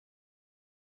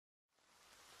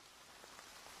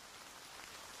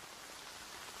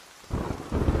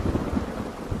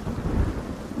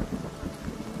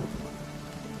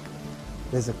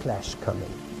there's a clash coming.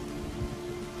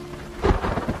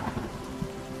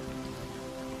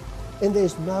 And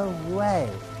there's no way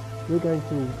we're going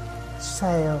to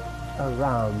sail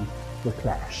around the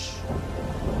clash.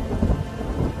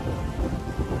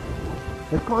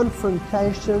 The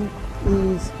confrontation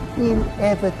is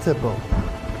inevitable.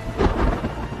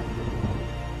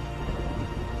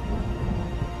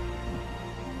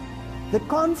 The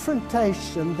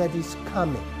confrontation that is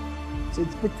coming, so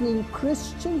it's between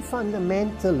Christian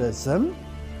fundamentalism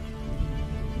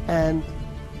and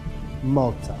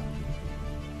Malta.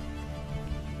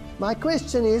 My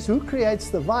question is, who creates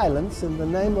the violence in the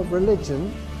name of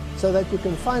religion so that you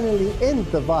can finally end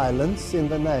the violence in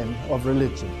the name of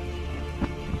religion?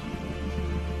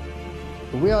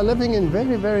 We are living in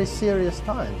very, very serious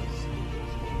times.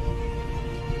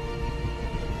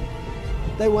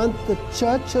 They want the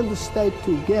church and the state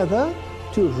together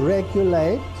to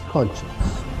regulate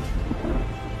conscience.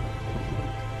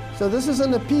 So this is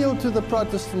an appeal to the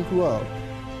Protestant world.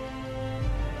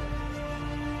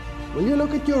 Will you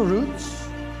look at your roots?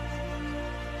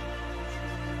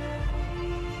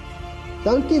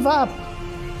 Don't give up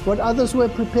what others were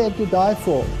prepared to die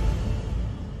for.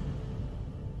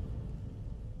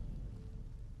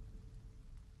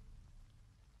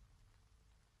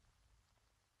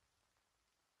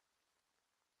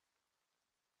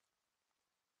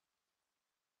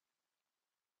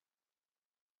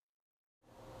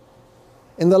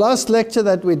 In the last lecture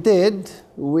that we did,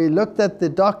 we looked at the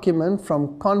document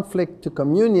From Conflict to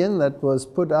Communion that was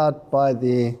put out by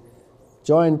the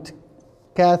Joint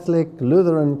Catholic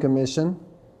Lutheran Commission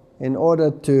in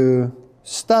order to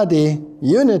study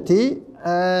unity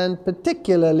and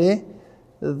particularly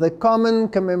the common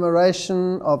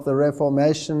commemoration of the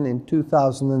Reformation in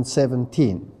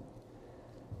 2017.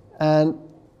 And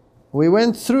we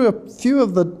went through a few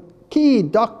of the key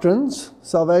doctrines: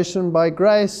 salvation by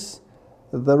grace,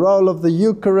 the role of the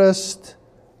Eucharist,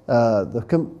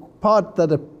 the part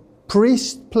that a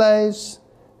priest plays,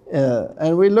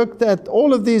 and we looked at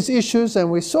all of these issues, and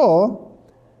we saw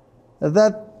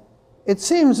that it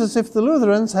seems as if the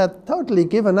Lutherans had totally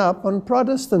given up on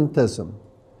Protestantism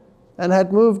and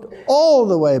had moved all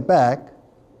the way back,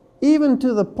 even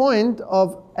to the point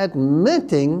of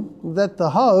admitting that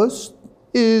the host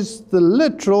is the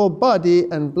literal body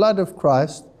and blood of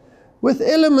Christ, with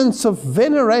elements of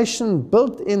veneration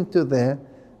built into there,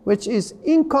 which is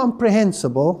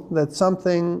incomprehensible that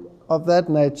something of that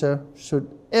nature should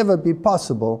ever be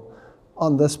possible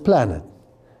on this planet.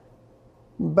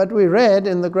 But we read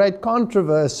in the great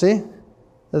controversy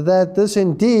that this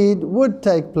indeed would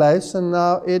take place, and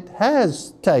now it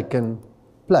has taken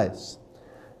place.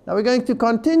 Now we're going to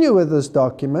continue with this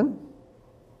document,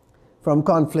 From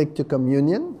Conflict to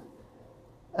Communion.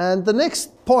 And the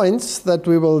next points that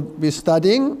we will be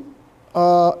studying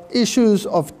are issues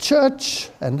of church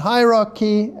and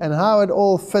hierarchy and how it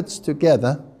all fits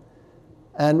together.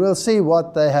 And we'll see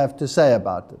what they have to say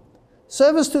about it.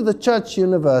 Service to the Church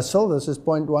Universal, this is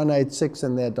point 186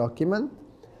 in their document.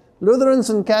 Lutherans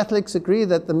and Catholics agree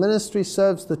that the ministry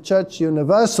serves the Church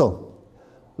Universal.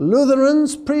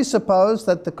 Lutherans presuppose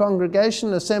that the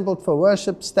congregation assembled for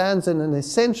worship stands in an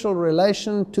essential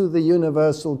relation to the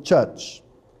universal church.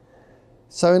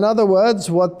 So in other words,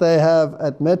 what they have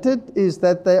admitted is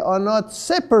that they are not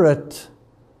separate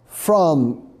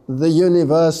from the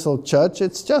universal church.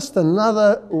 It's just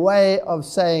another way of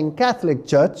saying Catholic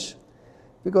Church,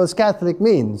 because Catholic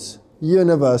means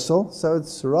universal, so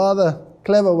it's a rather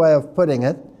clever way of putting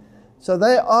it. So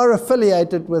they are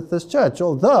affiliated with this church,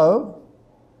 although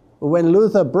when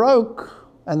Luther broke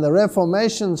and the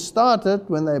Reformation started,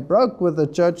 when they broke with the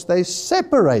church, they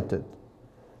separated.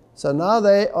 So now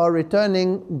they are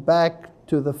returning back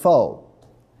to the fold.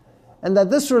 And that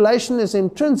this relation is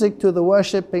intrinsic to the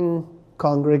worshipping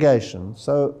congregation.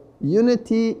 So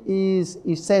unity is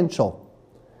essential.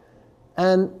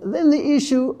 And then the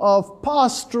issue of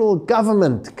pastoral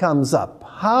government comes up.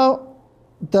 How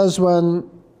does one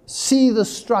see the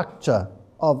structure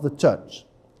of the church?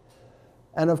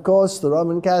 And of course, the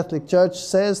Roman Catholic Church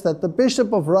says that the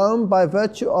Bishop of Rome, by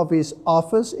virtue of his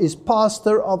office, is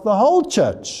pastor of the whole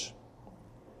church.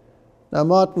 Now,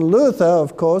 Martin Luther,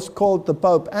 of course, called the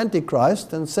Pope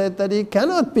Antichrist and said that he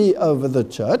cannot be over the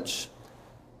church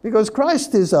because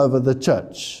Christ is over the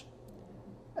church.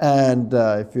 And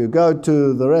if you go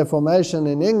to the Reformation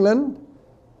in England,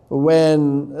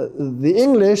 when the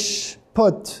English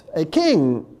put a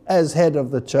king as head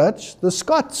of the church, the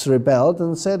Scots rebelled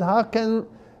and said, how can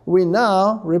we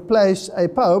now replace a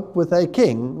pope with a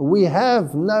king? We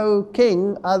have no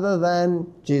king other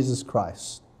than Jesus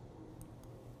Christ.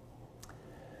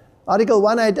 Article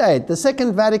 188, the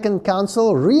Second Vatican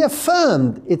Council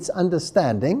reaffirmed its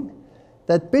understanding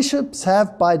that bishops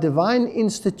have by divine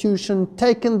institution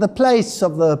taken the place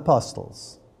of the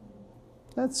apostles.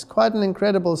 That's quite an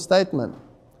incredible statement.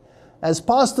 As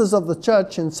pastors of the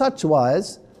church in such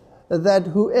wise that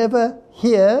whoever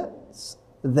hears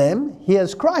them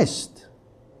hears Christ,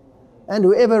 and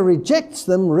whoever rejects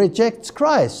them rejects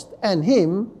Christ and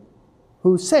him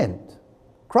who sent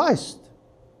Christ.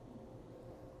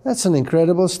 That's an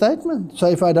incredible statement. So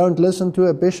if I don't listen to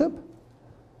a bishop,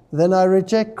 then I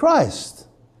reject Christ.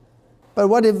 But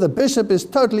what if the bishop is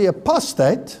totally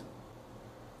apostate,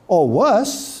 or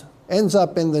worse, ends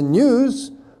up in the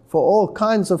news for all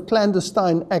kinds of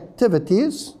clandestine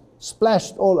activities,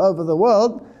 splashed all over the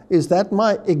world? Is that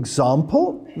my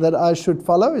example that I should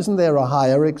follow? Isn't there a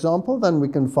higher example than we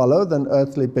can follow than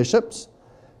earthly bishops?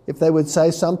 If they would say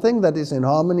something that is in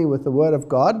harmony with the Word of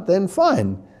God, then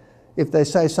fine. If they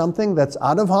say something that's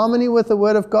out of harmony with the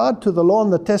Word of God, to the law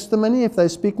and the testimony, if they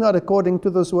speak not according to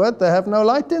this Word, they have no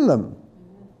light in them.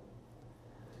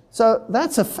 So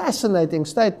that's a fascinating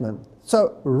statement.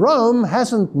 So Rome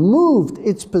hasn't moved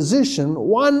its position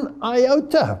one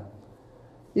iota,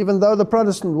 even though the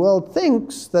Protestant world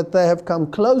thinks that they have come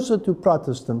closer to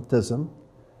Protestantism.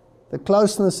 The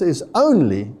closeness is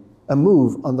only a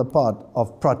move on the part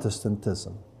of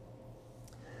Protestantism.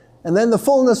 And then the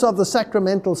fullness of the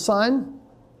sacramental sign,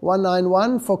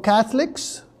 191, for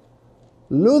Catholics,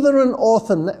 Lutheran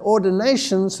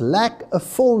ordinations lack a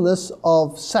fullness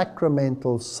of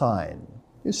sacramental sign.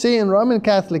 You see, in Roman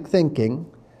Catholic thinking,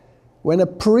 when a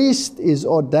priest is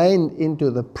ordained into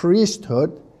the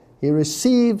priesthood, he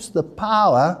receives the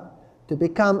power to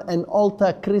become an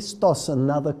alter Christos,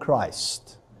 another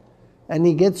Christ. And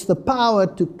he gets the power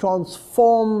to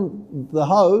transform the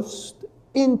host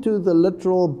into the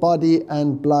literal body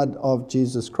and blood of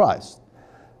Jesus Christ.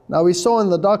 Now, we saw in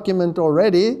the document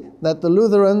already that the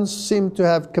Lutherans seem to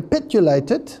have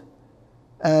capitulated,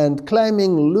 and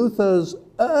claiming Luther's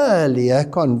earlier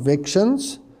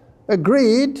convictions,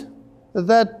 agreed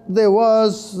that there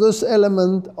was this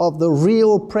element of the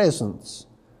real presence,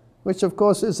 which of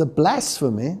course is a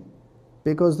blasphemy,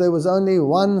 because there was only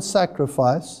one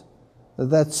sacrifice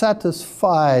that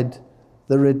satisfied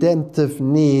the redemptive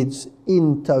needs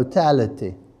in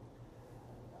totality.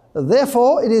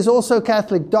 Therefore, it is also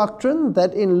Catholic doctrine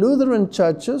that in Lutheran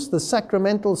churches the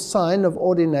sacramental sign of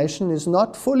ordination is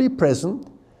not fully present,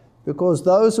 because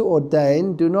those who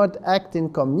ordain do not act in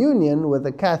communion with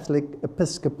the Catholic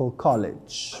Episcopal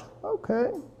College.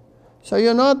 Okay, so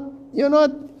you're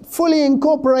not fully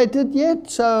incorporated yet,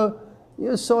 so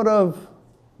you're sort of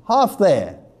half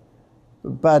there.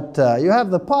 But you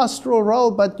have the pastoral role,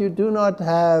 but you do not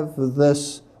have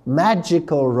this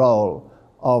magical role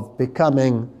of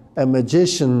becoming a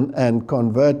magician and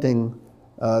converting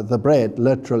the bread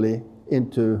literally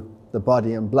into the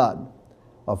body and blood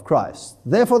of Christ.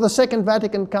 Therefore, the Second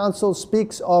Vatican Council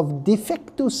speaks of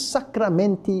defectus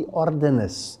sacramenti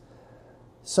ordinis.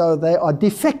 So they are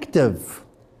defective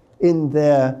in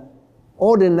their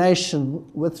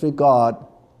ordination with regard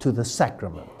to the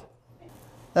sacrament.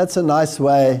 That's a nice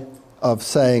way of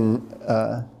saying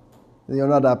you're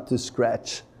not up to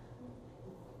scratch.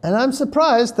 And I'm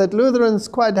surprised that Lutherans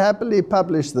quite happily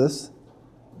publish this,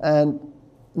 and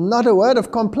not a word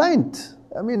of complaint.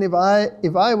 I mean, if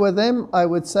I were them, I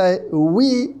would say,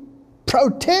 we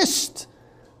protest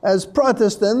as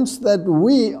Protestants that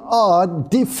we are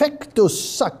defectus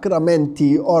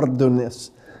sacramenti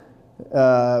ordinis.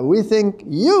 We think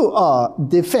you are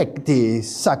defecti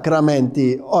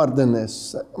sacramenti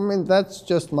ordinis. I mean, that's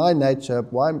just my nature.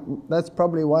 That's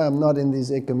probably why I'm not in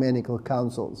these ecumenical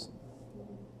councils.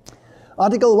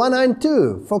 Article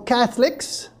 192, for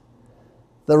Catholics,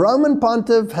 the Roman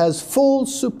Pontiff has full,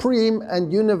 supreme,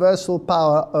 and universal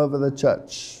power over the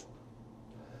Church.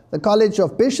 The College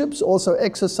of Bishops also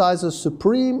exercises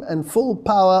supreme and full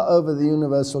power over the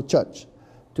universal Church.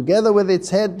 Together with its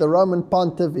head, the Roman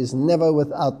Pontiff is never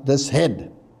without this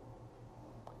head.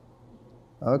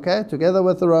 Okay, together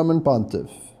with the Roman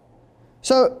Pontiff.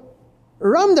 So,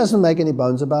 Rome doesn't make any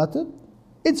bones about it.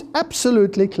 It's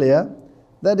absolutely clear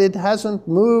that it hasn't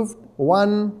moved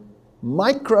 1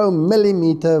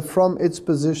 micromillimeter from its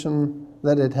position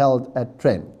that it held at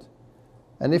Trent.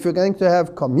 And if you're going to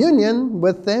have communion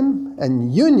with them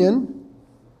and union,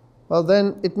 well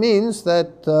then it means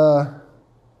that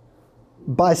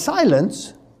by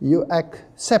silence you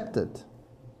accept it.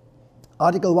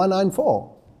 Article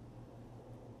 194.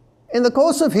 In the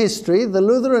course of history, the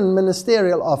Lutheran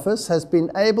Ministerial Office has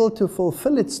been able to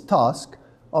fulfill its task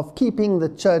of keeping the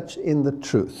Church in the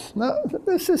truth. Now,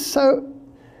 this is so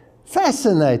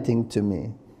fascinating to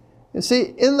me. You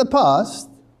see, in the past,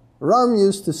 Rome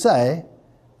used to say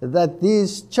that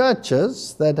these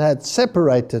churches that had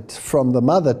separated from the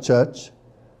mother church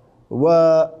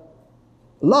were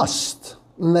lost,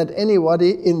 and that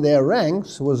anybody in their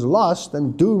ranks was lost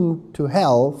and doomed to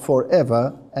hell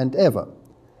forever and ever.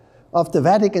 After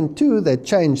Vatican II, they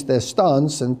changed their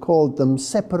stance and called them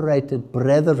separated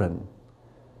brethren.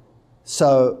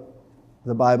 So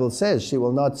the Bible says she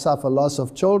will not suffer loss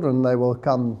of children.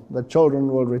 The children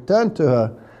will return to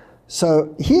her.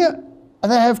 So here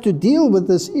they have to deal with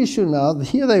this issue now.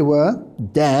 Here they were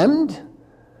damned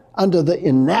under the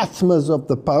anathemas of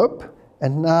the Pope,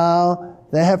 and now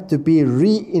they have to be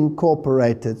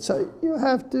reincorporated. So you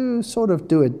have to sort of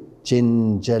do it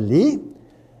gingerly.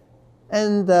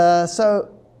 And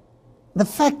so the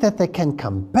fact that they can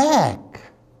come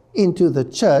back into the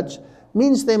church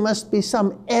means there must be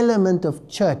some element of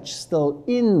church still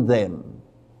in them.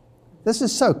 This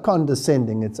is so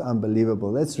condescending, it's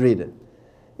unbelievable. Let's read it.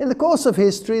 In the course of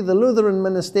history, the Lutheran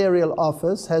ministerial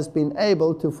office has been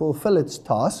able to fulfill its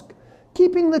task,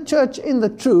 keeping the church in the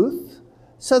truth,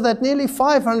 so that nearly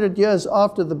 500 years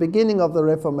after the beginning of the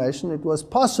Reformation, it was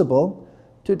possible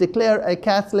to declare a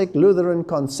Catholic Lutheran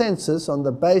consensus on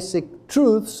the basic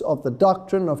truths of the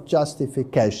doctrine of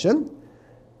justification,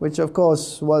 which of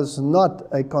course was not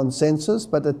a consensus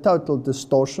but a total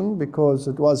distortion, because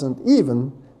it wasn't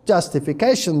even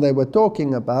justification they were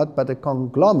talking about, but a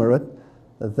conglomerate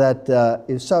that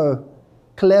is so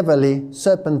cleverly,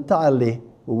 serpentilely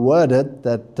worded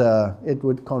that it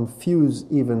would confuse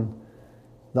even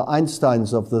the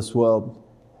Einsteins of this world.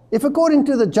 If, according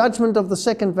to the judgment of the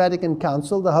Second Vatican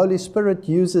Council, the Holy Spirit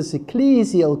uses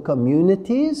ecclesial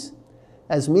communities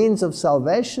as means of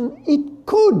salvation, it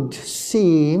could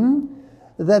seem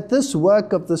that this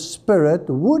work of the Spirit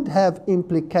would have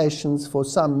implications for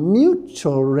some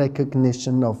mutual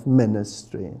recognition of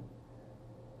ministry.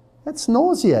 That's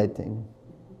nauseating.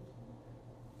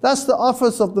 Thus, the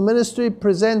office of the ministry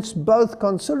presents both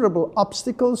considerable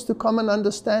obstacles to common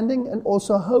understanding and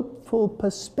also hopeful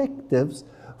perspectives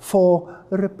for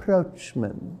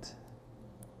reproachment.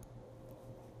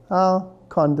 How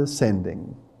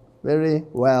condescending. Very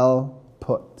well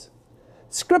put.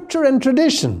 Scripture and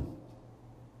tradition.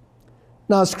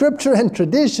 Now, scripture and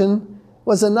tradition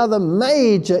was another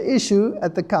major issue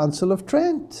at the Council of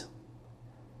Trent.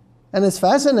 And it's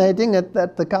fascinating at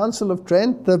the Council of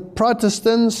Trent, the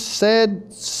Protestants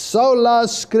said, sola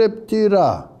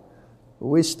scriptura.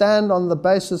 We stand on the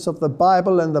basis of the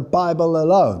Bible and the Bible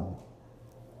alone.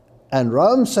 And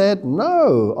Rome said,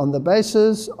 no, on the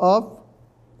basis of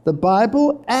the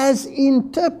Bible as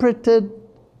interpreted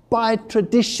by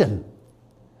tradition.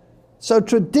 So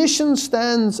tradition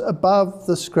stands above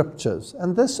the scriptures.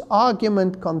 And this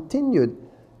argument continued.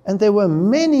 And there were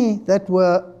many that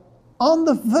were on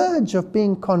the verge of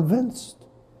being convinced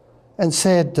and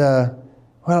said,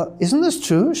 well, isn't this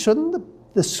true? Shouldn't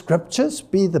the scriptures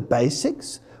be the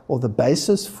basics or the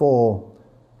basis for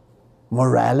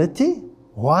morality?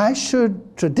 Why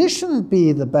should tradition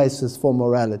be the basis for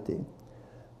morality?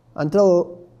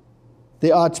 Until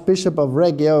the Archbishop of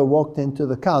Reggio walked into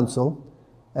the council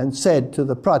and said to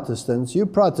the Protestants, you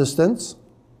Protestants,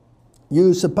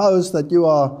 you suppose that you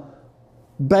are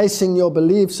basing your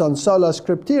beliefs on sola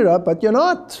scriptura, but you're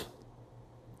not.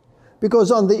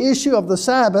 Because on the issue of the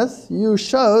Sabbath, you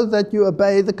show that you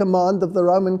obey the command of the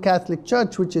Roman Catholic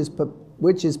Church, which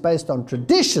is based on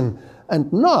tradition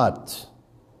and not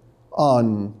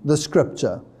on the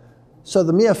scripture. So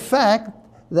the mere fact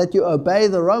that you obey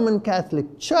the Roman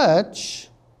Catholic Church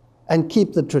and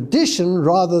keep the tradition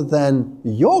rather than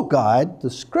your guide, the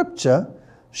scripture,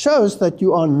 shows that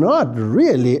you are not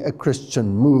really a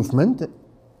Christian movement,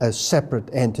 a separate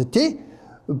entity,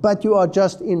 but you are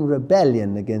just in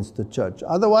rebellion against the church.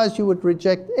 Otherwise, you would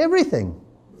reject everything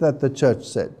that the church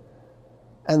said.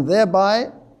 And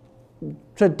thereby,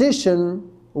 tradition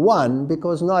won,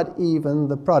 because not even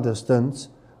the Protestants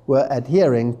were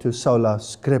adhering to sola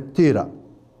scriptura.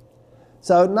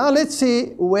 So now let's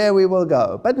see where we will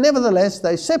go. But nevertheless,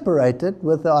 they separated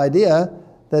with the idea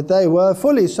that they were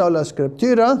fully sola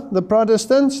scriptura, the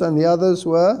Protestants, and the others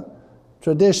were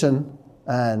tradition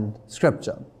and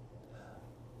scripture.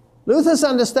 Luther's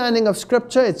understanding of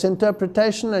scripture, its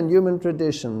interpretation, and human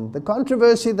tradition. The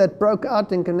controversy that broke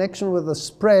out in connection with the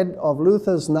spread of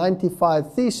Luther's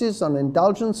 95 Theses on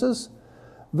indulgences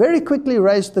very quickly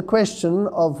raised the question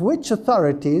of which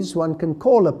authorities one can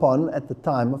call upon at the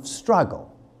time of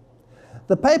struggle.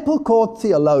 The papal court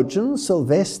theologian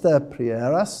Sylvester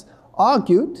Prieras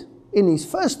argued in his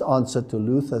first answer to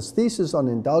Luther's thesis on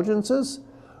indulgences,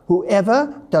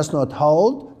 whoever does not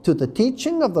hold to the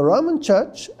teaching of the Roman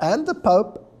Church and the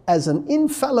Pope as an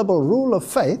infallible rule of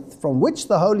faith from which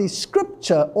the Holy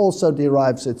Scripture also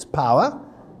derives its power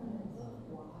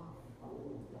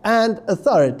and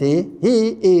authority, he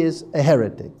is a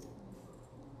heretic.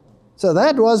 So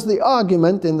that was the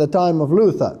argument in the time of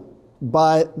Luther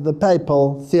by the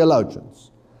papal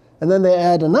theologians. And then they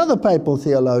had another papal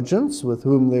theologians with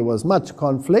whom there was much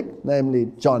conflict,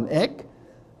 namely John Eck.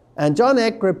 And John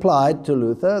Eck replied to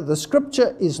Luther, the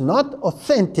Scripture is not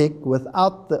authentic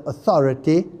without the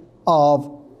authority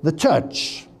of the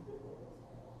Church.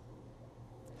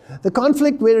 The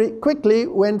conflict very quickly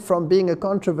went from being a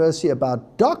controversy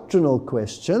about doctrinal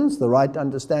questions, the right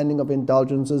understanding of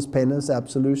indulgences, penance,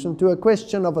 absolution, to a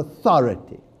question of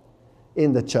authority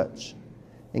in the Church.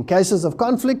 In cases of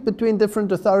conflict between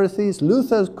different authorities,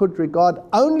 Luther could regard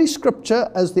only Scripture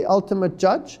as the ultimate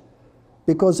judge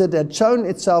because it had shown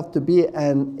itself to be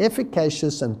an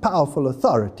efficacious and powerful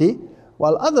authority,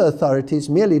 while other authorities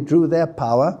merely drew their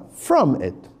power from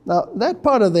it. Now, that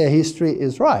part of their history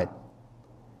is right.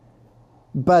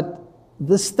 But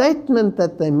the statement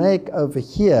that they make over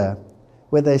here,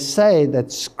 where they say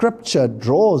that Scripture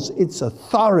draws its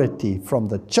authority from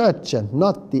the Church and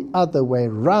not the other way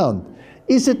around,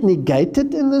 is it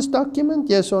negated in this document?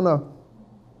 Yes or no?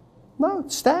 No,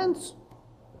 it stands.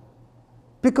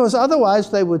 Because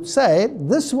otherwise they would say,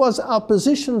 this was our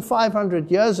position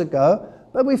 500 years ago,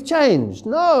 but we've changed.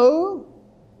 No,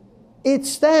 it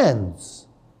stands.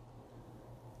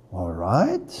 All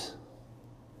right.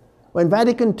 When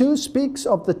Vatican II speaks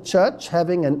of the Church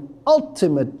having an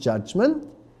ultimate judgment,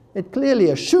 it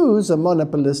clearly eschews a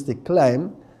monopolistic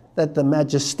claim that the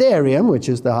magisterium, which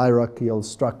is the hierarchical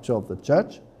structure of the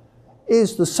Church,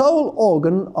 is the sole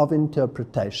organ of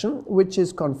interpretation, which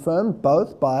is confirmed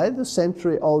both by the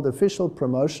century-old official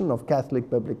promotion of Catholic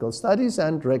biblical studies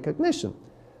and recognition.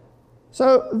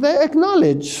 So they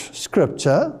acknowledge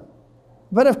Scripture,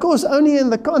 but of course only in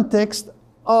the context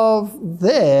of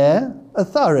their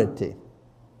authority.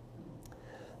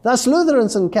 Thus,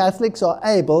 Lutherans and Catholics are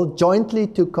able jointly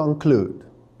to conclude.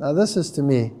 Now, this is to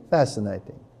me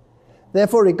fascinating.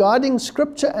 Therefore, regarding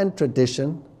Scripture and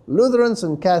tradition, Lutherans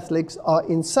and Catholics are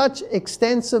in such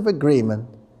extensive agreement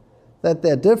that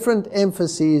their different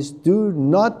emphases do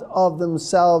not of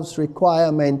themselves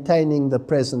require maintaining the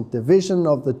present division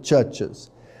of the churches.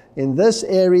 In this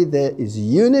area, there is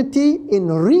unity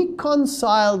in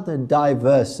reconciled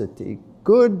diversity.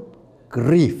 Good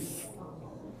grief.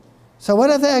 So what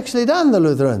have they actually done, the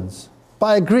Lutherans,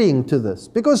 by agreeing to this?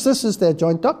 Because this is their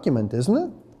joint document, isn't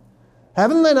it?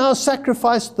 Haven't they now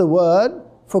sacrificed the word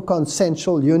for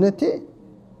consensual unity?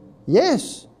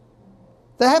 Yes.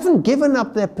 They haven't given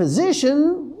up their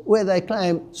position where they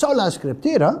claim sola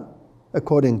scriptura,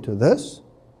 according to this.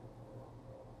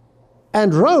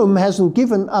 And Rome hasn't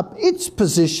given up its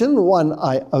position one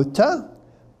iota,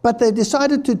 but they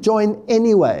decided to join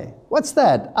anyway. What's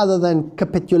that other than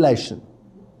capitulation?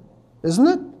 Isn't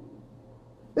it?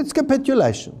 It's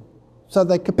capitulation. So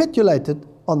they capitulated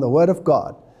on the Word of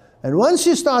God. And once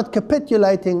you start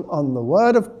capitulating on the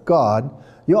Word of God,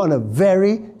 you're on a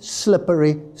very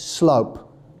slippery slope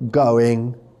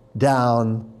going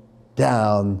down,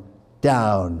 down,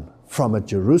 down from a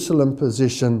Jerusalem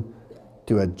position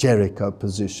to a Jericho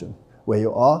position, where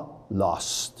you are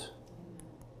lost.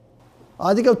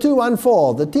 Article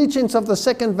 214, the teachings of the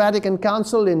Second Vatican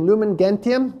Council in Lumen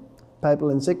Gentium,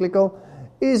 papal encyclical,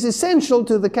 is essential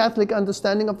to the Catholic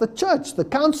understanding of the Church. The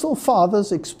Council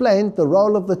Fathers explained the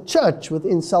role of the Church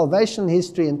within salvation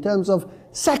history in terms of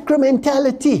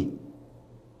sacramentality.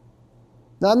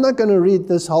 Now, I'm not going to read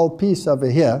this whole piece over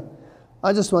here.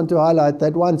 I just want to highlight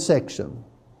that one section.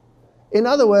 In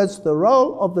other words, the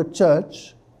role of the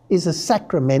Church is a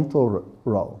sacramental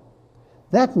role.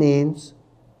 That means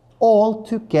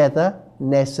altogether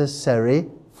necessary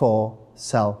for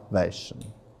salvation.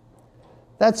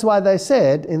 That's why they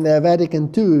said in their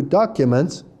Vatican II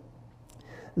documents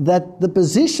that the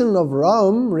position of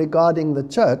Rome regarding the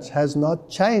Church has not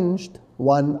changed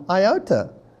one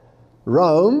iota.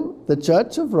 Rome, the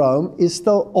Church of Rome, is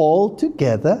still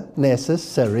altogether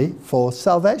necessary for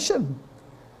salvation.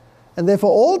 And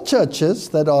therefore all churches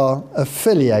that are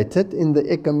affiliated in the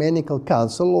Ecumenical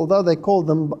Council, although they call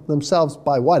themselves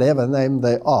by whatever name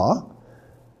they are,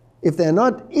 if they're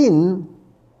not in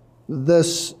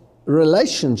this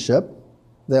relationship,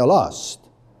 they're lost.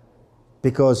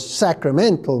 Because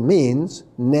sacramental means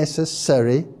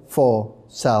necessary for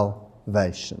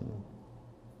salvation.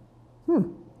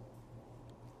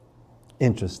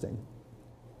 Interesting.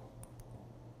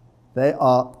 They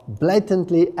are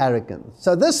blatantly arrogant.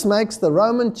 So this makes the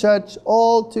Roman Church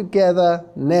altogether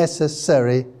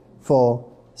necessary for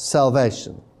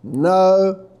salvation.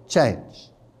 No change.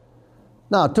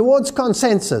 Now, towards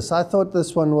consensus, I thought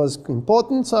this one was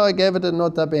important, so I gave it a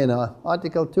nota bene,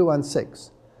 Article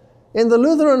 216. In the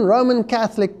Lutheran Roman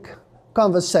Catholic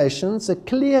conversations, a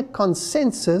clear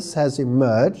consensus has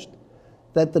emerged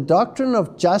that the doctrine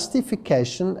of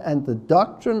justification and the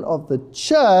doctrine of the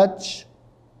church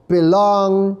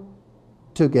belong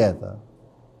together.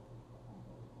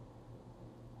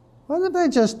 What have they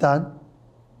just done?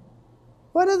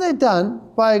 What have they done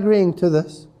by agreeing to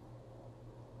this?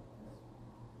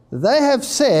 They have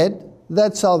said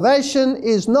that salvation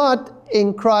is not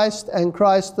in Christ and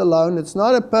Christ alone. It's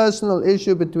not a personal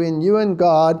issue between you and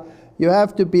God. You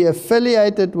have to be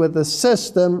affiliated with the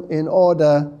system in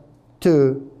order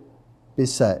to be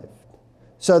saved.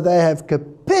 So they have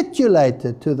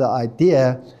capitulated to the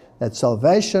idea that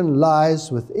salvation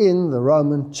lies within the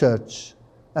Roman Church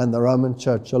and the Roman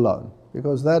Church alone,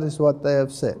 because that is what they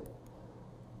have said.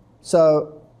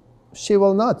 So she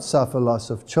will not suffer loss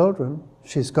of children.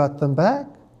 She's got them back.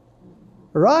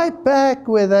 Right back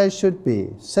where they should be,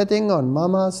 sitting on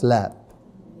Mama's lap.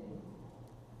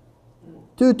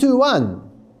 221.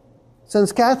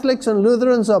 Since Catholics and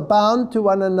Lutherans are bound to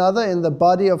one another in the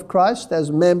body of Christ as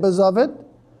members of it,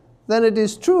 then it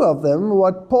is true of them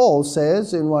what Paul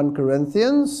says in 1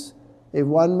 Corinthians, if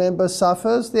one member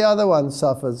suffers, the other one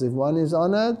suffers. If one is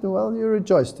honored, well, you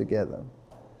rejoice together.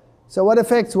 So what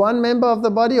affects one member of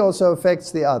the body also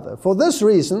affects the other. For this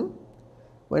reason,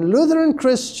 when Lutheran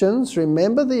Christians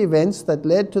remember the events that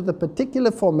led to the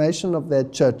particular formation of their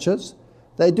churches,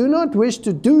 they do not wish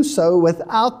to do so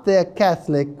without their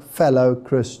Catholic fellow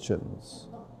Christians.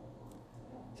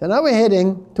 So now we're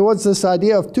heading towards this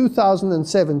idea of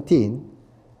 2017,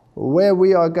 where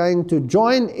we are going to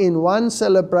join in one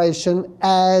celebration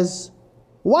as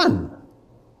one,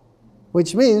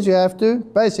 which means you have to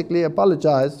basically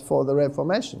apologize for the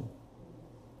Reformation.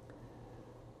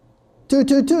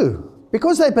 222.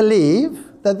 Because they believe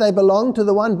that they belong to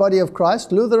the one body of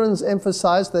Christ, Lutherans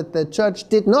emphasize that their church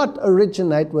did not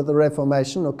originate with the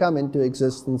Reformation or come into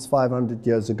existence 500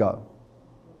 years ago.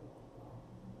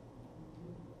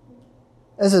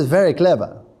 This is very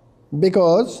clever,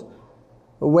 because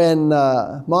when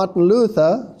Martin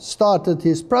Luther started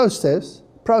his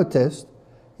protest,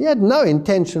 he had no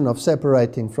intention of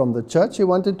separating from the church. He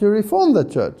wanted to reform the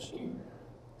church.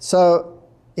 So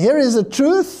here is a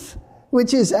truth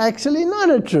which is actually not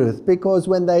a truth, because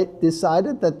when they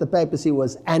decided that the papacy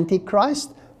was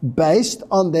antichrist based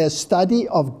on their study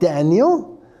of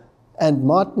Daniel, and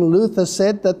Martin Luther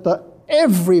said that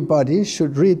everybody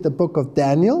should read the book of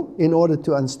Daniel in order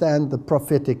to understand the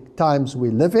prophetic times we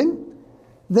live in,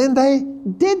 then they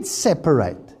did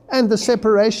separate, and the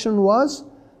separation was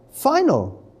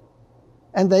final.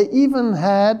 And they even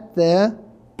had their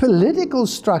political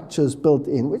structures built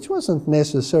in, which wasn't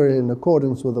necessarily in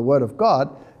accordance with the Word of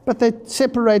God, but they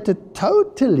separated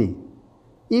totally,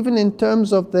 even in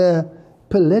terms of their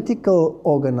political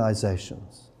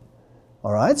organizations.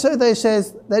 All right, so they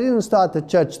says they didn't start the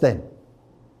church then.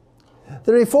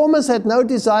 The Reformers had no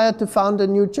desire to found a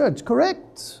new church,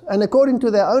 correct? And according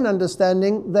to their own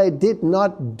understanding, they did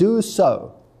not do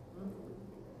so.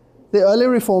 The early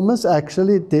Reformers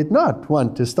actually did not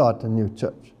want to start a new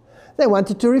church. They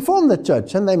wanted to reform the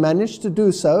church, and they managed to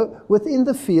do so within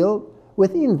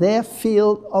their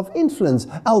field of influence,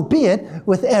 albeit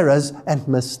with errors and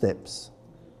missteps.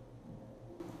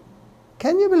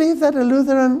 Can you believe that a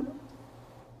Lutheran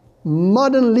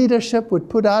modern leadership would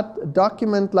put out a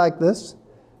document like this,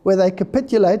 where they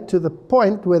capitulate to the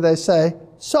point where they say,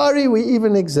 sorry, we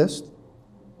even exist?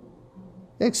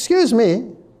 Excuse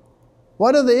me,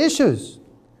 what are the issues?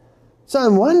 So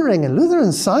I'm wondering, a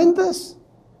Lutheran signed this?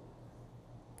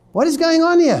 What is going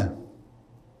on here?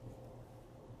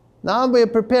 Now we're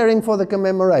preparing for the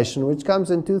commemoration, which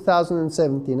comes in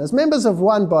 2017. As members of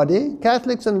one body,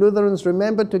 Catholics and Lutherans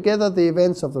remember together the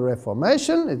events of the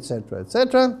Reformation, etc.,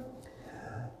 etc.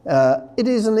 It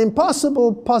is an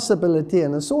impossible possibility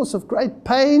and a source of great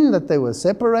pain that they were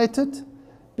separated.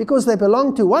 Because they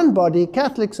belong to one body,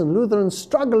 Catholics and Lutherans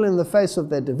struggle in the face of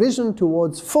their division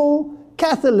towards full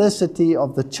Catholicity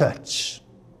of the Church.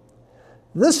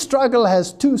 This struggle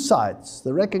has two sides: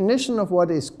 the recognition of what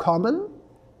is common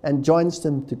and joins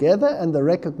them together, and the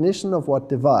recognition of what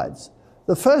divides.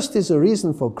 The first is a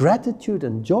reason for gratitude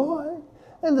and joy,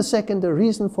 and the second a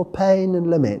reason for pain and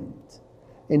lament.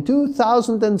 In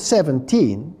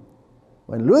 2017,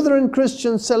 when Lutheran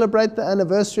Christians celebrate the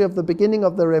anniversary of the beginning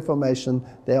of the Reformation,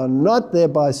 they are not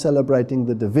thereby celebrating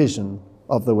the division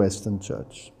of the Western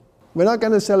Church. We're not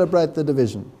going to celebrate the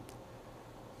division.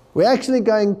 We're actually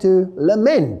going to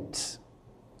lament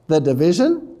the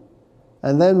division,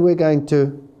 and then we're going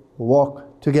to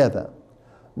walk together.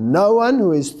 No one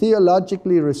who is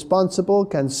theologically responsible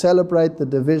can celebrate the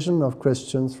division of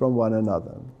Christians from one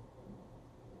another.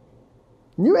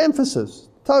 New emphasis,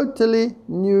 totally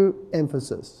new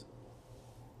emphasis.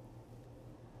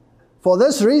 For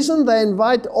this reason, they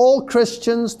invite all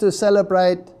Christians to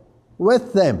celebrate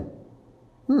with them.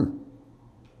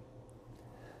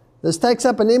 This takes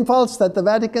up an impulse that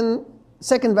the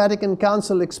Second Vatican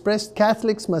Council expressed.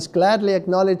 Catholics must gladly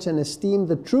acknowledge and esteem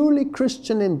the truly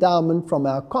Christian endowment from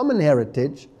our common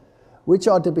heritage, which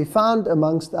are to be found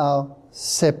amongst our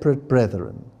separate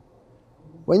brethren.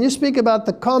 When you speak about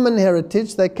the common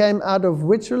heritage, they came out of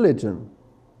which religion?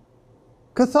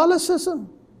 Catholicism.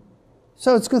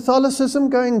 So it's Catholicism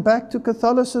going back to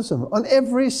Catholicism on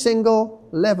every single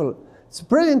level. It's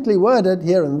brilliantly worded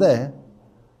here and there.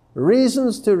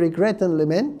 Reasons to regret and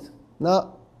lament.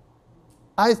 Now,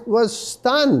 I was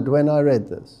stunned when I read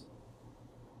this.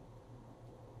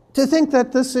 To think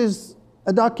that this is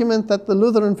a document that the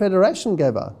Lutheran Federation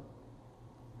gave out.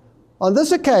 On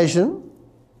this occasion,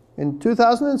 in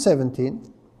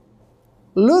 2017,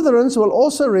 Lutherans will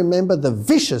also remember the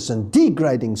vicious and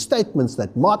degrading statements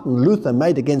that Martin Luther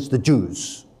made against the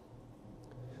Jews.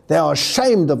 They are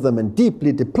ashamed of them and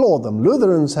deeply deplore them.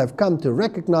 Lutherans have come to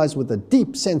recognize with a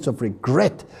deep sense of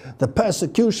regret the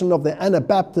persecution of the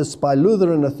Anabaptists by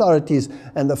Lutheran authorities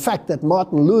and the fact that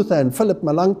Martin Luther and Philip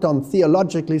Melanchthon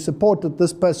theologically supported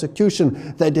this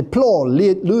persecution. They deplore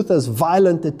Luther's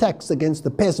violent attacks against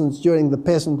the peasants during the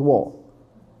Peasant War.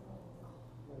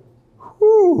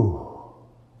 Whew.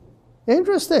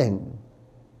 Interesting.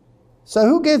 So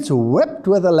who gets whipped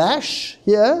with a lash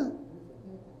here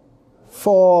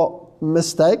for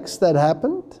mistakes that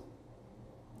happened?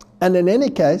 And in any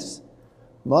case,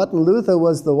 Martin Luther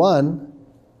was the one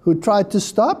who tried to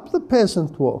stop the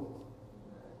Peasant War.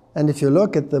 And if you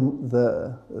look at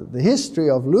the history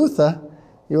of Luther,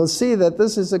 you'll see that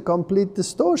this is a complete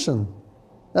distortion.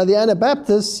 Now the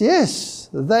Anabaptists, yes,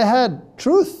 they had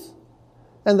truth.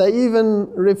 And they even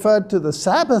referred to the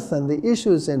Sabbath and the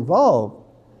issues involved.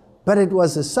 But it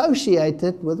was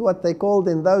associated with what they called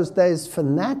in those days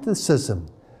fanaticism.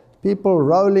 People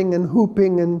rolling and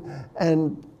hooping.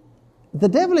 And the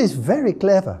devil is very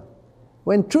clever.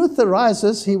 When truth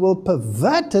arises, he will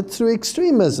pervert it through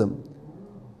extremism.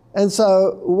 And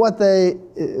so what they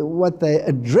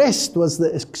addressed was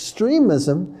the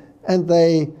extremism, and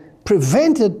they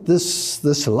prevented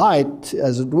this light,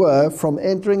 as it were, from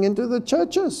entering into the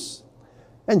churches.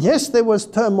 And yes, there was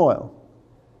turmoil.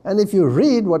 And if you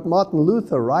read what Martin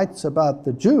Luther writes about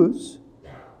the Jews,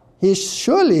 he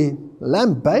surely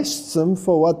lambastes them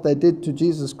for what they did to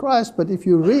Jesus Christ. But if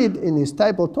you read in his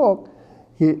table talk,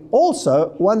 he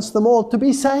also wants them all to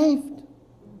be saved.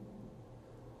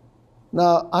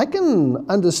 Now, I can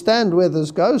understand where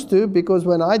this goes to, because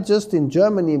when I just in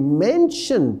Germany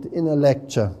mentioned in a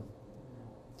lecture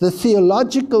the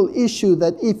theological issue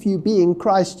that if you be in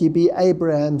Christ, ye be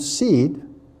Abraham's seed.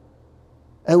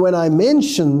 And when I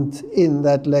mentioned in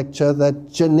that lecture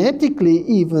that genetically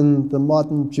even the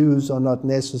modern Jews are not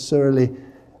necessarily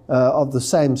of the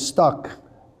same stock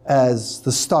as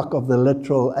the stock of the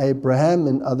literal Abraham,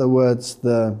 in other words,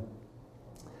 the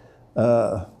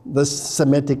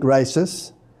Semitic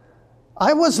races,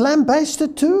 I was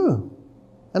lambasted too.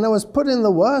 And I was put in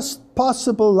the worst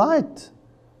possible light.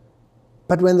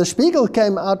 But when the Spiegel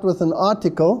came out with an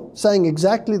article saying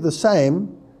exactly the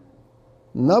same,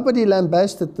 nobody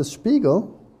lambasted the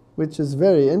Spiegel, which is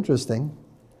very interesting.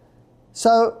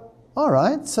 So, all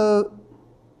right, so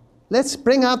let's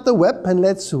bring out the whip and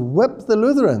let's whip the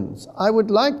Lutherans. I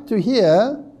would like to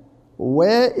hear,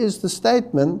 where is the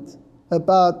statement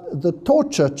about the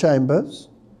torture chambers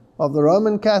of the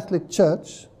Roman Catholic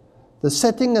Church, the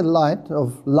setting alight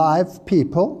of live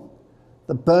people,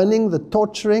 the burning, the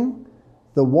torturing,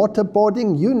 the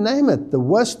waterboarding, you name it, the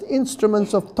worst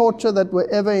instruments of torture that were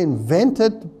ever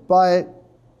invented by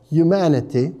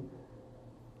humanity.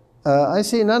 I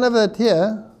see none of that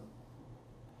here.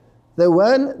 The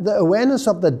awareness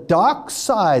of the dark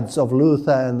sides of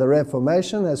Luther and the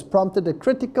Reformation has prompted a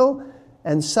critical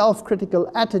and self-critical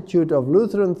attitude of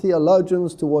Lutheran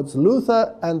theologians towards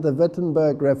Luther and the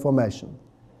Wittenberg Reformation.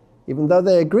 Even though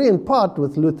they agree in part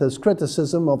with Luther's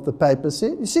criticism of the papacy,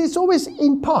 you see, it's always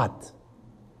in part.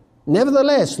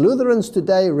 Nevertheless, Lutherans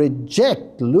today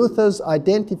reject Luther's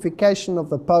identification of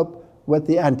the Pope with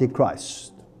the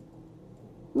Antichrist.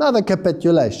 Another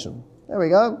capitulation. There we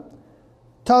go.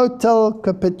 Total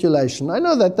capitulation. I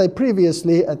know that they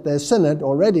previously at their synod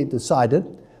already decided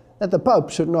that the Pope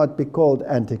should not be called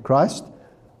Antichrist,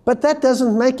 but that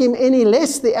doesn't make him any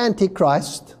less the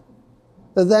Antichrist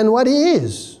than what he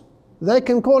is. They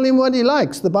can call him what he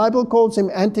likes. The Bible calls him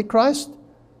Antichrist.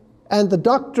 And the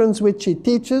doctrines which he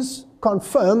teaches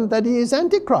confirm that he is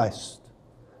Antichrist.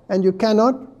 And you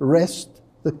cannot wrest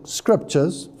the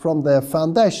scriptures from their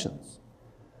foundations.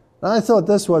 And I thought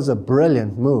this was a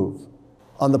brilliant move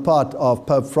on the part of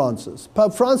Pope Francis.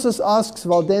 Pope Francis asks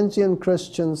Waldensian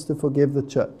Christians to forgive the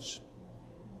church.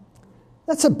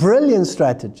 That's a brilliant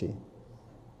strategy.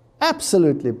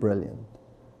 Absolutely brilliant.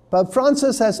 Pope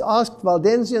Francis has asked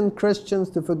Waldensian Christians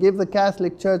to forgive the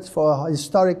Catholic Church for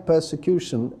historic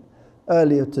persecution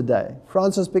earlier today.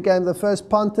 Francis became the first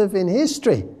pontiff in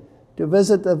history to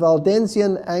visit a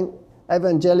Waldensian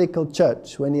evangelical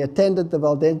church when he attended the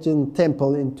Waldensian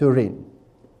temple in Turin.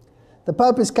 The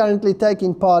Pope is currently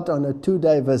taking part on a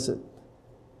 2-day visit.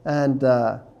 And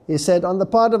he said, on the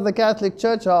part of the Catholic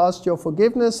Church, I ask your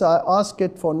forgiveness. I ask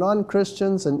it for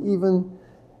non-Christians and even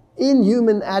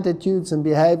inhuman attitudes and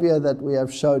behavior that we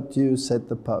have showed to you, said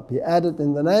the Pope. He added,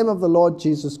 in the name of the Lord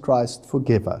Jesus Christ,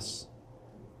 forgive us.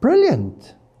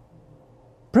 Brilliant.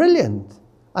 Brilliant.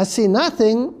 I see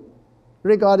nothing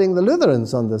regarding the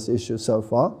Lutherans on this issue so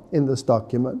far in this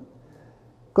document,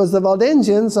 because the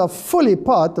Waldensians are fully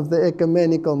part of the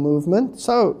ecumenical movement,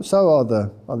 so are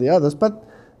the others, but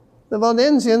the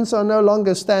Waldensians are no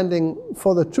longer standing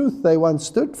for the truth they once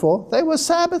stood for. They were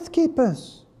Sabbath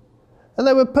keepers, and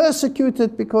they were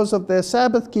persecuted because of their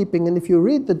Sabbath keeping. And if you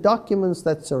read the documents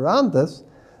that surround this,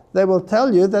 they will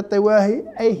tell you that they were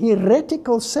a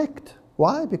heretical sect.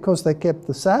 Why? Because they kept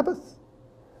the Sabbath.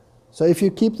 So if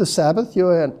you keep the Sabbath,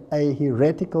 you're a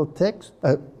heretical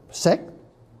sect.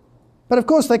 But of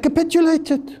course, they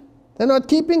capitulated. They're not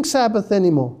keeping Sabbath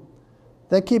anymore.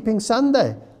 They're keeping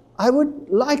Sunday. I would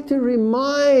like to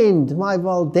remind my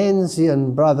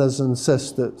Waldensian brothers and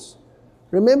sisters,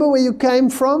 remember where you came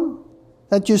from?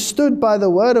 That you stood by the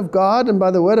Word of God and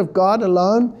by the Word of God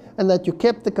alone, and that you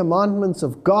kept the commandments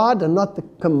of God and not the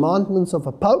commandments of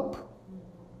a pope?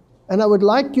 And I would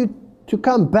like you to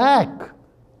come back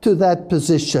to that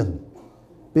position,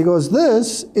 because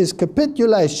this is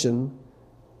capitulation,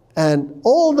 and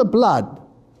all the blood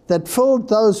that filled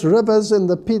those rivers in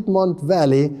the Piedmont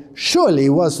Valley surely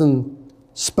wasn't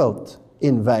spilt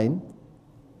in vain.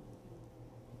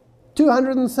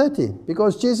 230,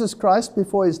 because Jesus Christ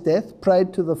before his death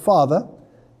prayed to the Father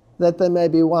that they may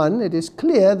be one. It is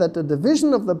clear that the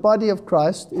division of the body of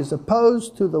Christ is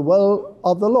opposed to the will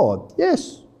of the Lord.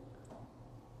 Yes.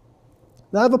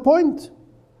 They have a point.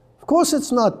 Of course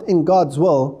it's not in God's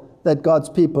will that God's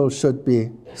people should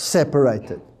be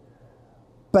separated.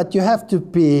 But you have to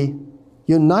be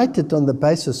united on the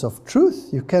basis of truth.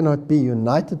 You cannot be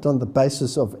united on the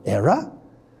basis of error.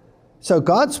 So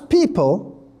God's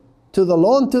people, to the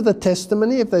law and to the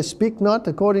testimony, if they speak not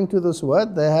according to this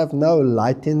word, they have no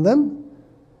light in them.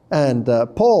 And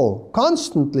Paul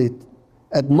constantly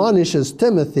admonishes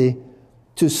Timothy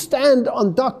to stand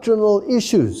on doctrinal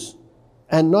issues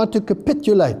and not to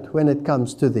capitulate when it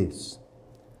comes to these.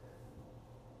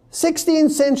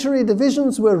 16th century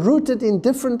divisions were rooted in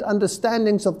different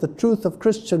understandings of the truth of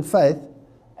Christian faith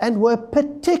and were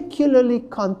particularly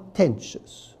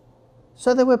contentious.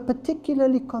 So they were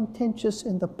particularly contentious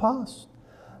in the past.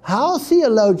 How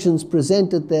theologians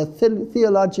presented their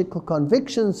theological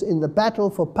convictions in the battle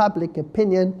for public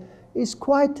opinion is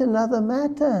quite another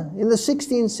matter. In the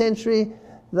 16th century,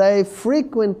 they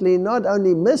frequently not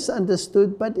only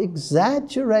misunderstood but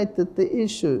exaggerated the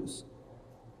issues.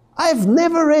 I've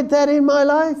never read that in my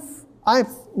life.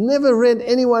 I've never read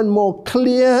anyone more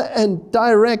clear and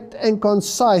direct and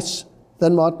concise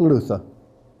than Martin Luther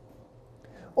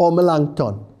or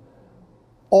Melanchthon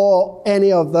or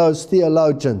any of those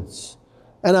theologians.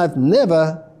 And I've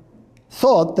never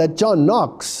thought that John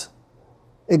Knox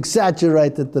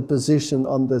exaggerated the position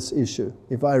on this issue.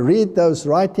 If I read those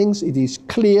writings, it is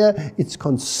clear, it's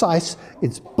concise,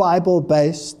 it's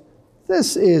Bible-based.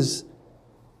 This is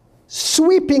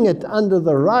sweeping it under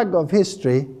the rug of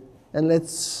history, and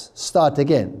let's start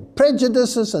again.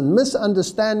 Prejudices and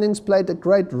misunderstandings played a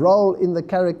great role in the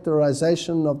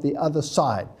characterization of the other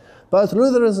side. Both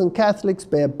Lutherans and Catholics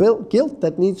bear guilt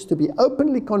that needs to be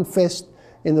openly confessed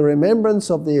in the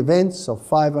remembrance of the events of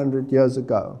 500 years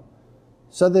ago.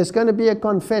 So there's going to be a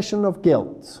confession of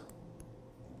guilt.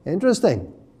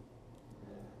 Interesting.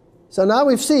 So now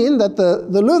we've seen that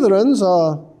the Lutherans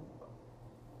are,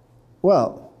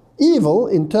 well, evil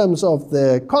in terms of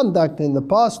their conduct in the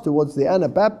past towards the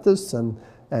Anabaptists and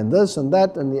this and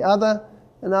that and the other.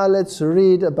 And now let's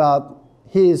read about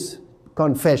his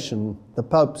confession, the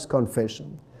Pope's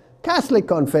confession. Catholic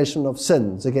confession of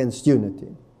sins against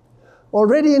unity.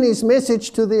 Already in his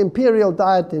message to the Imperial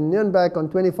Diet in Nuremberg on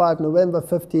 25 November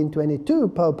 1522,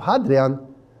 Pope Hadrian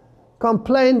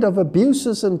complained of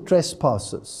abuses and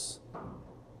trespasses.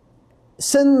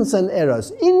 sins and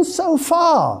errors,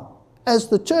 insofar as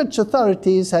the church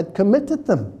authorities had committed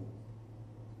them.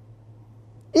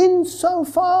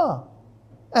 Insofar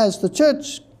as the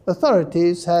church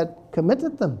authorities had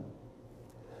committed them.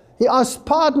 He asked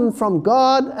pardon from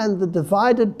God and the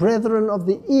divided brethren of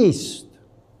the East.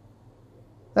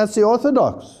 That's the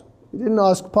Orthodox. He didn't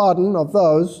ask pardon of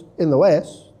those in the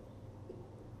West.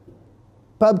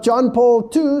 Pope John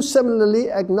Paul II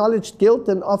similarly acknowledged guilt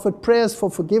and offered prayers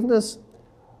for forgiveness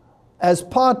as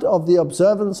part of the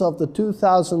observance of the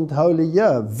 2000 Holy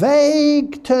Year.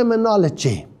 Vague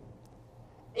terminology.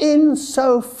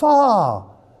 Insofar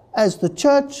as the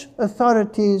church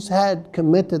authorities had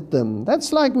committed them.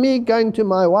 That's like me going to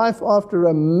my wife after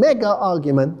a mega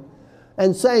argument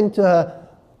and saying to her,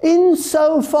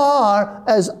 insofar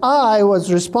as I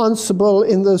was responsible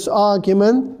in this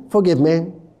argument, forgive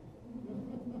me.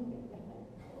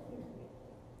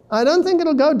 I don't think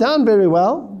it'll go down very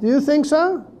well. Do you think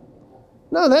so?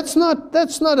 No, that's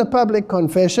not a public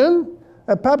confession.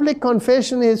 A public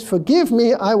confession is, forgive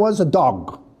me, I was a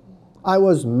dog. I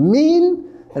was mean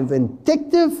and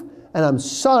vindictive, and I'm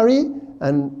sorry,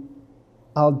 and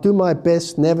I'll do my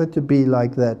best never to be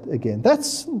like that again.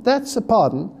 That's a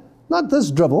pardon, not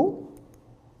this drivel.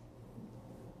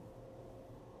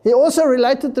 He also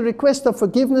related the request of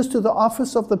forgiveness to the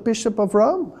office of the Bishop of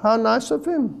Rome. How nice of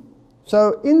him.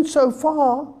 So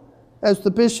insofar as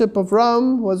the Bishop of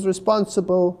Rome was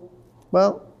responsible,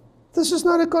 well, this is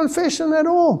not a confession at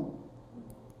all.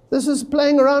 This is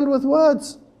playing around with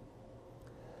words.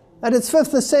 At its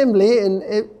fifth assembly in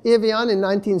Evian in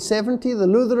 1970, the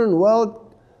Lutheran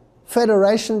World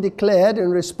Federation declared, in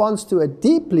response to a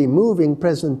deeply moving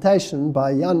presentation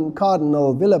by Jan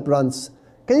Cardinal Willebrands,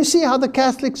 can you see how the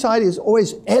Catholic side is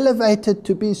always elevated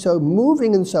to be so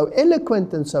moving and so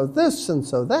eloquent and so this and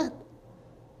so that?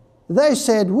 They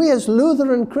said, we as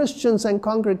Lutheran Christians and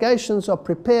congregations are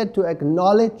prepared to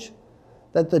acknowledge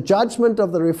that the judgment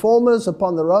of the Reformers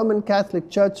upon the Roman Catholic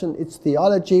Church and its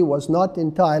theology was not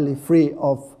entirely free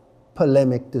of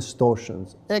polemic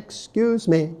distortions. Excuse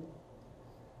me.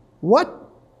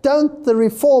 What don't the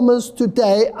Reformers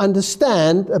today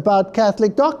understand about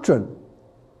Catholic doctrine?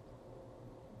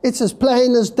 It's as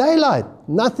plain as daylight.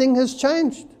 Nothing has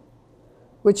changed,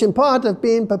 which in part have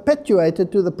been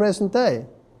perpetuated to the present day.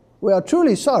 We are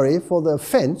truly sorry for the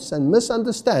offense and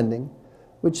misunderstanding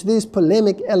which these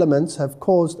polemic elements have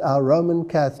caused our Roman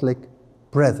Catholic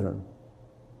brethren.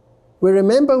 We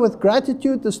remember with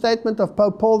gratitude the statement of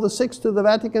Pope Paul VI to the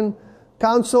Vatican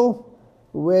Council,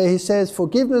 where he says,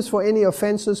 forgiveness for any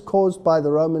offenses caused by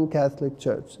the Roman Catholic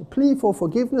Church. A plea for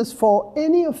forgiveness for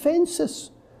any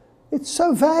offenses. It's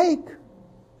so vague.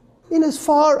 In as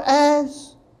far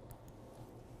as.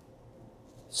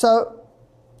 So,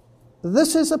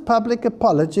 this is a public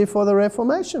apology for the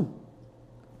Reformation.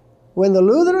 When the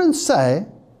Lutherans say,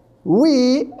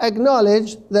 we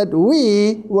acknowledge that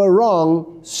we were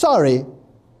wrong, sorry,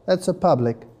 that's a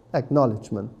public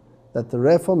acknowledgement that the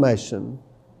Reformation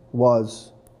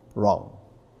was wrong.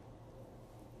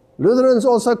 Lutherans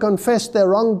also confessed their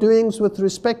wrongdoings with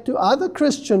respect to other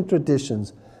Christian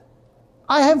traditions.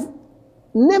 I have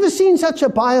never seen such a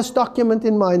biased document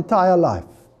in my entire life.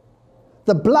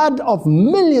 The blood of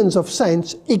millions of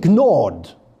saints ignored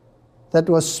that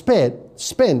was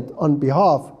spent on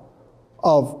behalf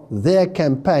of their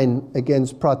campaign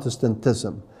against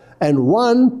Protestantism. And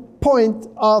one point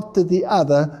after the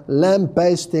other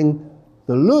lambasting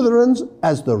the Lutherans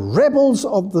as the rebels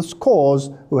of this cause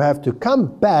who have to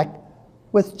come back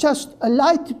with just a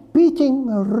light beating,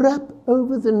 a rap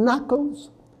over the knuckles.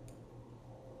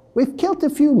 We've killed a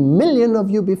few million of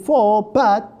you before,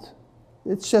 but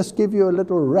let's just give you a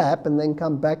little rap and then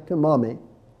come back to mommy.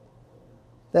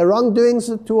 Their wrongdoings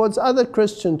towards other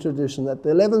Christian tradition. At the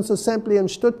 11th Assembly in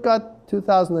Stuttgart,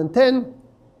 2010,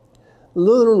 the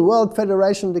Lutheran World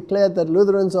Federation declared that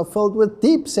Lutherans are filled with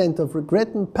deep sense of regret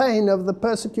and pain over the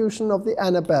persecution of the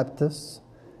Anabaptists,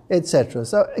 etc.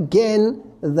 So again,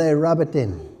 they rub it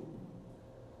in.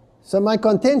 So my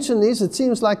contention is, it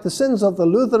seems like the sins of the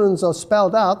Lutherans are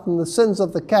spelled out and the sins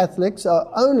of the Catholics are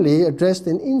only addressed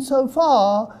in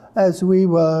insofar as we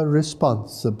were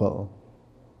responsible.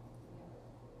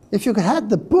 If you had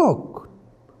the book,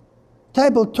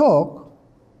 Table Talk,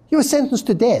 you were sentenced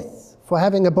to death for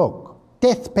having a book.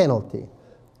 Death penalty.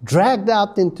 Dragged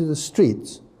out into the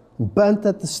streets, burnt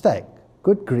at the stake.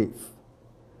 Good grief.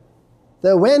 The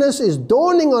awareness is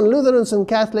dawning on Lutherans and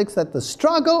Catholics that the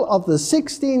struggle of the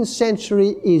 16th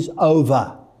century is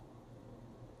over.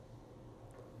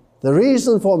 The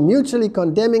reason for mutually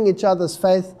condemning each other's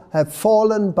faith have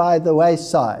fallen by the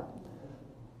wayside.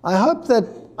 I hope that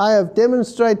I have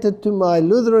demonstrated to my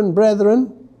Lutheran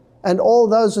brethren and all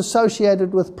those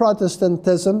associated with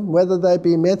Protestantism, whether they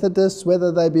be Methodists,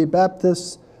 whether they be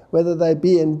Baptists, whether they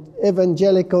be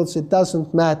evangelicals, it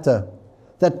doesn't matter,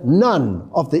 that none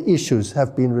of the issues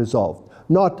have been resolved.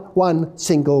 Not one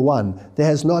single one. There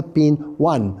has not been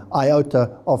one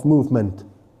iota of movement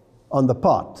on the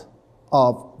part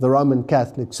of the Roman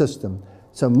Catholic system.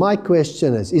 So my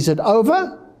question is it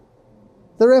over?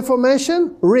 The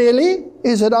Reformation? Really?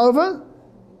 Is it over?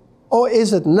 Or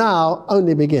is it now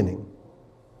only beginning?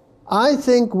 I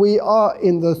think we are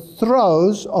in the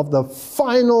throes of the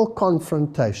final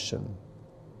confrontation.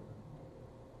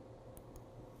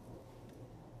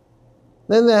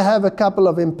 Then they have a couple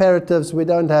of imperatives. We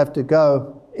don't have to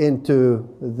go into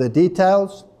the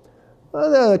details.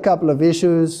 Well, there are a couple of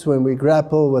issues when we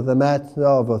grapple with the matter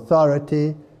of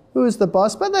authority. Who's the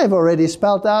boss? But they've already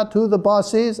spelled out who the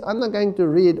boss is. I'm not going to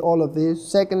read all of these.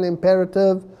 Second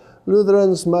imperative,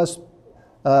 Lutherans must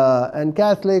and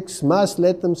Catholics must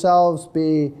let themselves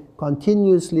be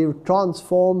continuously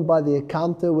transformed by the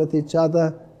encounter with each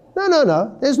other.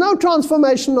 No. There's no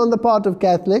transformation on the part of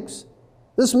Catholics.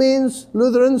 This means,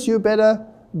 Lutherans, you better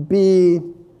be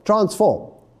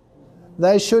transformed.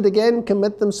 They should again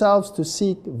commit themselves to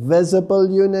seek visible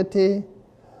unity,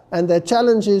 and their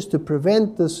challenge is to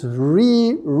prevent this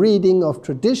rereading of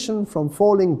tradition from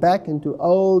falling back into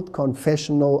old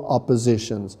confessional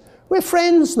oppositions. We're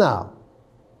friends now.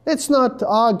 Let's not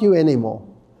argue anymore.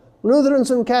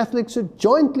 Lutherans and Catholics should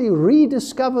jointly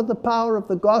rediscover the power of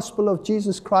the gospel of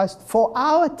Jesus Christ for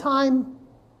our time.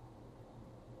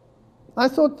 I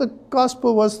thought the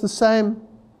gospel was the same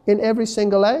in every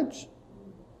single age.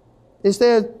 Is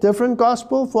there a different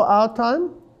gospel for our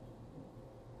time?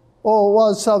 Or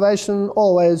was salvation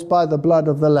always by the blood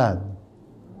of the Lamb?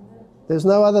 There's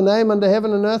no other name under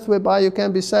heaven and earth whereby you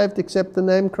can be saved except the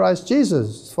name Christ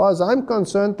Jesus. As far as I'm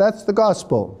concerned, that's the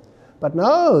gospel. But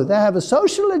no, they have a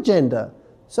social agenda.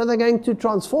 So they're going to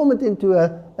transform it into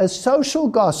a social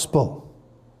gospel.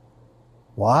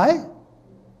 Why?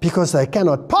 Because they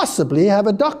cannot possibly have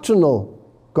a doctrinal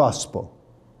gospel.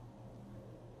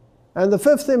 And the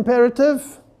fifth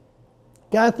imperative,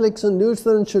 Catholics and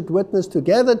Lutherans should witness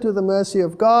together to the mercy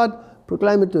of God,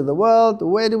 proclaim it to the world.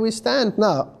 Where do we stand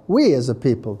now? We as a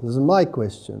people, this is my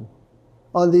question,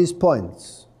 on these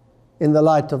points in the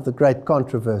light of the great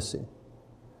controversy.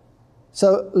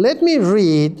 So let me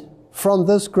read from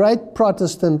this great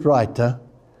Protestant writer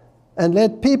and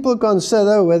let people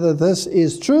consider whether this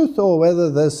is truth or whether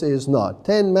this is not.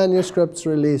 10 manuscripts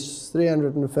released,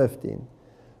 315.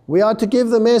 We are to give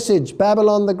the message,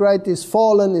 Babylon the Great is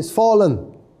fallen,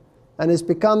 and is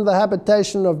become the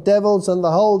habitation of devils and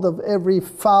the hold of every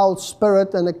foul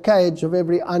spirit and a cage of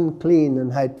every unclean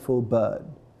and hateful bird.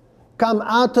 Come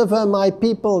out of her, my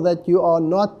people, that you are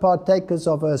not partakers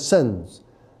of her sins,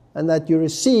 and that you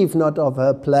receive not of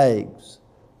her plagues.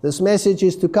 This message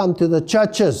is to come to the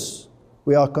churches.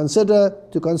 We are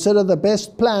to consider the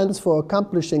best plans for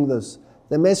accomplishing this.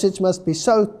 The message must be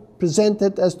so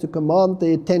presented as to command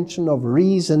the attention of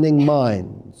reasoning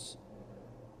minds.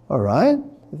 All right?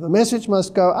 If the message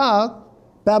must go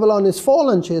out, Babylon is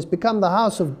fallen, she has become the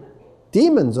house of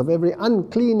demons, of every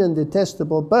unclean and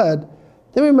detestable bird,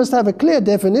 then we must have a clear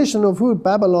definition of who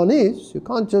Babylon is. You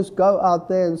can't just go out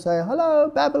there and say,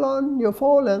 hello, Babylon, you're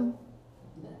fallen.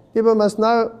 People must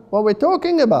know what we're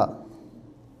talking about.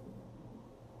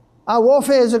 Our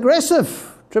warfare is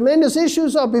aggressive. Tremendous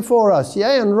issues are before us,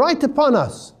 yea, and right upon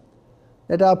us.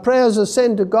 Let our prayers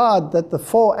ascend to God that the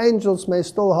 4 angels may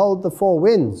still hold the 4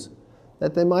 winds,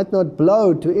 that they might not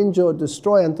blow to injure or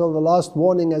destroy until the last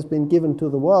warning has been given to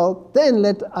the world. Then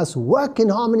let us work in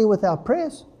harmony with our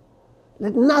prayers.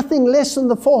 Let nothing lessen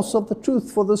the force of the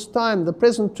truth for this time. The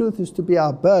present truth is to be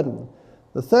our burden.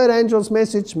 The 3rd angel's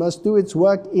message must do its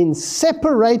work in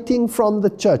separating from the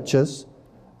churches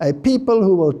a people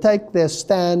who will take their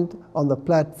stand on the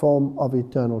platform of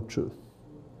eternal truth.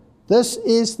 This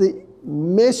is the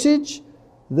message,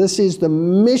 this is the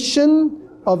mission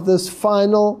of this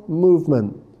final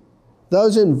movement.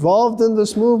 Those involved in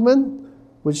this movement,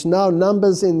 which now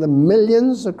numbers in the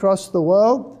millions across the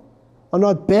world, are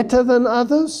not better than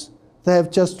others. They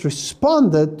have just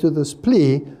responded to this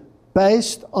plea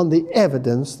based on the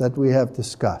evidence that we have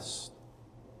discussed.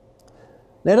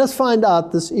 Let us find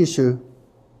out this issue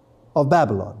of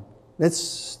Babylon.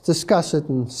 Let's discuss it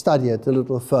and study it a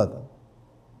little further.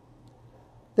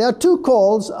 There are 2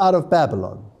 calls out of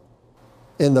Babylon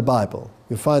in the Bible.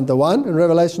 You find the one in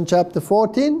Revelation chapter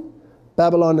 14,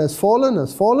 Babylon has fallen,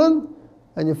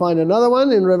 and you find another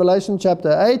one in Revelation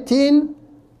chapter 18,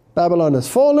 Babylon has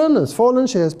fallen,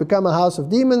 she has become a house of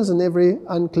demons and every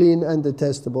unclean and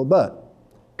detestable bird.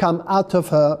 Come out of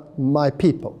her, my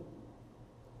people.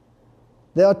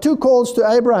 There are two calls to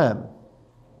Abraham.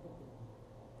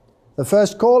 The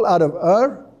first call out of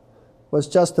Ur was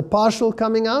just a partial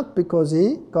coming out because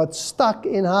he got stuck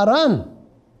in Haran,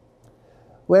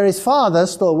 where his father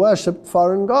still worshipped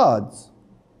foreign gods.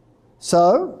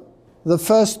 So, the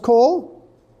first call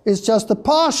is just a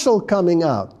partial coming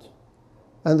out.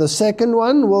 And the second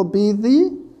one will be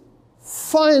the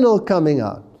final coming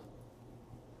out.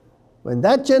 When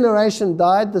that generation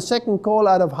died, the second call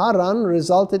out of Haran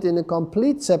resulted in a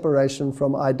complete separation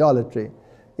from idolatry.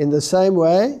 In the same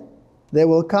way, there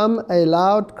will come a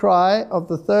loud cry of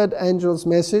the third angel's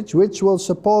message, which will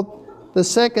support the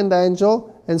second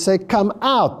angel and say, come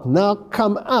out, now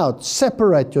come out,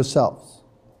 separate yourselves.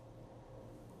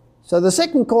 So the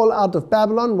second call out of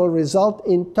Babylon will result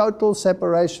in total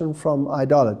separation from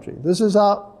idolatry. This is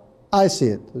how I see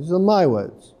it. These are my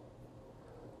words.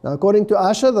 Now, according to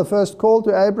Asher, the first call to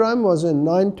Abraham was in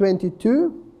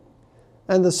 922,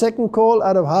 and the second call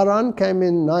out of Haran came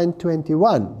in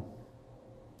 921.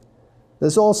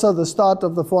 There's also the start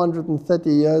of the 430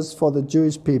 years for the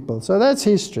Jewish people. So that's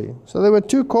history. So there were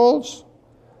two calls,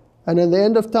 and at the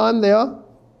end of time there are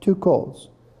two calls.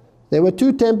 There were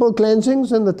two temple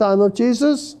cleansings in the time of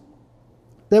Jesus.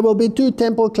 There will be two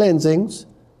temple cleansings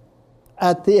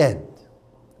at the end.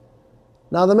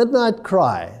 Now, the midnight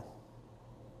cry,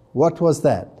 what was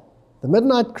that? The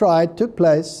midnight cry took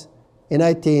place in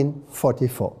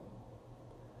 1844.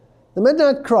 The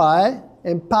midnight cry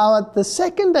empowered the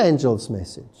second angel's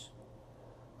message.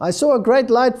 I saw a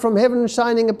great light from heaven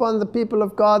shining upon the people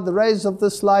of God. The rays of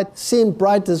this light seemed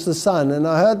bright as the sun. And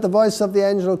I heard the voice of the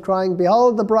angel crying,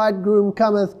 behold, the bridegroom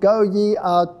cometh, go ye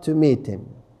out to meet him.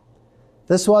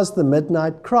 This was the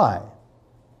midnight cry,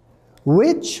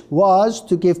 which was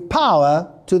to give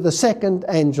power to the second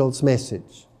angel's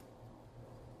message.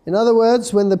 In other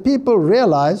words, when the people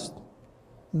realized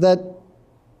that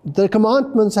the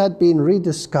commandments had been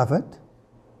rediscovered,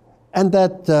 and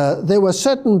that there were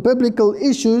certain biblical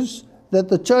issues that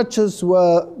the churches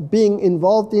were being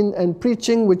involved in and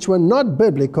preaching which were not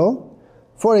biblical.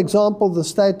 For example, the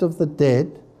state of the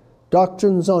dead,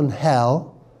 doctrines on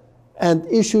hell, and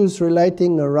issues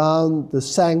relating around the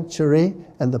sanctuary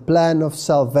and the plan of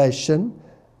salvation,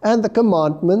 and the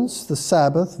commandments, the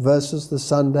Sabbath versus the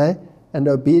Sunday, and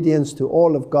obedience to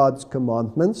all of God's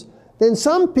commandments. Then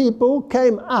some people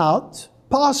came out,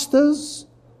 pastors,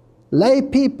 lay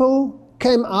people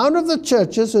came out of the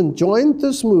churches and joined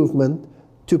this movement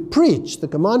to preach the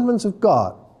commandments of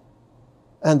God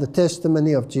and the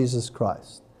testimony of Jesus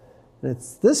Christ. And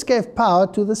this gave power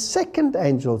to the second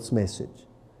angel's message.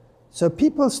 So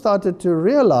people started to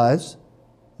realize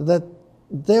that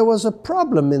there was a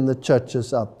problem in the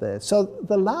churches out there. So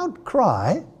the loud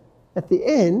cry at the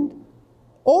end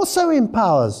also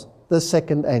empowers the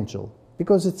second angel,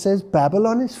 because it says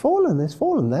Babylon is fallen, is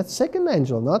fallen. That's second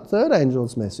angel, not third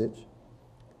angel's message.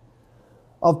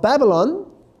 Of Babylon,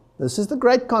 this is the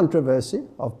great controversy,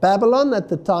 of Babylon at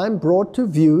the time brought to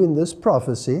view in this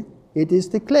prophecy, it is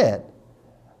declared,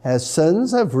 her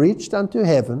sins have reached unto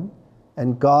heaven,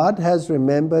 and God has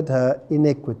remembered her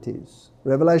iniquities.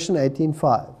 Revelation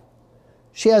 18:5.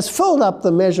 She has filled up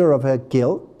the measure of her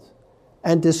guilt,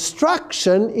 and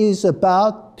destruction is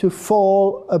about to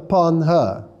fall upon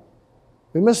her.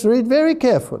 We must read very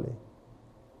carefully.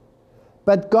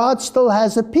 But God still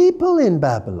has a people in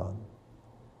Babylon.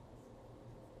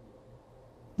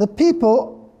 The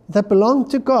people that belong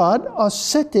to God are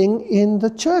sitting in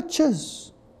the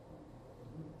churches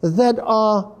that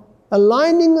are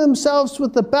aligning themselves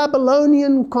with the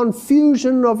Babylonian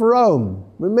confusion of Rome.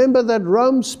 Remember that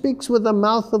Rome speaks with the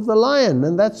mouth of the lion,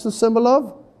 and that's the symbol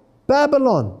of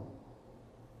Babylon.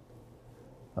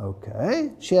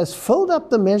 Okay, she has filled up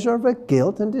the measure of her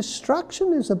guilt, and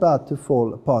destruction is about to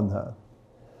fall upon her.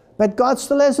 But God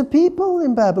still has a people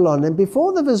in Babylon, and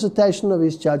before the visitation of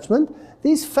his judgment,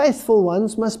 these faithful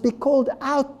ones must be called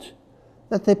out,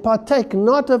 that they partake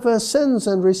not of her sins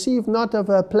and receive not of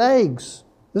her plagues.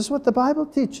 This is what the Bible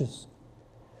teaches.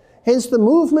 Hence the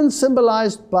movement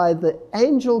symbolized by the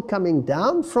angel coming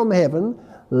down from heaven,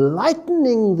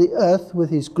 lightening the earth with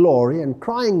his glory and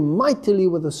crying mightily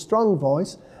with a strong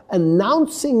voice,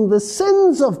 announcing the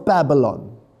sins of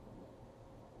Babylon.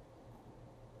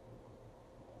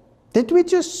 Did we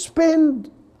just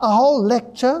spend a whole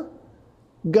lecture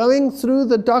going through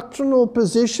the doctrinal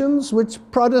positions which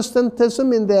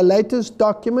Protestantism in their latest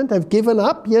document have given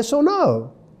up, yes or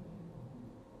no?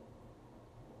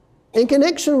 In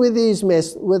connection with his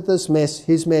message,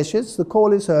 the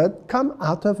call is heard, come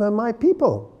out of her, my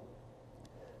people.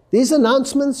 These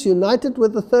announcements, united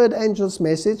with the third angel's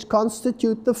message,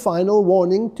 constitute the final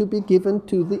warning to be given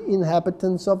to the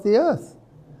inhabitants of the earth.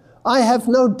 I have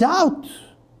no doubt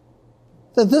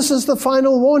that this is the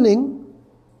final warning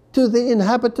to the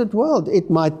inhabited world. It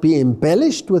might be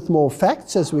embellished with more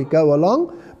facts as we go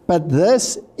along, but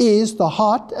this is the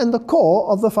heart and the core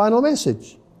of the final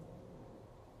message.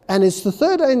 And it's the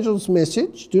third angel's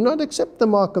message: do not accept the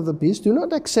mark of the beast, do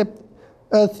not accept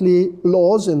earthly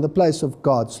laws in the place of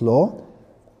God's law.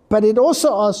 But it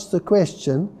also asks the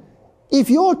question, if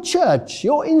your church,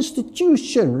 your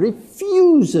institution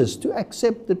refuses to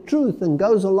accept the truth and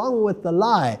goes along with the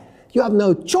lie, you have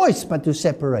no choice but to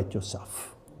separate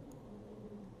yourself.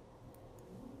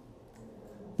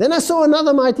 Then I saw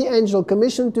another mighty angel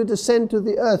commissioned to descend to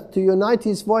the earth, to unite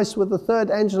his voice with the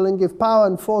third angel and give power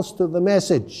and force to the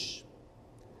message.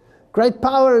 Great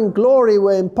power and glory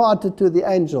were imparted to the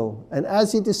angel, and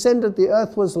as he descended, the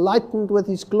earth was lightened with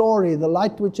his glory. The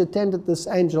light which attended this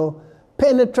angel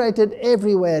penetrated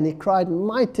everywhere, and he cried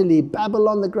mightily,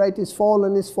 Babylon the great is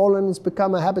fallen, is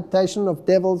become a habitation of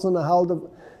devils and a hold of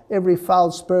every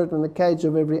foul spirit and a cage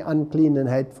of every unclean and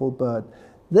hateful bird.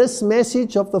 This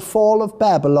message of the fall of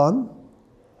Babylon,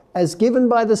 as given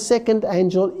by the second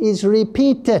angel, is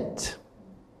repeated.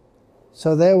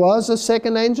 So there was a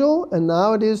second angel, and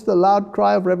now it is the loud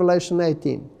cry of Revelation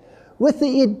 18, with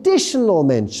the additional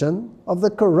mention of the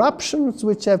corruptions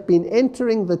which have been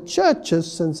entering the churches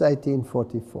since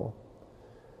 1844.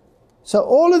 So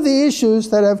all of the issues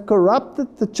that have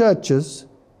corrupted the churches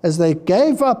as they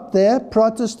gave up their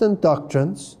Protestant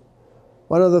doctrines,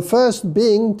 one of the first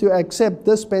being to accept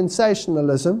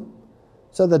dispensationalism.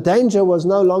 So the danger was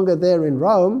no longer there in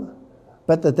Rome,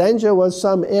 but the danger was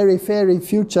some airy-fairy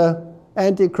future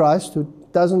Antichrist who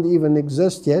doesn't even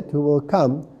exist yet, who will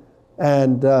come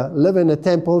and live in a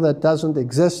temple that doesn't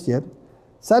exist yet.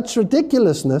 Such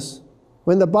ridiculousness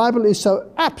when the Bible is so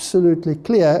absolutely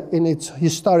clear in its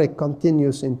historic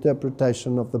continuous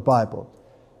interpretation of the Bible.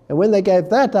 And when they gave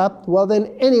that up, well,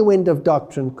 then any wind of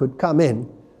doctrine could come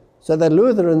in, so that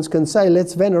Lutherans can say,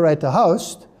 let's venerate a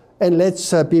host and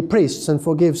let's be priests and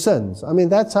forgive sins. I mean,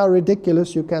 that's how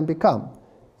ridiculous you can become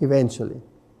eventually.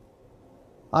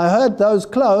 I heard those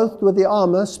clothed with the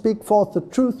armor speak forth the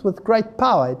truth with great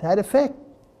power. It had effect.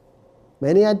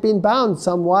 Many had been bound,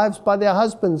 some wives by their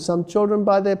husbands, some children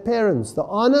by their parents. The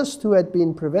honest who had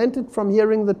been prevented from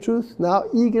hearing the truth now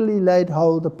eagerly laid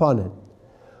hold upon it.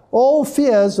 All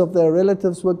fears of their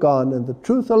relatives were gone, and the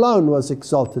truth alone was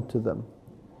exalted to them.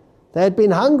 They had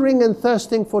been hungering and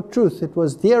thirsting for truth. It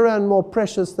was dearer and more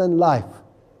precious than life.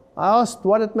 I asked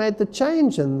what had made the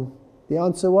change, and the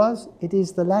answer was, it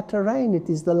is the latter rain. It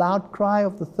is the loud cry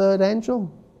of the third angel.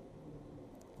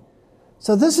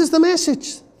 So this is the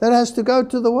message that has to go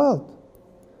to the world.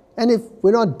 And if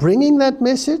we're not bringing that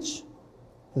message,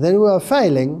 then we are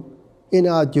failing in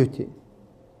our duty.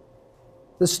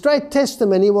 The straight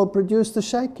testimony will produce the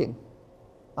shaking.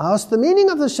 I asked the meaning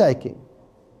of the shaking.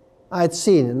 I had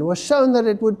seen and was shown that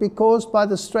it would be caused by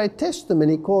the straight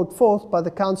testimony called forth by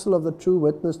the counsel of the true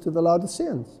witness to the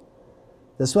Laodiceans.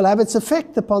 This will have its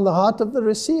effect upon the heart of the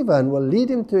receiver and will lead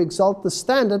him to exalt the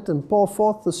standard and pour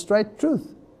forth the straight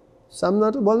truth. Some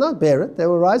will not bear it. They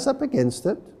will rise up against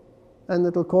it, and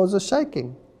it will cause a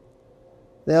shaking.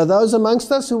 There are those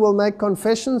amongst us who will make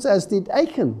confessions as did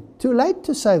Achan, too late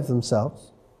to save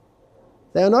themselves.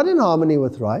 They are not in harmony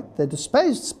with right. They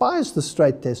despise the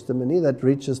straight testimony that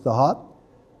reaches the heart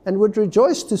and would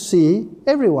rejoice to see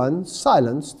everyone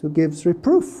silenced who gives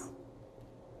reproof.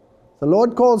 The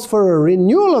Lord calls for a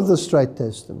renewal of the straight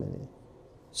testimony.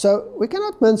 So we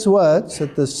cannot mince words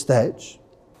at this stage.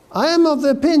 I am of the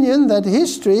opinion that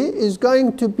history is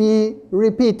going to be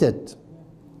repeated.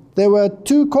 There were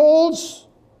 2 calls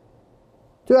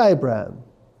to Abraham.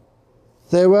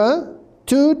 There were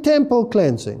 2 temple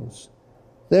cleansings.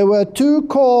 There were 2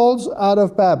 calls out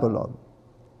of Babylon.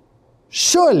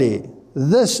 Surely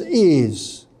this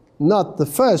is not the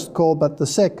first call, but the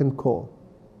second call.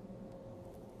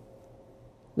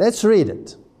 Let's read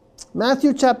it.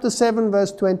 Matthew chapter 7,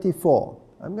 verse 24.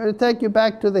 I'm going to take you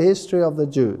back to the history of the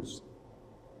Jews.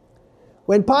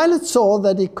 When Pilate saw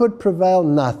that he could prevail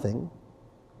nothing,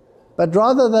 but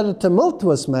rather that a tumult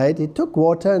was made, he took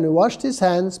water and he washed his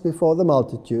hands before the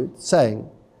multitude, saying,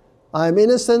 I am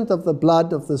innocent of the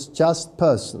blood of this just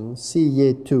person, see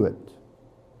ye to it.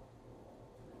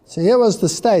 So here was the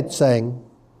state saying,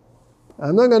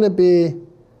 I'm not going to be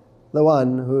the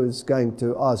one who is going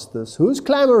to ask this. Who's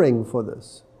clamoring for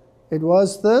this? It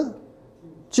was the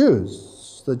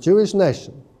Jews, the Jewish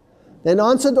nation. Then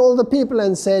answered all the people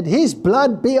and said, his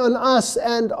blood be on us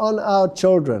and on our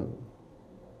children.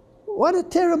 What a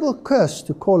terrible curse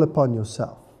to call upon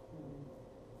yourself.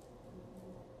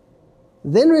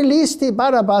 Then released he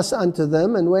Barabbas unto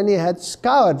them, and when he had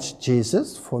scourged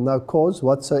Jesus, for no cause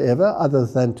whatsoever, other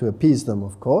than to appease them,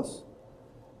 of course,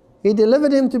 he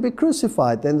delivered him to be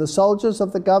crucified. Then the soldiers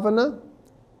of the governor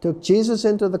took Jesus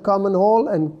into the common hall,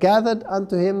 and gathered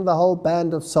unto him the whole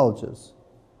band of soldiers.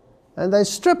 And they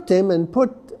stripped him, and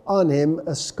put on him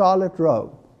a scarlet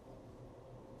robe.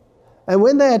 And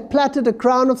when they had plaited a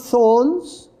crown of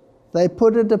thorns, they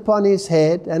put it upon his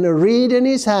head, and a reed in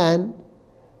his hand.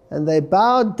 And they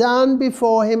bowed down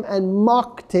before him and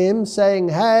mocked him, saying,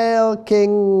 Hail,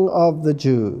 King of the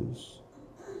Jews.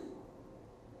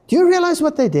 Do you realize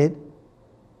what they did?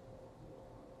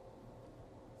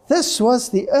 This was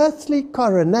the earthly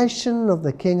coronation of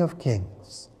the King of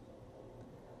Kings.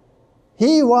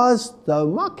 He was, though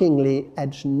mockingly,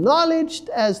 acknowledged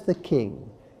as the king.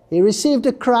 He received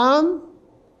a crown.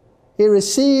 He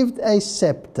received a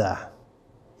scepter.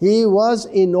 He was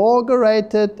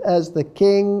inaugurated as the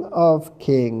King of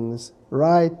Kings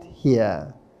right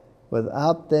here,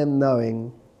 without them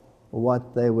knowing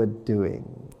what they were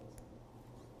doing.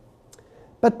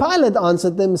 But Pilate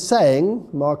answered them, saying,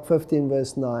 Mark 15,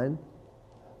 verse 9,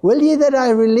 Will ye that I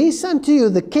release unto you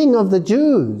the King of the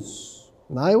Jews?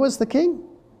 And I was the king.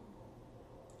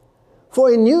 For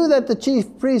he knew that the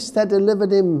chief priest had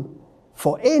delivered him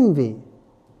for envy,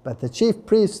 but the chief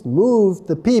priest moved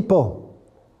the people.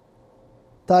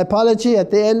 Typology,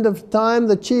 at the end of time,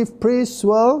 the chief priests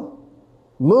will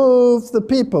move the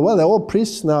people. Well, they're all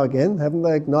priests now again, haven't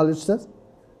they acknowledged it?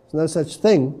 There's no such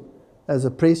thing as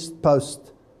a priest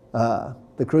post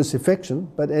the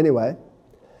crucifixion, but anyway.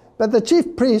 But the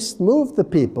chief priest moved the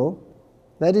people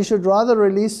that he should rather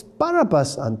release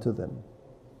Barabbas unto them.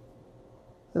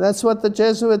 And that's what the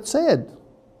Jesuit said.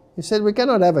 He said, we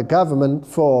cannot have a government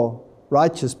for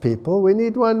righteous people. We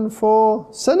need one for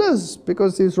sinners,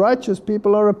 because these righteous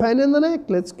people are a pain in the neck.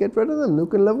 Let's get rid of them. Who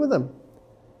can live with them?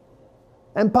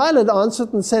 And Pilate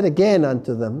answered and said again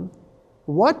unto them,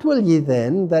 What will ye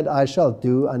then that I shall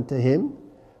do unto him,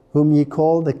 whom ye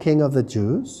call the King of the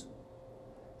Jews?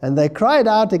 And they cried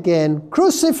out again,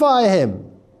 Crucify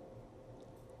him!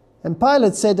 And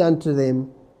Pilate said unto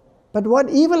them, But what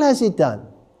evil has he done?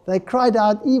 They cried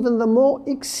out even the more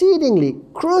exceedingly,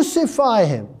 Crucify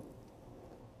him!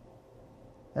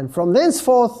 And from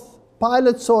thenceforth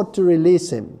Pilate sought to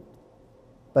release him.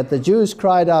 But the Jews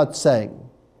cried out, saying,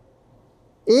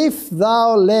 If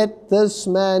thou let this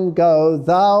man go,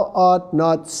 thou art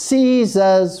not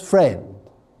Caesar's friend.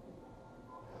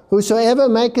 Whosoever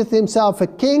maketh himself a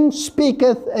king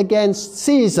speaketh against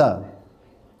Caesar.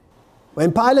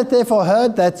 When Pilate therefore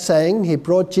heard that saying, he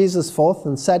brought Jesus forth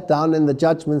and sat down in the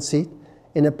judgment seat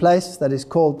in a place that is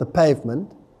called the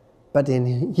Pavement, but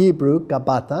in Hebrew,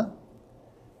 Gabbatha.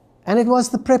 And it was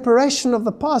the preparation of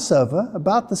the Passover,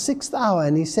 about the 6th hour.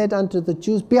 And he said unto the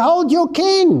Jews, Behold your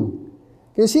king!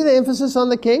 Can you see the emphasis on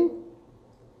the king?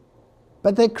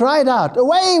 But they cried out,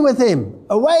 Away with him!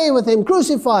 Away with him!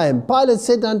 Crucify him! Pilate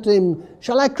said unto him,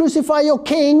 Shall I crucify your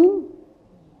king?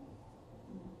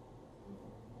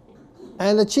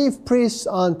 And the chief priests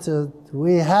answered,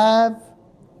 We have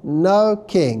no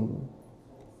king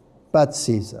but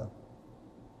Caesar.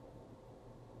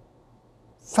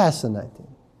 Fascinating.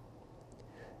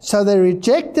 So they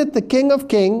rejected the King of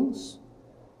Kings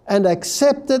and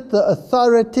accepted the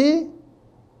authority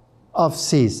of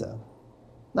Caesar.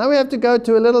 Now we have to go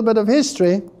to a little bit of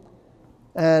history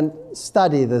and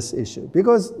study this issue,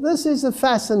 because this is a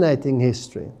fascinating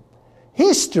history.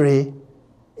 History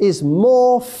is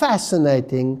more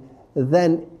fascinating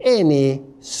than any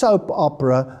soap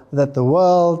opera that the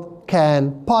world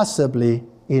can possibly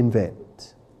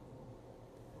invent.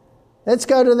 Let's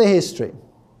go to the history.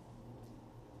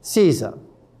 Caesar.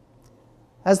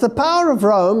 As the power of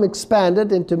Rome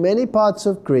expanded into many parts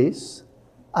of Greece,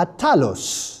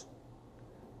 Attalus,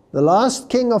 the last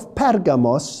king of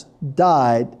Pergamos,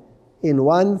 died in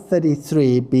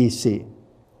 133 BC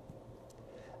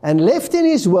and left in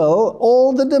his will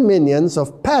all the dominions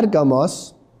of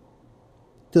Pergamos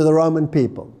to the Roman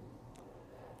people.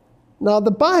 Now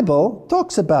the Bible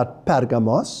talks about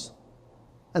Pergamos,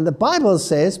 and the Bible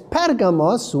says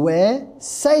Pergamos, where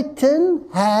Satan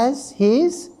has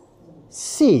his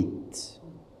seat.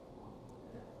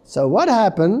 So what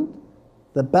happened?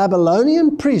 The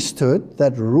Babylonian priesthood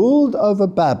that ruled over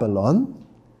Babylon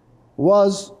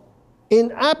was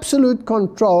in absolute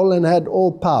control and had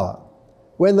all power.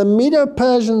 When the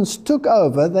Medo-Persians took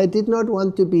over, they did not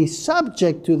want to be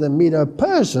subject to the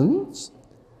Medo-Persians,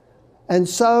 and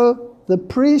so the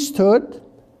priesthood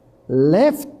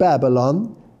left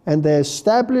Babylon and they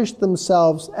established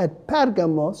themselves at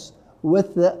Pergamos,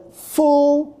 with the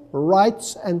full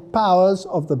rights and powers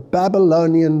of the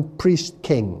Babylonian priest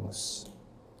kings.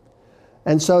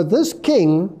 And so this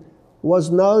king was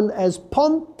known as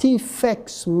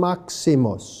Pontifex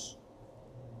Maximus.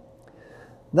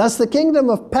 Thus the kingdom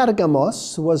of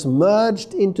Pergamos was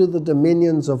merged into the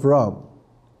dominions of Rome.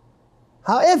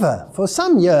 However, for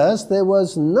some years there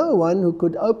was no one who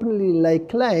could openly lay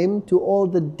claim to all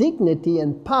the dignity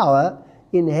and power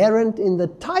inherent in the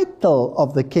title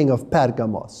of the king of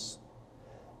Pergamos,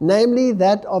 namely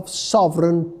that of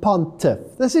sovereign pontiff.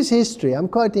 This is history, I'm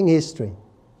quoting history.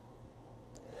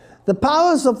 The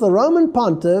powers of the Roman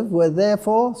pontiff were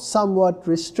therefore somewhat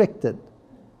restricted.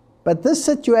 But this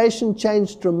situation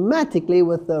changed dramatically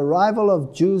with the arrival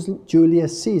of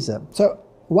Julius Caesar. So,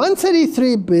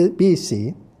 133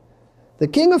 BC, the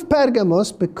king of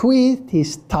Pergamos bequeathed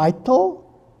his title,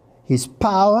 his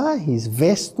power, his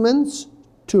vestments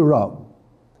to Rome.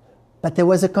 But there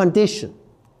was a condition.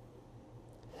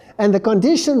 And the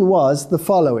condition was the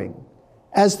following.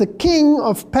 As the king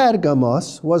of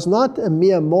Pergamos was not a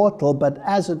mere mortal, but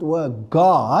as it were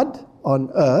God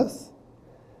on earth,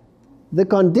 the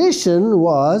condition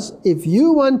was, if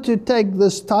you want to take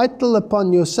this title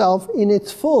upon yourself in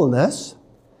its fullness,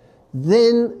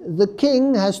 then the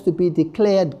king has to be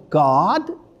declared God,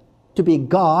 to be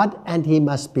God, and he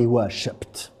must be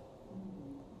worshipped.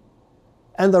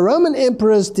 And the Roman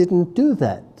emperors didn't do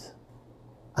that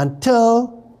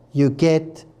until you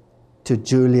get to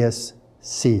Julius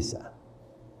Caesar.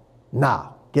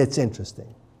 Now, gets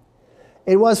interesting.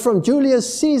 It was from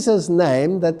Julius Caesar's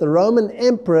name that the Roman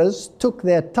emperors took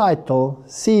their title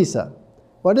Caesar.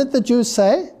 What did the Jews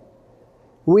say?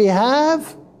 We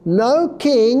have no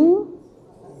king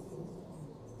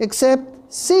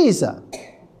except Caesar.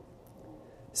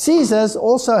 Caesars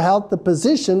also held the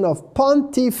position of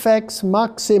Pontifex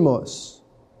Maximus.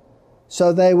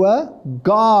 So they were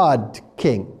God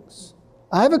kings.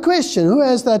 I have a question. Who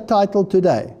has that title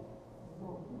today?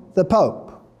 The Pope.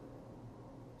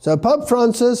 So Pope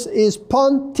Francis is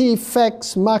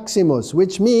Pontifex Maximus,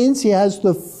 which means he has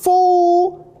the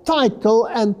full title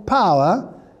and power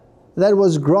that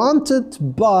was granted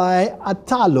by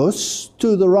Attalus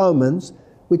to the Romans,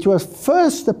 which was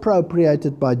first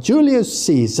appropriated by Julius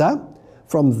Caesar.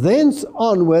 From thence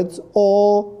onwards,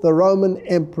 all the Roman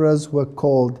emperors were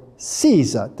called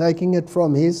Caesar, taking it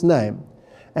from his name.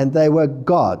 And they were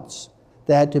gods.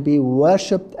 They had to be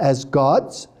worshipped as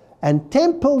gods. And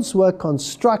temples were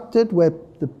constructed where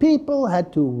the people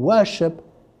had to worship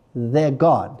their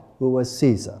god, who was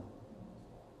Caesar.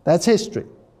 That's history.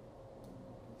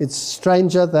 It's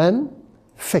stranger than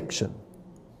fiction.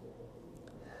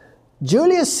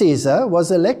 Julius Caesar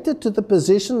was elected to the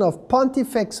position of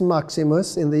Pontifex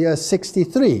Maximus in the year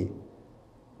 63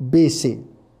 BC.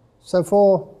 So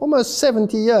for almost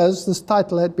 70 years, this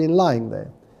title had been lying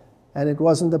there, and it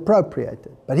wasn't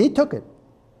appropriated. But he took it.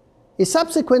 He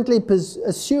subsequently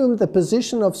assumed the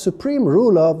position of supreme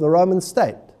ruler of the Roman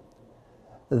state.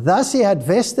 Thus he had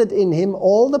vested in him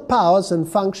all the powers and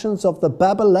functions of the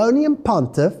Babylonian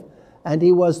pontiff, and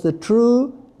he was the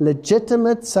true,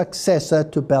 legitimate successor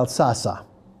to Belshazzar.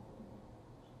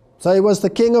 So he was the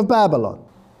king of Babylon.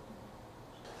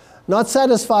 Not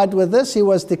satisfied with this, he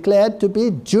was declared to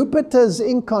be Jupiter's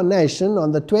incarnation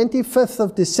on the 25th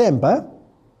of December,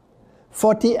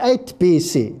 48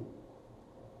 BC.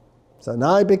 So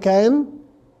now he became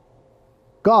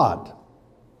God.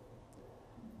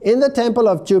 In the temple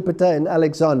of Jupiter in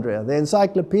Alexandria, the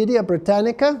Encyclopedia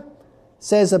Britannica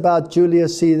says about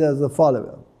Julius Caesar the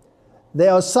following.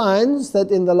 There are signs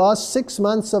that in the last 6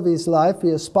 months of his life he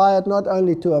aspired not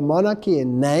only to a monarchy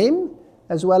in name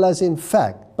as well as in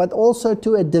fact, but also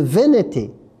to a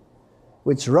divinity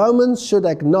which Romans should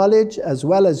acknowledge as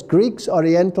well as Greeks,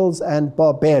 Orientals, and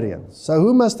barbarians. So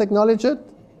who must acknowledge it?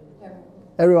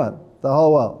 Everyone. The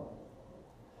whole world.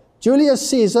 Julius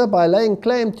Caesar, by laying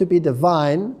claim to be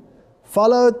divine,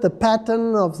 followed the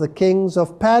pattern of the kings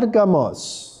of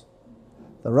Pergamos.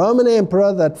 The Roman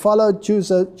emperor that followed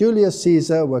Julius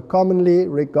Caesar were commonly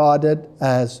regarded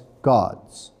as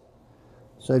gods.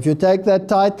 So if you take that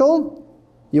title,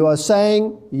 you are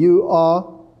saying you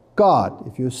are God.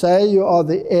 If you say you are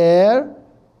the heir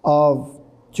of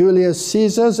Julius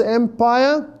Caesar's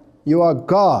empire, you are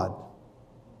God.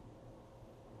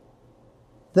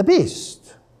 The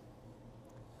beast.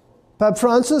 Pope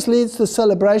Francis leads the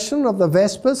celebration of the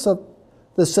Vespers of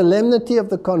the Solemnity of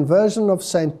the Conversion of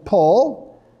St.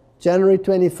 Paul, January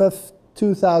 25th,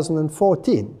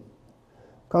 2014,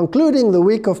 concluding the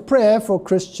week of prayer for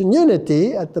Christian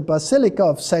unity at the Basilica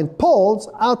of St. Paul's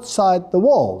outside the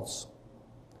walls.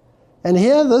 And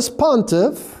here this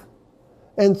pontiff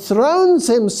enthrones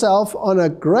himself on a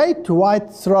great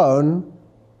white throne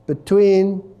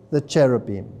between the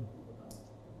cherubim.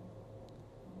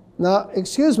 Now,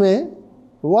 excuse me,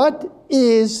 what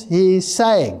is he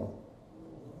saying?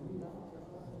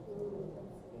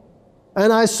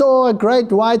 And I saw a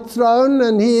great white throne,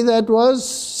 and he that was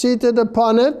seated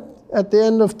upon it at the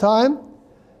end of time.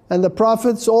 And the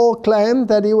prophets all claimed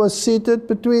that he was seated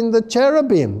between the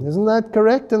cherubim. Isn't that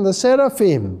correct? And the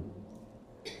seraphim.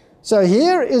 So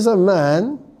here is a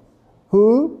man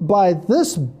who, by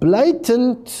this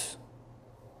blatant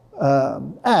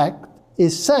act,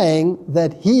 is saying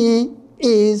that he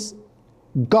is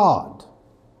God.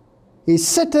 He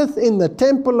sitteth in the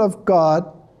temple of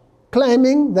God,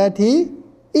 claiming that he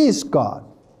is God.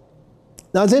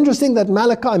 Now it's interesting that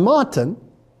Malachi Martin,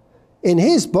 in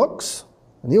his books,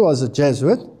 and he was a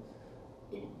Jesuit,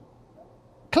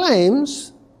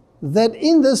 claims that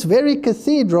in this very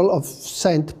cathedral of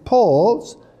St.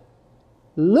 Paul's,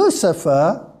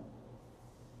 Lucifer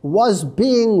was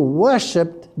being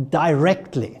worshipped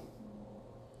directly.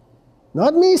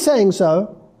 Not me saying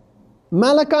so,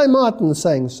 Malachi Martin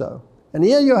saying so. And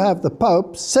here you have the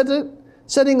Pope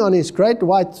sitting on his great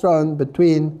white throne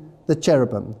between the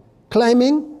cherubim,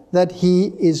 claiming that he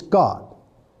is God.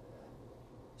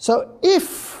 So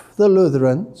if the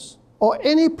Lutherans or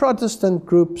any Protestant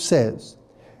group says,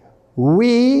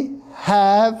 we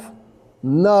have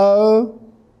no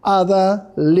other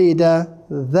leader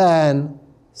than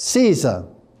Caesar,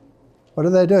 what are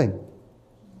they doing?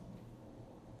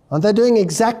 Aren't they doing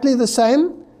exactly the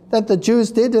same that the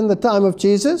Jews did in the time of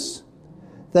Jesus?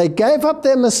 They gave up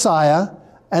their Messiah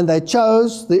and they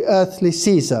chose the earthly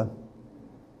Caesar.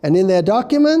 And in their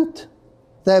document,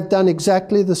 they've done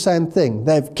exactly the same thing.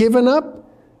 They've given up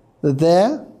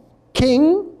their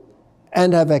king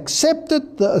and have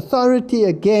accepted the authority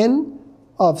again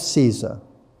of Caesar.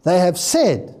 They have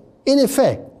said, in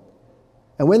effect,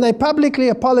 and when they publicly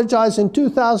apologize in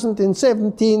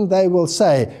 2017, they will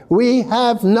say, we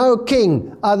have no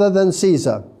king other than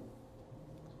Caesar.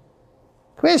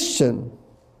 Question: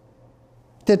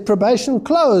 did probation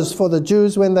close for the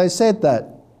Jews when they said that?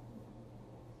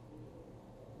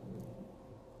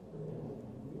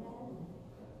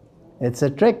 It's a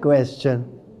trick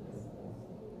question.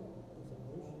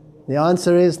 The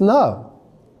answer is no.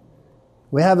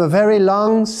 We have a very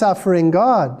long-suffering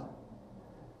God.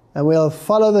 And we'll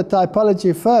follow the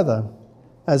typology further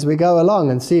as we go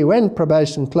along and see when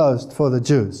probation closed for the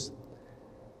Jews.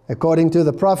 According to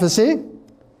the prophecy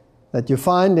that you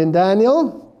find in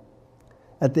Daniel,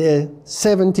 at the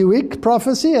 70-week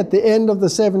prophecy, at the end of the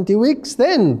 70 weeks,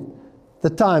 then the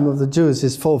time of the Jews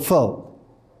is fulfilled.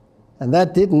 And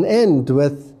that didn't end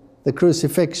with the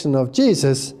crucifixion of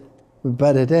Jesus,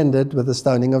 but it ended with the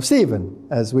stoning of Stephen,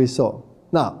 as we saw.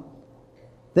 Now,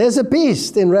 there's a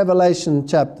beast in Revelation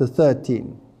chapter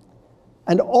 13.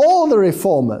 And all the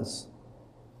reformers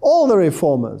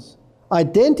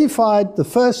identified the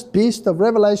first beast of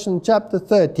Revelation chapter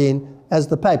 13 as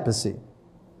the papacy.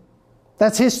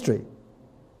 That's history.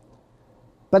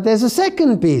 But there's a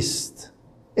second beast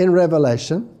in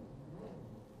Revelation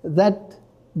that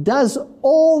does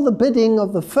all the bidding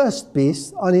of the first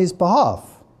beast on his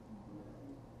behalf.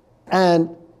 And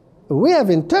we have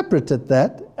interpreted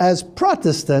that as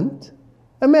Protestant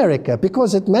America,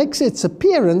 because it makes its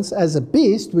appearance as a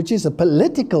beast, which is a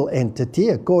political entity,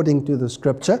 according to the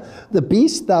scripture. The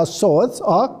beast thou sawest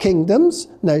are kingdoms,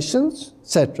 nations,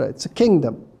 etc. It's a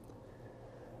kingdom.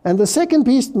 And the second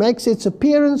beast makes its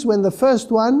appearance when the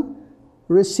first one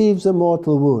receives a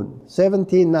mortal wound,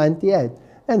 1798.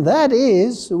 And that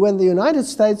is when the United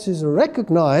States is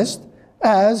recognized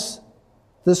as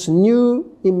this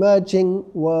new emerging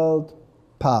world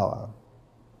power.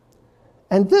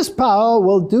 And this power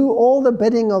will do all the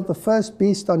bidding of the first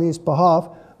beast on his behalf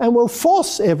and will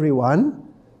force everyone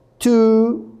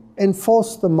to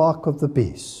enforce the mark of the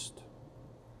beast.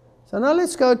 So now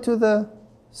let's go to the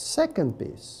second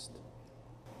beast.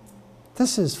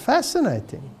 This is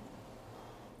fascinating.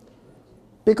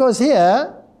 Because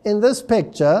here, in this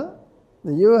picture,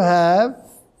 you have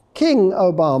King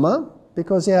Obama,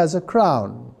 because he has a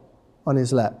crown on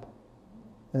his lap.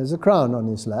 There's a crown on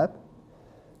his lap.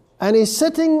 And he's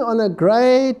sitting on a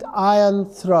great iron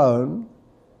throne,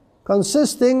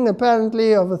 consisting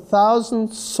apparently of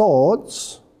 1,000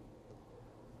 swords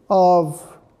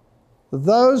of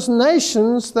those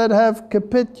nations that have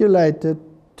capitulated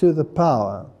to the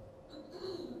power.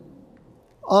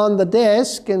 On the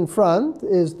desk in front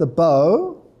is the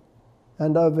bow,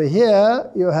 and over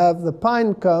here you have the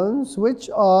pine cones, which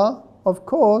are, of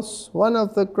course, one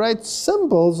of the great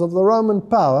symbols of the Roman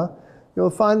power. You'll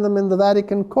find them in the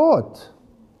Vatican court.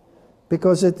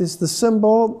 because it is the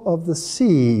symbol of the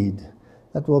seed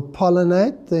that will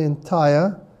pollinate the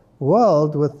entire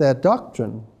world with their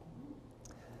doctrine.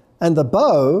 And the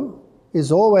bow is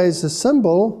always a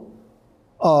symbol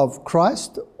of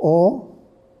Christ or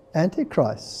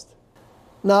Antichrist.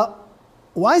 Now,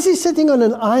 why is he sitting on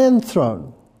an iron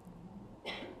throne?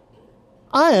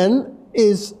 Iron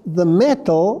is the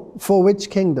metal for which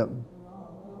kingdom?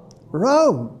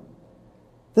 Rome.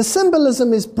 The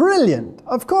symbolism is brilliant.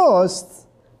 Of course,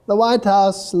 the White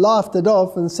House laughed it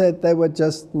off and said they were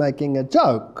just making a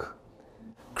joke.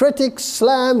 Critics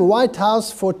slam White House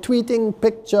for tweeting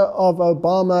picture of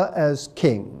Obama as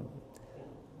king.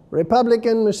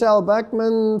 Republican Michelle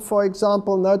Bachmann, for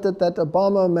example, noted that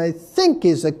Obama may think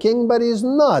he's a king, but he's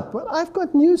not. Well, I've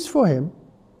got news for him.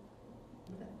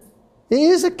 He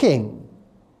is a king.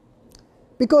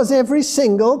 Because every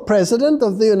single president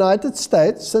of the United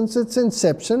States, since its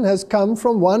inception, has come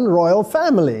from one royal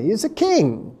family. He's a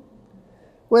king.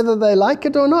 Whether they like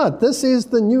it or not, this is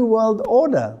the New World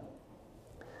Order.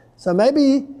 So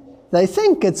maybe they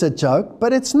think it's a joke,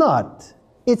 but it's not.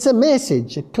 It's a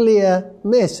message, a clear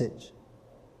message.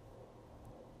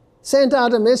 Sent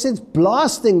out a message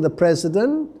blasting the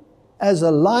president as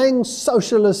a lying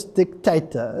socialist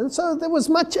dictator. And so there was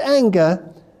much anger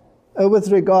with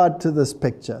regard to this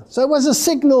picture. So it was a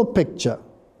signal picture.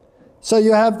 So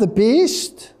you have the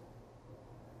beast,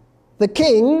 the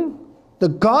king, the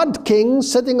God king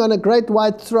sitting on a great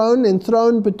white throne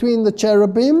enthroned between the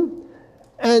cherubim,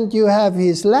 and you have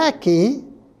his lackey,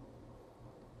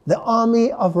 the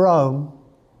army of Rome,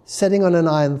 sitting on an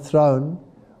iron throne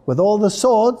with all the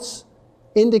swords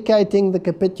indicating the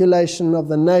capitulation of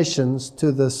the nations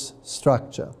to this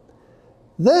structure.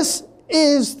 This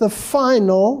is the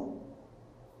final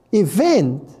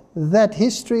event that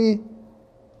history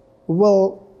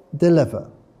will deliver,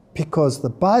 because the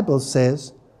Bible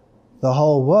says the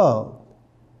whole world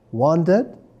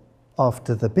wandered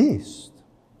after the beast.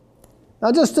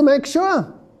 Now, just to make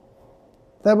sure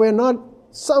that we're not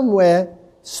somewhere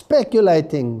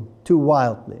speculating too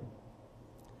wildly.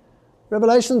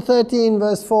 Revelation 13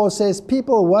 verse 4 says,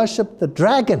 people worship the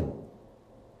dragon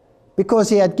because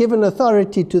he had given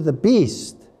authority to the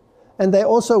beast. And they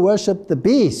also worshiped the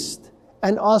beast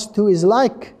and asked who is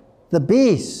like the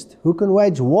beast, who can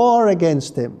wage war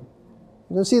against him.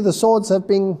 You can see the swords have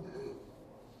been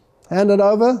handed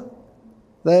over.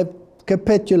 They've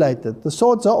capitulated. The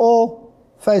swords are all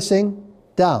facing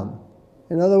down.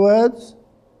 In other words,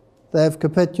 they have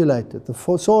capitulated.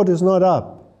 The sword is not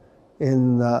up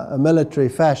in a military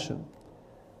fashion.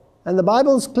 And the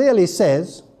Bible clearly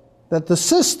says that the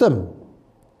system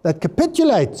that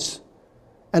capitulates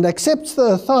and accepts the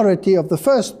authority of the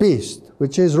first beast,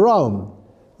 which is Rome,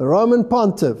 the Roman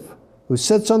pontiff, who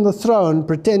sits on the throne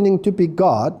pretending to be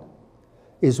God,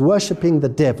 is worshipping the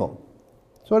devil.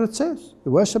 That's what it says.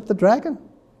 You worship the dragon.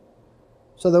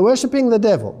 So they're worshipping the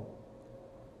devil.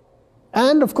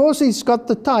 And, of course, he's got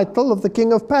the title of the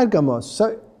king of Pergamos.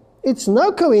 So it's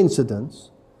no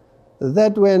coincidence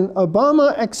that when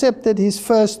Obama accepted his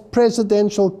first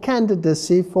presidential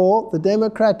candidacy for the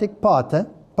Democratic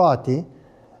Party,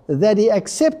 that he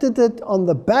accepted it on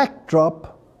the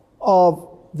backdrop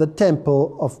of the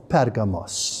Temple of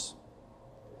Pergamos.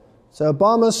 So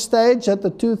Obama's stage at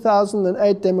the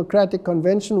 2008 Democratic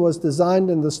Convention was designed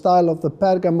in the style of the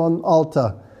Pergamon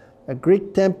altar, a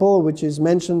Greek temple which is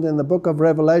mentioned in the book of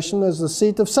Revelation as the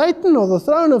seat of Satan or the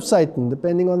throne of Satan,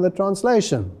 depending on the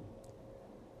translation.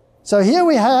 So here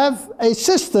we have a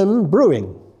system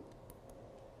brewing.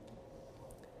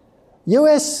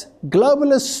 US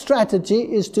globalist strategy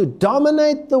is to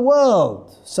dominate the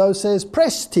world, so says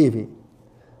Press TV.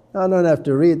 Now, I don't have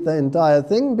to read the entire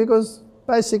thing because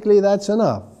basically that's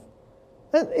enough.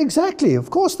 And exactly,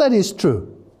 of course that is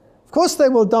true. Of course they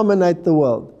will dominate the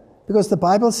world. Because the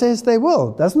Bible says they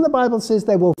will. Doesn't the Bible say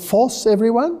they will force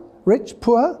everyone, rich,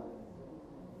 poor,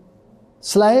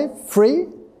 slave, free,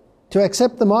 to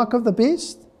accept the mark of the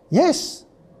beast? Yes.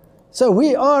 So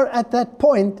we are at that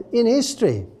point in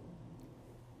history.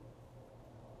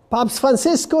 Papst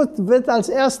Francisco wird als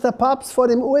erster Papst vor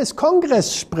dem US-Kongress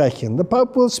sprechen. The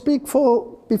Pope will speak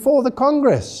before the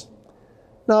Congress.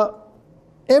 Now,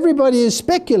 everybody is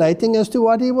speculating as to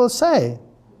what he will say.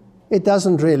 It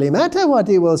doesn't really matter what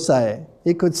he will say.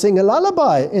 He could sing a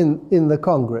lullaby in the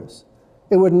Congress.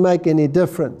 It wouldn't make any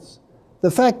difference.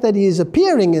 The fact that he is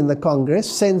appearing in the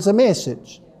Congress sends a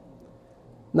message.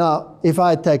 Now, if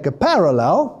I take a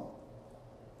parallel,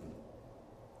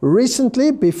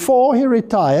 recently, before he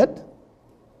retired,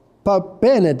 Pope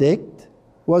Benedict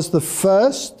was the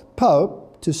first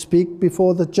pope to speak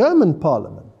before the German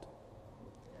parliament.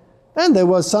 And there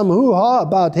was some hoo-ha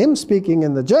about him speaking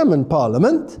in the German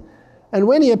parliament. And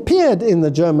when he appeared in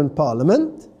the German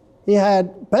parliament, he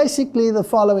had basically the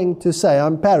following to say.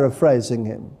 I'm paraphrasing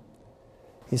him.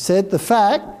 He said, the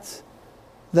fact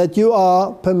that you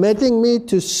are permitting me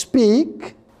to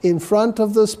speak in front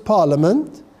of this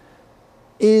parliament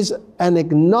is an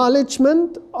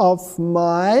acknowledgement of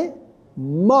my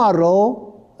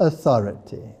moral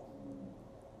authority.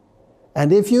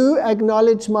 And if you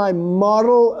acknowledge my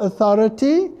moral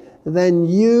authority, then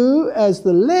you, as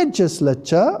the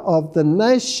legislature of the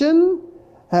nation,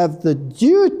 have the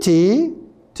duty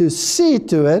to see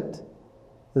to it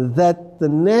that the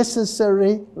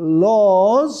necessary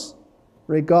laws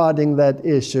regarding that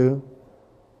issue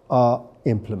are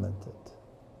implemented.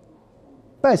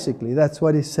 Basically, that's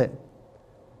what he said.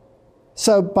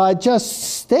 So by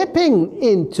just stepping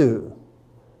into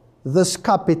this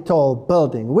Capitol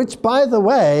building, which, by the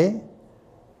way,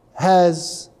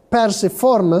 has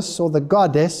Persephormus, or the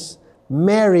goddess,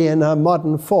 Mary in her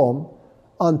modern form,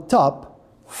 on top,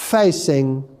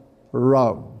 facing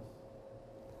Rome.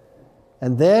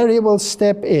 And there he will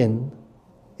step in.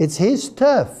 It's his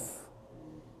turf.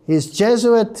 His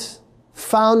Jesuit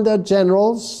founder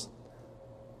generals,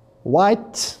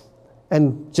 White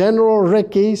and General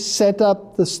Ricky, set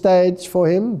up the stage for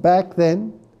him back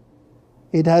then.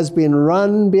 It has been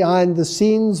run behind the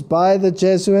scenes by the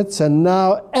Jesuits, and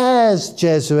now as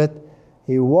Jesuit,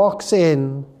 he walks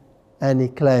in and he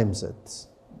claims it.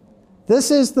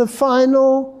 This is the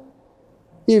final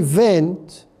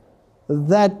event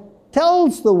that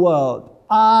tells the world,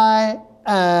 I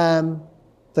am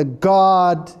the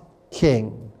God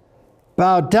King.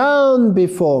 Bow down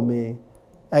before me,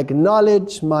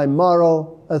 acknowledge my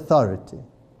moral authority.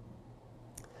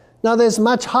 Now there's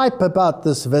much hype about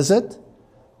this visit.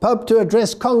 Pope to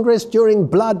address Congress during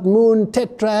Blood Moon,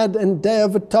 Tetrad and Day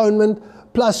of Atonement,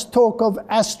 plus talk of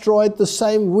asteroid the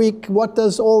same week. What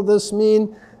does all this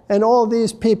mean? And all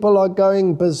these people are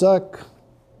going berserk.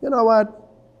 You know what?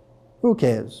 Who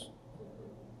cares?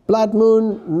 Blood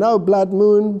moon, no blood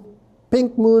moon,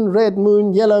 pink moon, red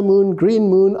moon, yellow moon, green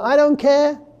moon, I don't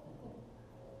care.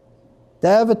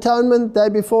 Day of Atonement, day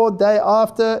before, day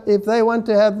after, if they want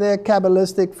to have their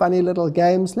Kabbalistic funny little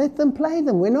games, let them play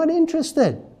them. We're not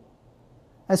interested.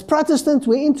 As Protestants,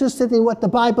 we're interested in what the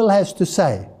Bible has to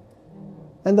say.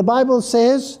 And the Bible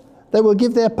says they will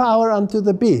give their power unto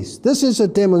the beast. This is a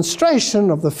demonstration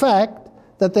of the fact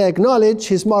that they acknowledge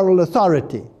his moral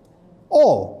authority.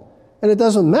 All. And it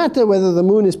doesn't matter whether the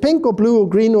moon is pink or blue or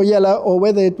green or yellow, or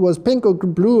whether it was pink or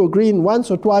blue or green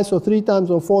once or twice or 3 times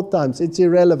or 4 times. It's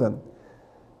irrelevant.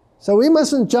 So we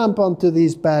mustn't jump onto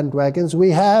these bandwagons. We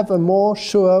have a more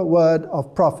sure word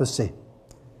of prophecy.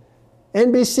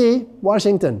 NBC,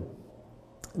 Washington.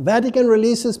 Vatican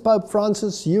releases Pope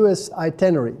Francis' U.S.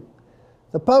 itinerary.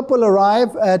 The Pope will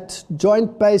arrive at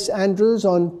Joint Base Andrews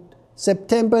on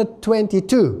September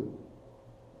 22.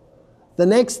 The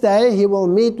next day, he will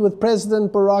meet with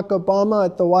President Barack Obama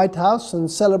at the White House and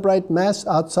celebrate Mass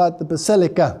outside the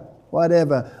Basilica,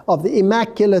 whatever, of the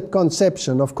Immaculate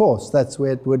Conception. Of course, that's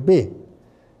where it would be.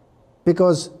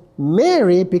 Because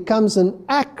Mary becomes an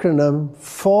acronym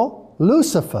for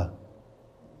Lucifer.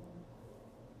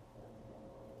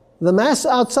 The Mass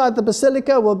outside the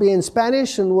Basilica will be in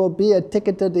Spanish and will be a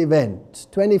ticketed event.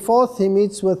 24th, he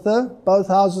meets with both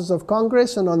houses of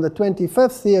Congress, and on the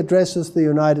 25th, he addresses the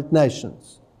United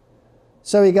Nations.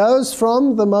 So he goes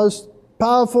from the most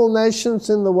powerful nations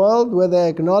in the world, where they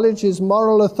acknowledge his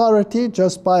moral authority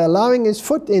just by allowing his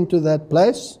foot into that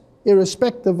place,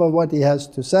 irrespective of what he has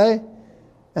to say,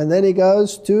 and then he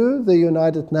goes to the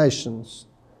United Nations.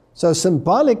 So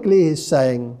symbolically, he's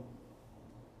saying,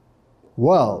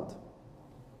 world,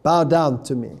 bow down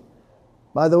to me.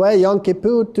 By the way, Yom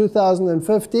Kippur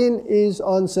 2015 is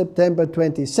on September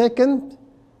 22nd,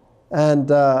 and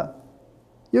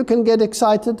you can get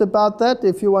excited about that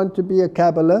if you want to be a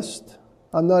Kabbalist.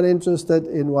 I'm not interested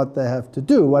in what they have to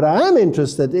do. What I am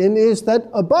interested in is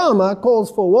that Obama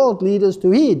calls for world leaders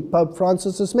to heed Pope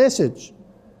Francis's message.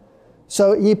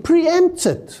 So he preempts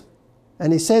it,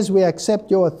 and he says, we accept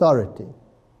your authority.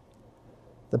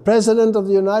 The President of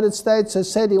the United States has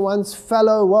said he wants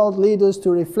fellow world leaders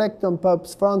to reflect on Pope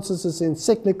Francis's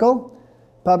encyclical,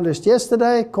 published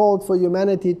yesterday, called for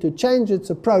humanity to change its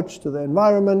approach to the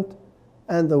environment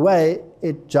and the way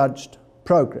it judged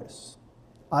progress.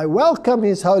 I welcome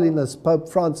His Holiness Pope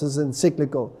Francis'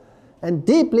 encyclical and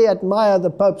deeply admire the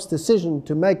Pope's decision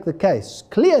to make the case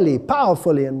clearly,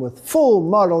 powerfully, and with full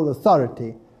moral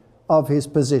authority of his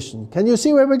position. Can you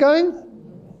see where we're going?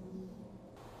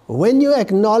 When you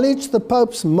acknowledge the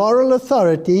Pope's moral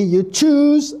authority, you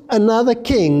choose another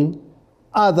king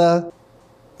other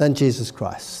than Jesus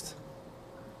Christ.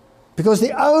 Because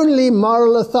the only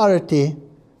moral authority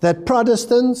that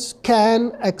Protestants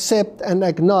can accept and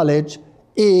acknowledge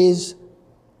is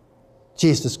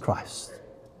Jesus Christ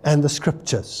and the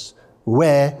Scriptures,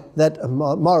 where that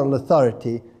moral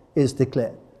authority is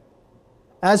declared.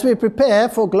 As we prepare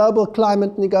for global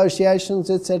climate negotiations,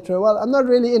 etc., well, I'm not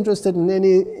really interested in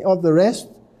any of the rest.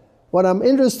 What I'm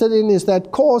interested in is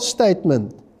that core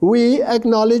statement. We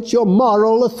acknowledge your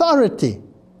moral authority.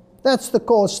 That's the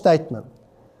core statement.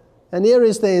 And here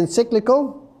is the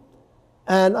encyclical.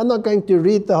 And I'm not going to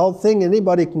read the whole thing.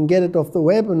 Anybody can get it off the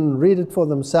web and read it for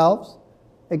themselves.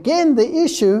 Again, the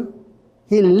issue,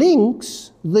 he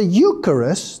links the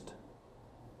Eucharist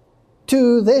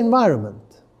to the environment.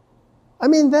 I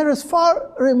mean, they're as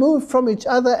far removed from each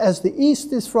other as the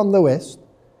East is from the West.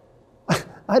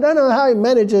 I don't know how he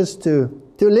manages to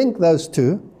link those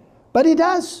two, but he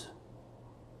does.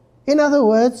 In other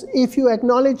words, if you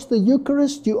acknowledge the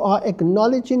Eucharist, you are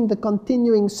acknowledging the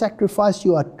continuing sacrifice.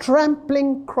 You are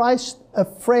trampling Christ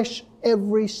afresh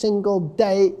every single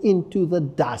day into the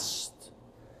dust.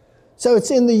 So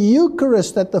it's in the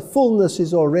Eucharist that the fullness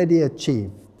is already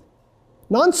achieved.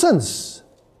 Nonsense!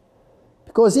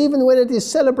 Because even when it is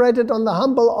celebrated on the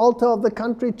humble altar of the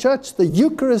country church, the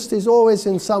Eucharist is always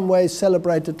in some way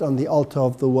celebrated on the altar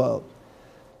of the world.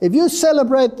 If you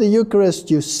celebrate the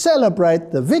Eucharist, you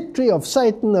celebrate the victory of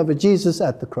Satan over Jesus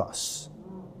at the cross.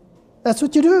 That's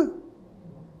what you do.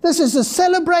 This is a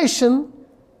celebration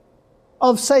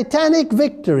of satanic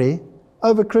victory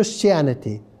over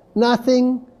Christianity.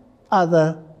 Nothing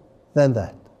other than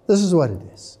that. This is what it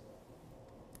is.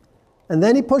 And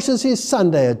then he pushes his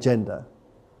Sunday agenda.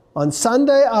 On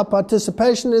Sunday, our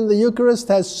participation in the Eucharist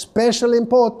has special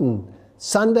importance.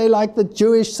 Sunday, like the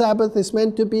Jewish Sabbath, is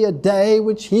meant to be a day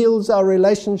which heals our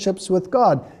relationships with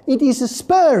God. It is a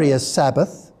spurious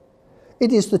Sabbath.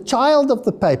 It is the child of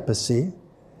the papacy.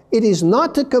 It is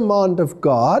not a command of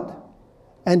God.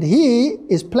 And he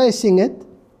is placing it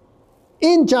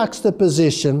in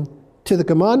juxtaposition to the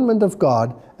commandment of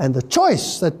God and the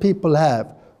choice that people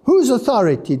have. Whose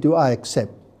authority do I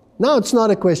accept? Now it's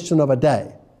not a question of a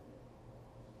day.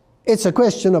 It's a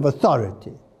question of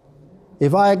authority.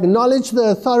 If I acknowledge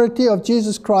the authority of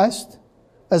Jesus Christ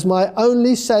as my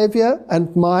only Savior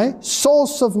and my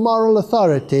source of moral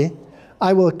authority,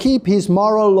 I will keep his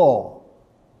moral law,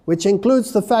 which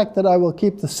includes the fact that I will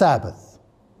keep the Sabbath.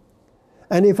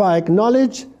 And if I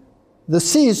acknowledge the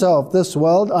Caesar of this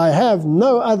world, I have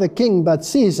no other king but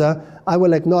Caesar, I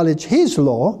will acknowledge his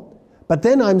law, but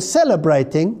then I'm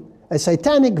celebrating a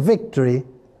satanic victory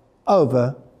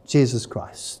over Jesus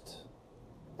Christ.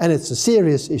 And it's a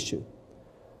serious issue.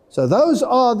 So those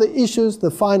are the issues, the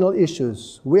final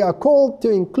issues. We are called to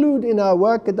include in our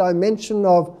work a dimension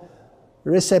of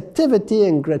receptivity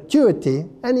and gratuity,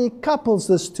 and he couples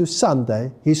this to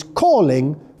Sunday. He's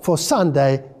calling for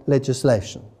Sunday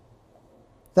legislation.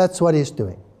 That's what he's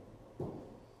doing.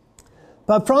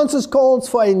 Pope Francis calls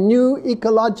for a new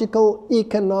ecological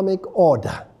economic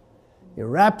order. He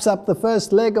wraps up the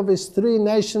first leg of his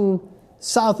three-nation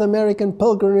South American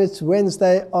pilgrimage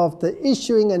Wednesday after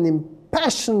issuing an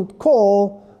impassioned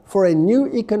call for a new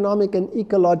economic and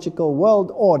ecological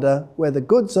world order where the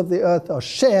goods of the earth are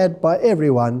shared by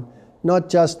everyone, not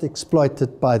just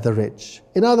exploited by the rich.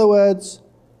 In other words,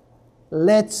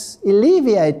 let's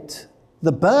alleviate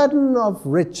the burden of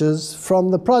riches from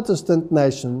the Protestant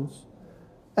nations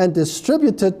and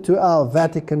distribute it to our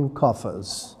Vatican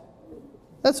coffers.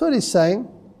 That's what he's saying.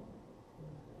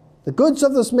 The goods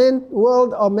of this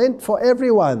world are meant for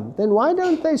everyone. Then why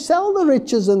don't they sell the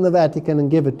riches in the Vatican and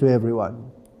give it to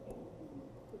everyone?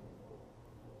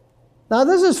 Now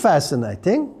this is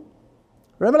fascinating.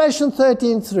 Revelation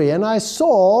 13:3, and I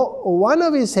saw one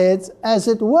of his heads as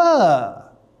it were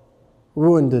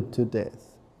wounded to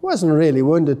death. He wasn't really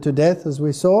wounded to death as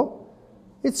we saw.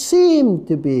 It seemed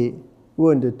to be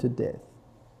wounded to death.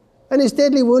 And his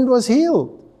deadly wound was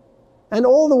healed. And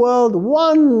all the world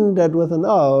wondered with an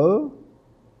O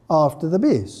after the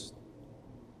beast.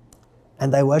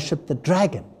 And they worshipped the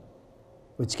dragon,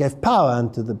 which gave power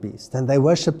unto the beast. And they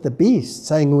worshipped the beast,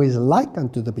 saying, who is like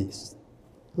unto the beast,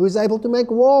 who is able to make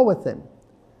war with him.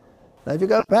 Now if you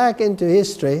go back into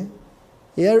history,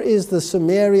 here is the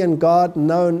Sumerian god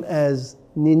known as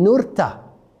Ninurta.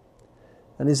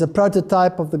 And he's a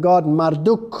prototype of the god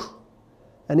Marduk.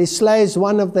 And he slays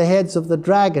one of the heads of the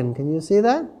dragon. Can you see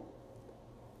that?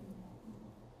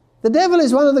 The devil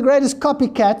is one of the greatest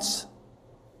copycats.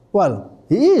 Well,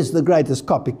 he is the greatest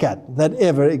copycat that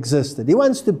ever existed. He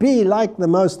wants to be like the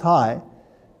Most High,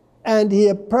 and he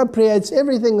appropriates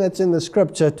everything that's in the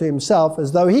Scripture to himself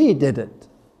as though he did it.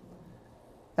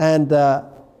 And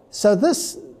so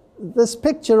this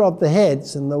picture of the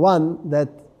heads and the one that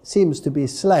seems to be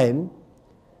slain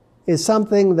is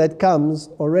something that comes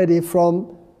already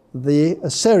from the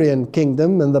Assyrian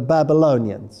kingdom and the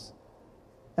Babylonians.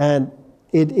 And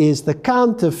it is the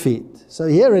counterfeit. So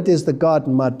here it is the god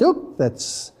Marduk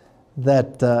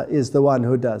that is the one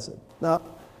who does it. Now,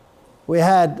 we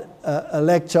had a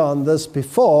lecture on this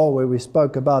before where we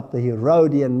spoke about the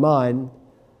Herodian mind.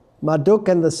 Marduk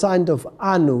and the sign of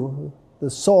Anu, the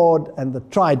sword and the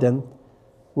trident,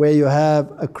 where you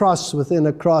have a cross within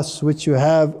a cross, which you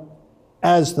have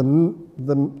as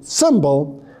the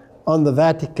symbol on the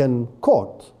Vatican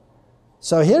court.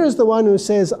 So here is the one who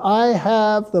says, I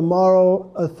have the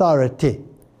moral authority.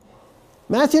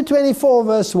 Matthew 24,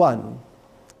 verse 1.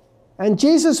 And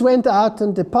Jesus went out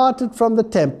and departed from the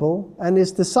temple, and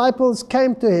his disciples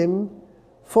came to him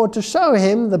for to show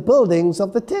him the buildings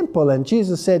of the temple. And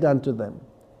Jesus said unto them,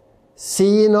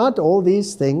 See ye not all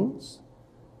these things?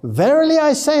 Verily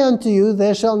I say unto you,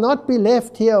 there shall not be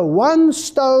left here one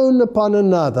stone upon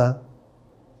another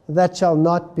that shall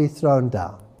not be thrown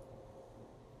down.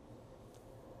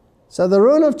 So the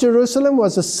ruin of Jerusalem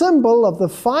was a symbol of the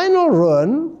final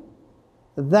ruin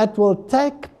that will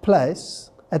take place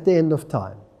at the end of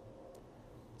time.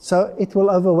 So it will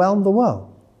overwhelm the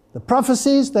world. The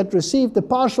prophecies that received a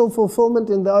partial fulfillment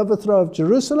in the overthrow of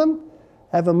Jerusalem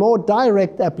have a more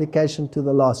direct application to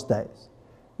the last days.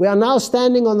 We are now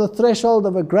standing on the threshold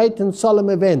of a great and solemn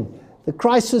event. The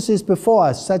crisis is before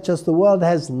us, such as the world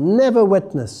has never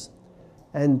witnessed.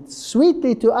 And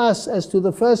sweetly to us, as to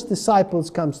the first disciples,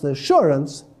 comes the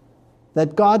assurance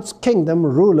that God's kingdom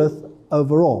ruleth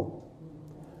over all.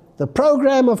 The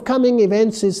program of coming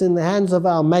events is in the hands of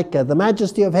our Maker. The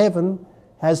majesty of heaven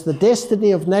has the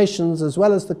destiny of nations as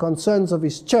well as the concerns of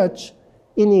his church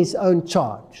in his own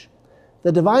charge.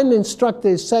 The divine instructor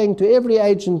is saying to every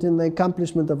agent in the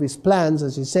accomplishment of his plans,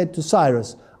 as he said to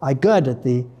Cyrus, I girded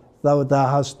thee, though thou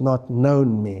hast not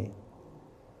known me.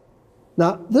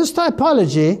 Now, this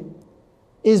typology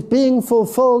is being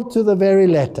fulfilled to the very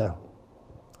letter.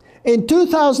 In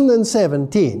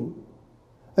 2017,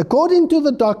 according to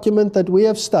the document that we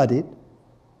have studied,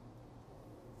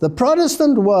 the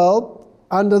Protestant world,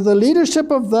 under the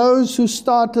leadership of those who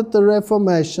started the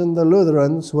Reformation, the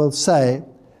Lutherans, will say,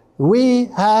 we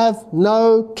have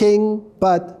no king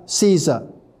but Caesar.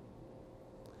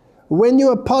 When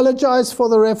you apologize for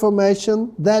the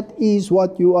Reformation, that is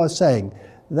what you are saying.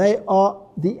 They are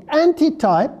the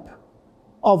antitype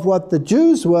of what the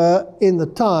Jews were in the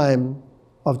time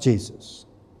of Jesus.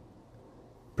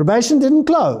 Probation didn't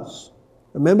close.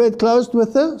 Remember, it closed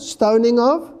with the stoning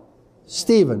of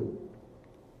Stephen.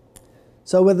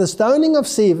 So with the stoning of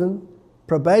Stephen,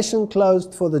 probation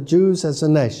closed for the Jews as a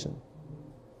nation.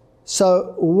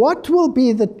 So what will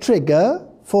be the trigger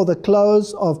for the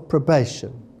close of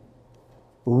probation?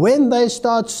 When they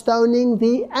start stoning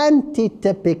the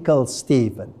antitypical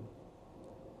Stephen,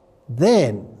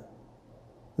 then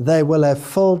they will have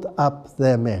filled up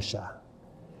their measure.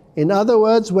 In other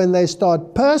words, when they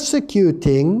start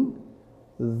persecuting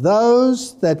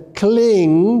those that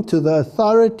cling to the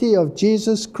authority of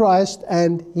Jesus Christ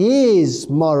and his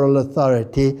moral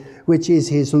authority, which is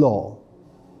his law.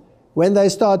 When they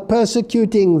start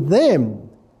persecuting them,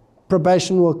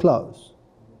 probation will close.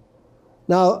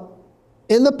 Now,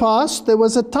 in the past, there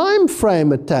was a time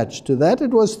frame attached to that.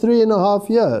 It was 3.5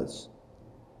 years.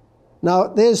 Now,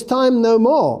 there's time no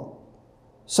more.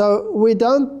 So we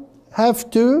don't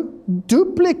have to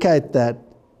duplicate that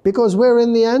because we're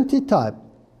in the antitype.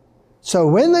 So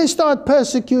when they start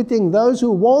persecuting those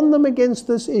who warn them against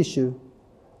this issue,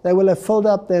 they will have filled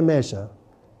up their measure.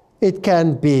 It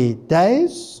can be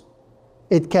days,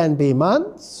 it can be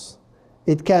months,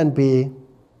 it can be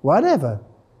whatever.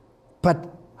 But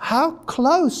how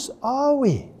close are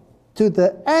we to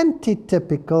the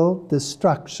antitypical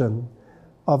destruction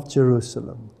of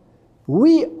Jerusalem?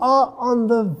 We are on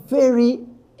the very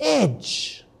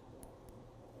edge.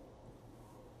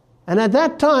 And at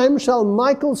that time shall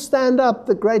Michael stand up,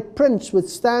 the great prince, which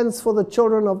stands for the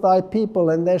children of thy people,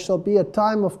 and there shall be a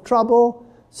time of trouble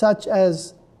such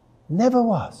as never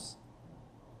was.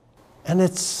 And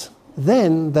it's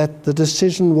then that the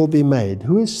decision will be made.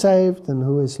 Who is saved and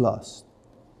who is lost?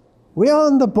 We are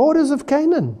on the borders of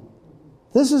Canaan.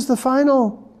 This is the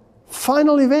final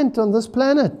event on this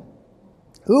planet.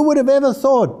 Who would have ever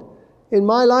thought in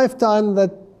my lifetime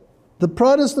that the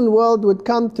Protestant world would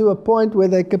come to a point where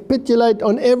they capitulate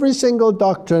on every single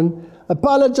doctrine,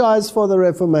 apologize for the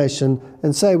Reformation,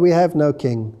 and say we have no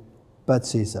king but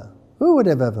Caesar? Who would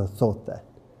have ever thought that?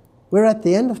 We're at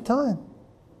the end of time.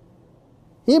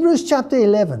 Hebrews chapter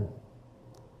 11.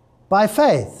 By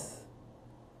faith,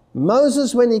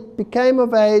 Moses, when he became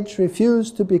of age,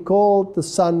 refused to be called the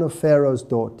son of Pharaoh's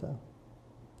daughter,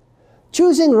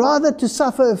 choosing rather to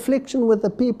suffer affliction with the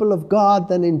people of God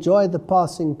than enjoy the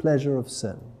passing pleasure of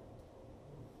sin.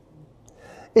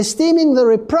 Esteeming the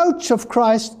reproach of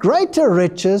Christ greater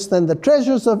riches than the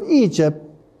treasures of Egypt,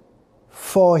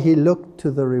 for he looked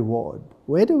to the reward.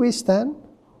 Where do we stand?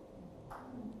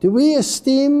 Do we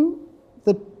esteem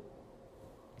the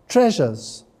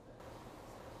treasures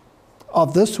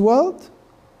of this world,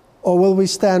 or will we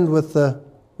stand with the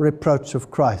reproach of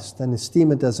Christ and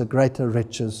esteem it as a greater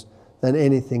riches than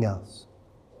anything else?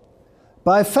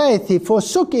 By faith he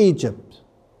forsook Egypt,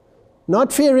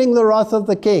 not fearing the wrath of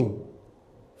the king,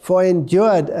 for he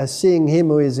endured as seeing him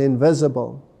who is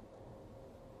invisible.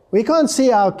 We can't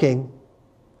see our king,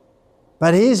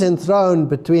 but he's enthroned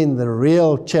between the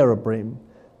real cherubim,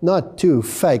 not two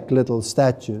fake little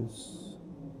statues.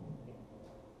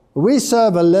 We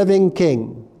serve a living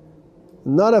king,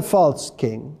 not a false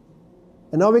king.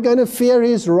 And are we going to fear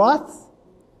his wrath,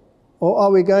 or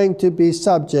are we going to be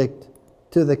subject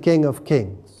to the King of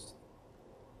Kings?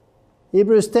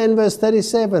 Hebrews 10 verse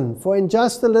 37, for in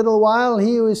just a little while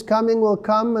he who is coming will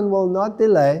come and will not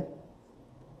delay.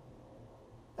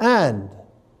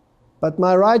 But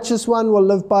my righteous one will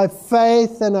live by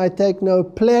faith, and I take no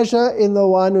pleasure in the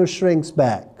one who shrinks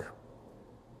back.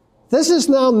 This is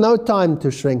now no time to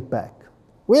shrink back.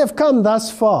 We have come thus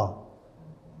far.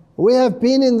 We have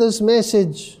been in this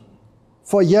message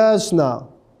for years now.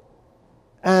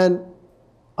 And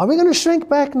are we going to shrink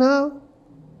back now?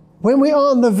 When we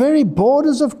are on the very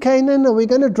borders of Canaan, are we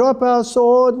going to drop our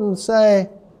sword and say,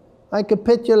 I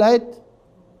capitulate?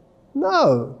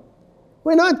 No.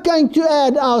 We're not going to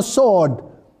add our sword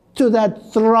to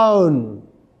that throne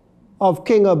of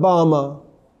King Obama.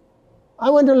 I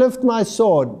want to lift my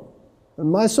sword. And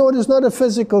my sword is not a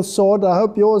physical sword. I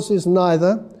hope yours is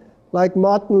neither. Like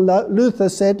Martin Luther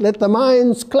said, let the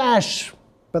minds clash,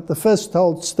 but the fist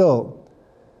hold still.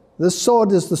 This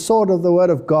sword is the sword of the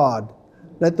Word of God.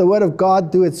 Let the Word of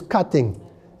God do its cutting,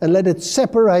 and let it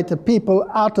separate a people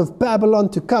out of Babylon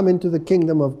to come into the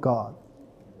kingdom of God.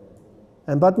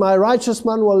 But my righteous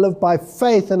one will live by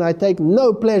faith, and I take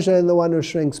no pleasure in the one who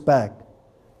shrinks back.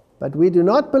 But we do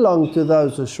not belong to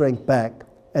those who shrink back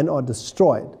and are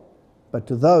destroyed, but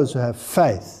to those who have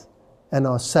faith and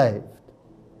are saved.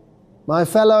 My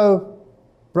fellow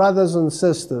brothers and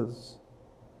sisters,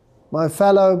 my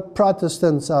fellow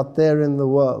Protestants out there in the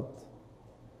world,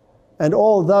 and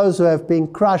all those who have been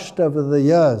crushed over the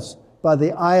years by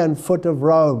the iron foot of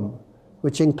Rome,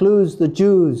 which includes the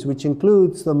Jews, which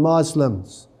includes the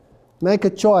Muslims. Make a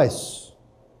choice.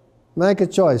 Make a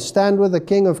choice. Stand with the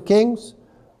King of Kings,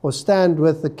 or stand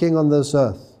with the King on this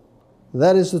earth.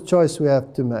 That is the choice we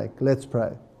have to make. Let's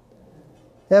pray.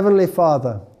 Heavenly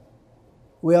Father,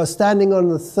 we are standing on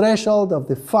the threshold of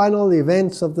the final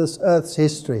events of this earth's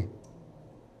history.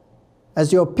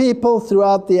 As your people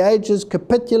throughout the ages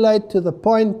capitulate to the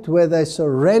point where they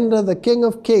surrender the King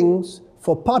of Kings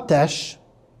for potash,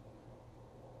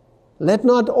 let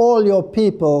not all your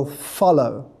people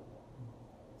follow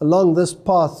along this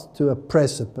path to a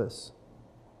precipice,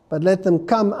 but let them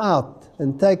come out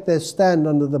and take their stand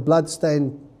under the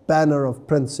bloodstained banner of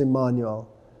Prince Emmanuel.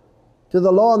 To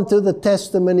the law and to the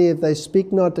testimony, if they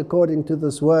speak not according to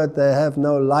this word, they have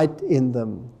no light in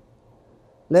them.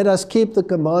 Let us keep the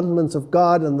commandments of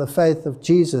God and the faith of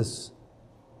Jesus.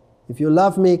 If you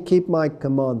love me, keep my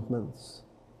commandments.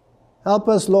 Help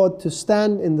us, Lord, to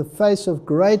stand in the face of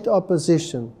great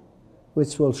opposition,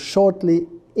 which will shortly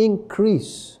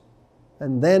increase,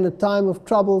 and then a time of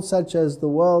trouble such as the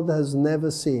world has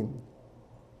never seen.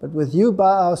 But with you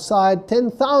by our side,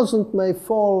 10,000 may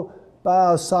fall by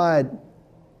our side,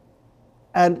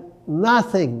 and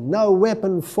nothing, no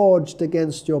weapon forged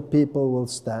against your people will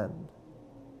stand.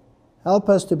 Help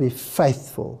us to be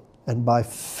faithful, and by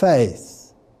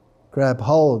faith grab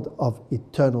hold of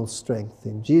eternal strength.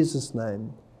 In Jesus'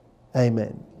 name,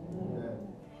 amen.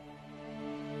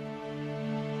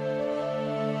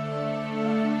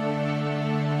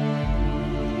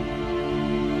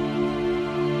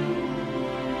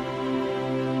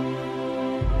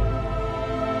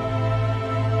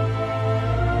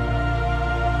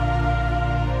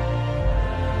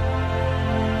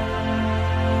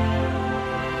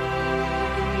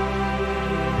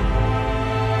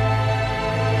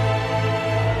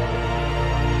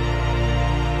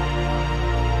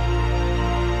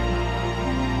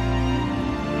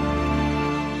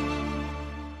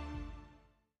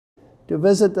 To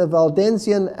visit a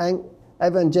Valdensian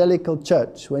evangelical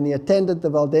church when he attended the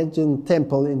Valdensian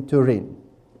temple in Turin.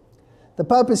 The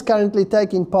Pope is currently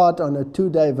taking part on a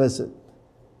 2-day visit.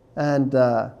 And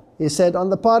he said, on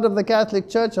the part of the Catholic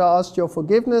Church, I ask your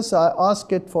forgiveness. I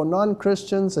ask it for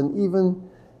non-Christians and even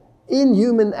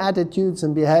inhuman attitudes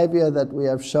and behavior that we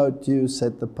have showed to you,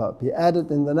 said the Pope. He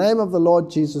added, in the name of the Lord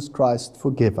Jesus Christ,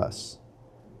 forgive us.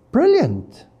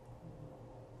 Brilliant.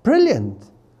 Brilliant.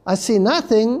 I see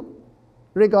nothing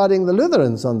regarding the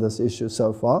Lutherans on this issue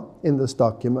so far in this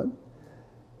document,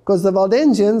 because the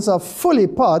Waldensians are fully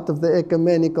part of the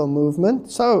ecumenical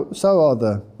movement, so are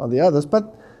the others,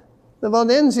 but the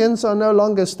Waldensians are no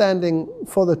longer standing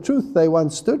for the truth they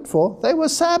once stood for. They were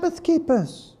Sabbath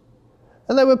keepers,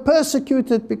 and they were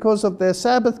persecuted because of their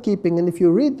Sabbath keeping. And if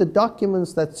you read the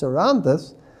documents that surround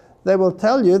this, they will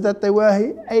tell you that they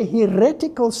were a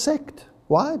heretical sect.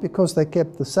 Why? Because they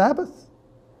kept the Sabbath.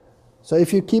 So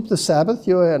if you keep the Sabbath,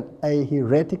 you're a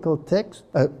heretical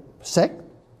sect.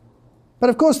 But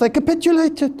of course, they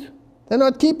capitulated. They're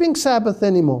not keeping Sabbath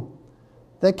anymore.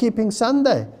 They're keeping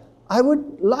Sunday. I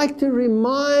would like to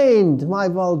remind my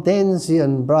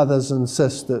Waldensian brothers and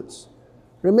sisters,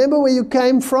 remember where you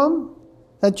came from?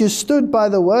 That you stood by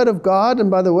the Word of God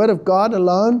and by the Word of God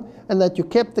alone, and that you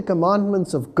kept the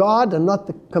commandments of God and not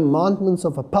the commandments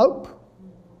of a pope?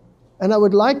 And I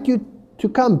would like you to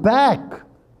come back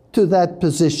to that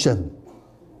position,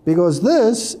 because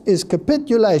this is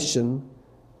capitulation,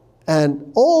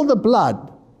 and all the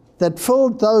blood that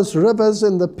filled those rivers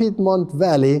in the Piedmont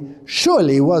Valley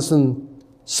surely wasn't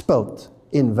spilt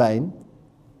in vain.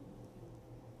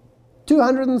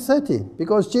 230,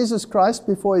 because Jesus Christ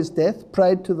before his death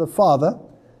prayed to the Father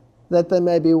that they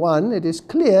may be one. It is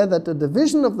clear that the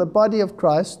division of the body of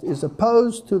Christ is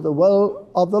opposed to the will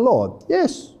of the Lord.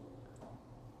 Yes.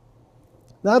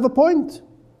 They have a point.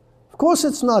 Of course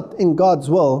it's not in God's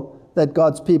will that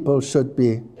God's people should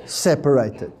be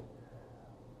separated.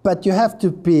 But you have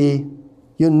to be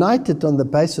united on the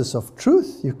basis of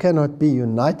truth. You cannot be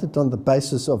united on the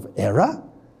basis of error.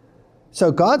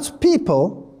 So God's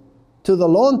people, to the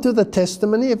law and to the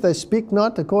testimony, if they speak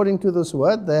not according to this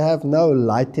word, they have no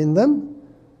light in them.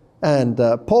 And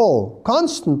Paul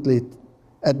constantly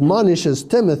admonishes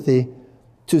Timothy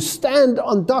to stand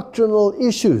on doctrinal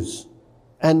issues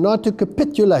and not to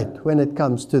capitulate when it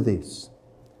comes to these.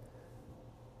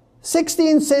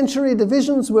 16th century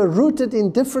divisions were rooted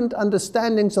in different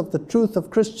understandings of the truth of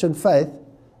Christian faith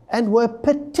and were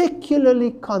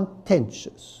particularly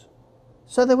contentious.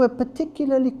 So they were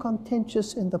particularly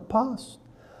contentious in the past.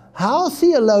 How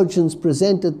theologians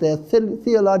presented their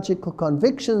theological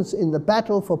convictions in the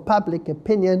battle for public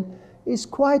opinion is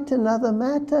quite another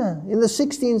matter. In the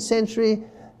 16th century,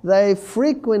 they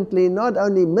frequently not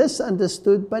only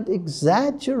misunderstood but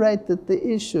exaggerated the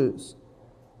issues.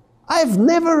 I've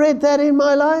never read that in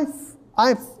my life.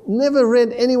 I've never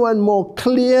read anyone more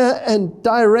clear and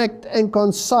direct and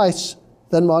concise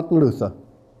than Martin Luther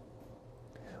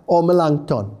or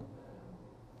Melanchthon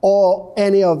or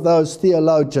any of those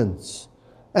theologians.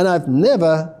 And I've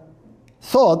never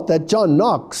thought that John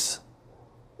Knox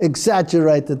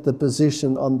exaggerated the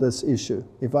position on this issue.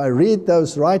 If I read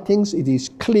those writings, it is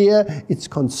clear, it's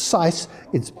concise,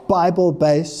 it's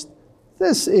Bible-based.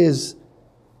 This is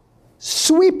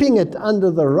sweeping it under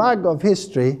the rug of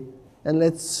history, and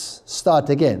let's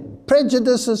start again.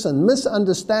 Prejudices and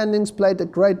misunderstandings played a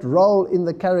great role in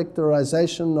the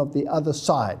characterization of the other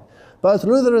side. Both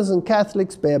Lutherans and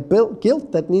Catholics bear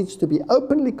guilt that needs to be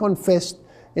openly confessed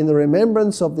in the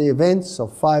remembrance of the events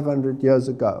of 500 years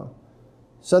ago.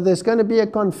 So there's going to be a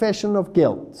confession of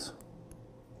guilt.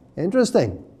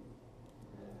 Interesting.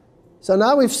 So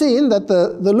now we've seen that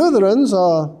the Lutherans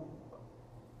are,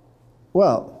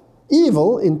 well,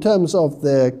 evil in terms of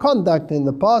their conduct in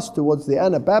the past towards the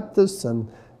Anabaptists and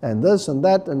this and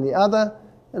that and the other.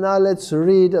 And now let's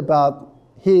read about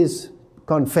his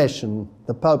confession,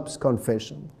 the Pope's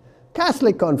confession.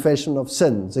 Catholic confession of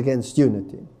sins against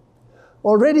unity.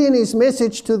 Already in his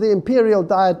message to the Imperial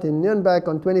Diet in Nuremberg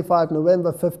on 25 November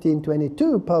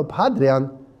 1522, Pope Hadrian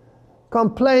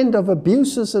complained of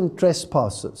abuses and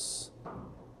trespasses,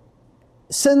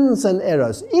 sins and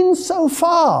errors,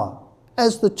 insofar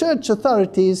as the church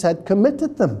authorities had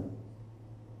committed them.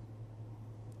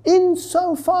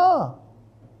 Insofar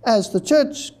as the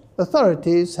church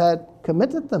authorities had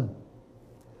committed them.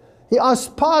 He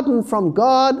asked pardon from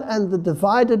God and the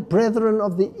divided brethren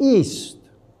of the East.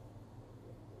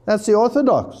 That's the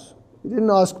Orthodox. He didn't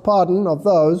ask pardon of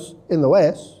those in the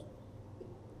West.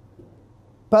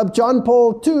 Pope John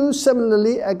Paul II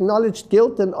similarly acknowledged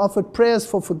guilt and offered prayers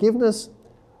for forgiveness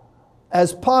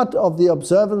as part of the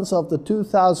observance of the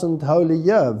 2000 Holy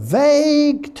Year.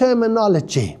 Vague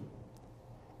terminology.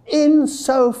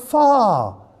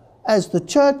 Insofar as the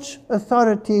church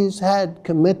authorities had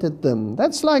committed them.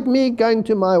 That's like me going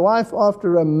to my wife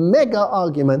after a mega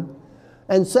argument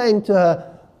and saying to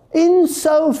her,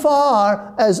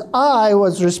 insofar as I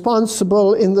was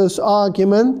responsible in this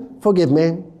argument, forgive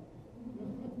me.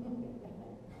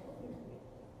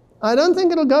 I don't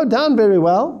think it'll go down very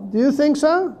well. Do you think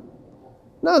so?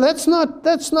 No, that's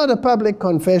not a public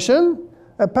confession.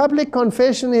 A public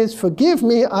confession is, forgive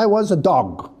me, I was a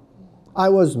dog. I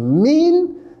was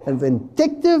mean and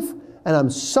vindictive, and I'm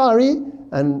sorry,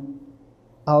 and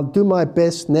I'll do my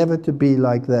best never to be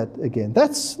like that again.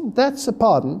 That's a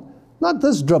pardon, not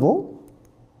this drivel.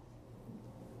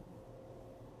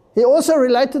 He also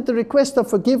related the request of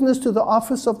forgiveness to the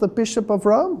office of the Bishop of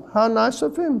Rome. How nice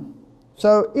of him.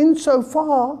 So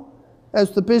insofar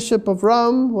as the Bishop of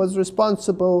Rome was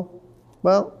responsible,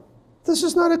 well, this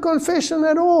is not a confession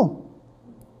at all.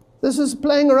 This is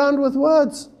playing around with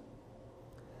words.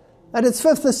 At its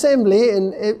fifth assembly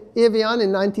in Evian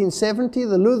in 1970,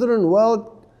 the Lutheran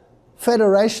World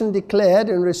Federation declared,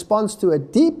 in response to a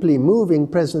deeply moving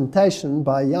presentation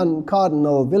by Jan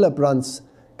Cardinal Willebrands,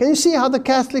 can you see how the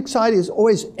Catholic side is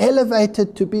always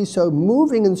elevated to be so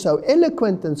moving and so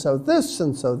eloquent and so this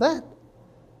and so that?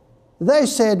 They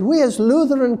said, we as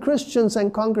Lutheran Christians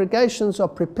and congregations are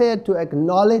prepared to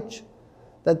acknowledge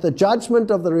that the judgment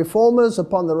of the Reformers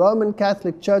upon the Roman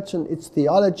Catholic Church and its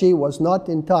theology was not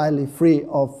entirely free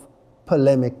of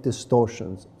polemic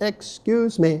distortions.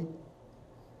 Excuse me.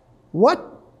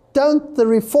 What don't the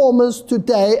Reformers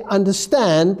today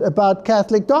understand about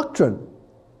Catholic doctrine?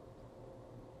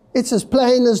 It's as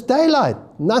plain as daylight.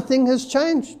 Nothing has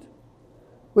changed,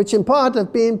 which in part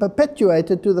have been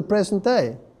perpetuated to the present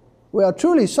day. We are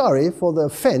truly sorry for the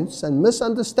offense and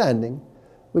misunderstanding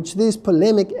which these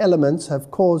polemic elements have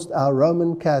caused our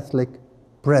Roman Catholic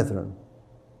brethren.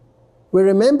 We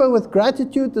remember with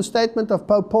gratitude the statement of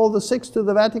Pope Paul VI to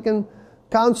the Vatican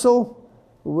Council,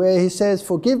 where he says,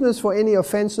 forgiveness for any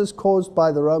offenses caused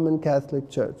by the Roman Catholic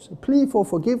Church. A plea for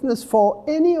forgiveness for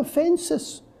any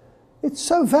offenses. It's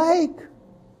so vague.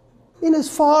 In as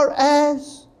far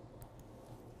as.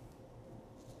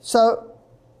 So,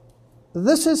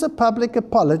 this is a public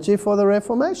apology for the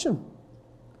Reformation.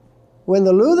 When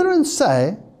the Lutherans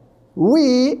say,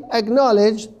 we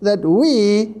acknowledge that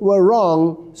we were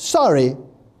wrong, sorry,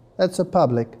 that's a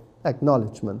public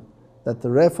acknowledgement that the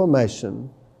Reformation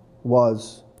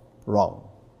was wrong.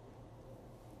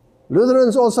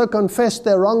 Lutherans also confessed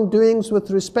their wrongdoings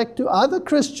with respect to other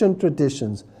Christian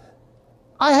traditions.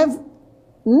 I have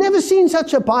never seen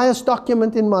such a biased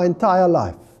document in my entire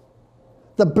life.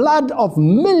 The blood of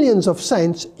millions of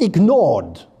saints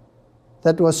ignored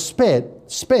that was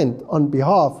spent on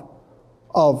behalf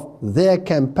of their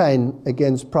campaign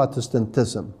against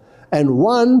Protestantism. And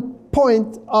one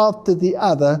point after the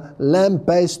other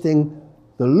lambasting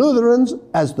the Lutherans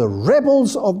as the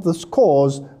rebels of this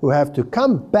cause who have to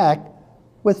come back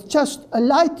with just a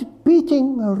light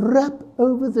beating, a rap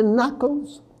over the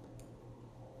knuckles.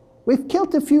 We've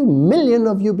killed a few million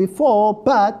of you before,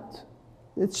 but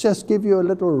let's just give you a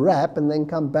little rap and then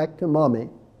come back to mommy.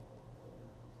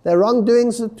 Their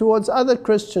wrongdoings towards other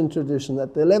Christian traditions.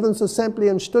 At the 11th Assembly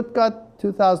in Stuttgart,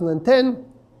 2010,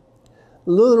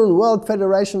 the Lutheran World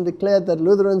Federation declared that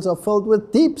Lutherans are filled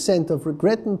with deep sense of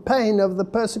regret and pain over the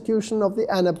persecution of the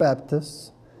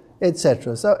Anabaptists,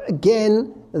 etc. So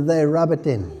again, they rub it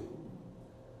in.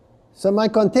 So my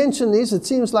contention is, it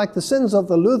seems like the sins of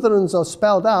the Lutherans are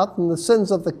spelled out and the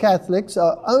sins of the Catholics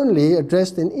are only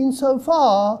addressed in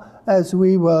insofar as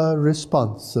we were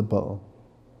responsible.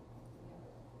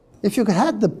 If you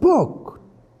had the book,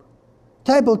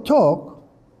 Table Talk,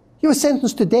 you were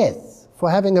sentenced to death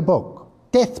for having a book.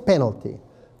 Death penalty.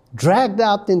 Dragged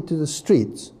out into the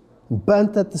streets,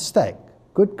 burnt at the stake.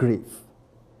 Good grief.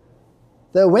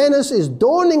 The awareness is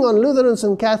dawning on Lutherans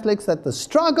and Catholics that the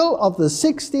struggle of the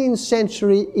 16th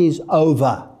century is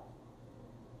over.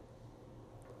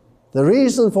 The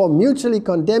reason for mutually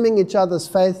condemning each other's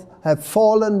faith have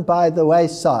fallen by the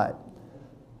wayside.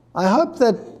 I hope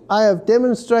that I have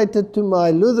demonstrated to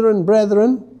my Lutheran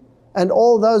brethren and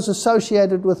all those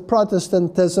associated with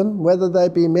Protestantism, whether they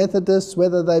be Methodists,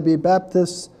 whether they be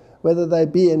Baptists, whether they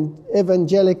be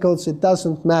evangelicals, it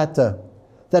doesn't matter,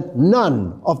 that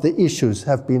none of the issues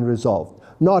have been resolved.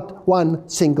 Not one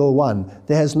single one.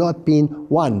 There has not been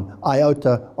one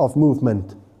iota of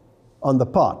movement on the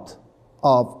part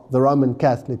of the Roman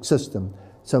Catholic system.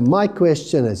 So my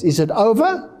question is it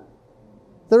over?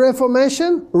 The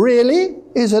Reformation? Really?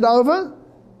 Is it over?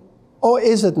 Or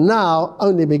is it now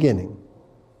only beginning?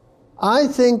 I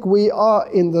think we are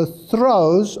in the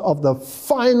throes of the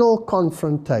final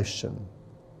confrontation.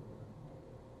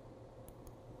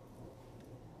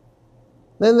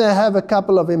 Then they have a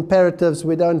couple of imperatives.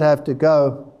 We don't have to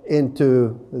go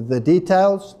into the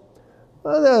details.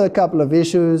 Well, there are a couple of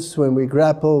issues when we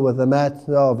grapple with the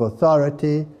matter of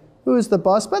authority. Who is the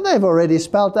boss? But they've already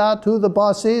spelled out who the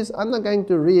boss is. I'm not going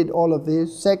to read all of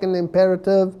these. Second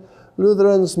imperative,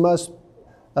 Lutherans must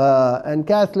and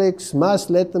Catholics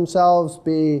must let themselves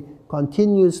be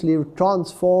continuously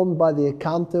transformed by the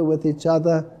encounter with each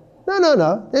other.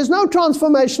 No. There's no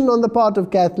transformation on the part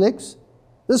of Catholics.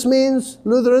 This means,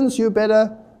 Lutherans, you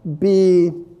better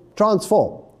be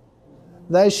transformed.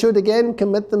 They should again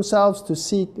commit themselves to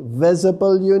seek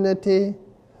visible unity,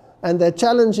 and their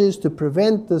challenge is to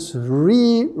prevent this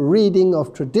rereading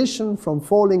of tradition from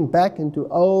falling back into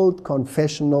old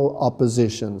confessional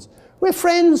oppositions. We're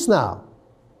friends now.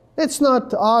 Let's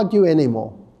not argue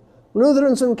anymore.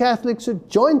 Lutherans and Catholics should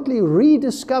jointly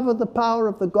rediscover the power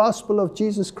of the gospel of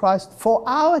Jesus Christ for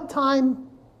our time.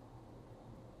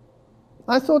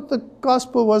 I thought the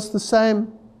gospel was the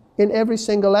same in every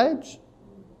single age.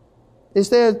 Is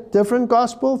there a different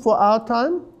gospel for our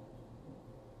time?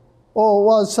 Or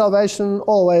was salvation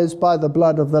always by the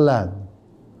blood of the Lamb?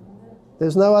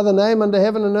 There's no other name under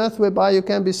heaven and earth whereby you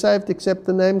can be saved except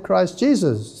the name Christ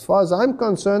Jesus. As far as I'm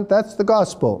concerned, that's the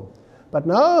gospel. But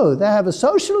no, they have a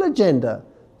social agenda.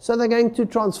 So they're going to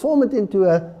transform it into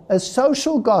a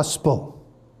social gospel.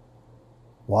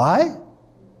 Why?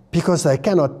 Because they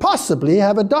cannot possibly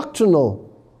have a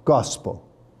doctrinal gospel.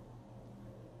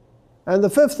 And the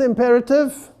fifth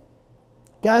imperative,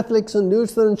 Catholics and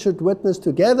Lutherans should witness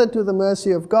together to the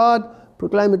mercy of God,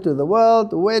 proclaim it to the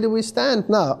world. Where do we stand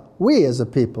now? We as a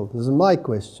people, this is my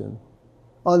question,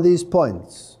 on these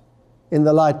points in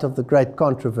the light of the great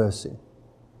controversy.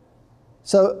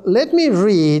 So let me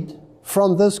read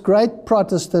from this great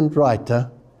Protestant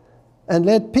writer and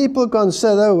let people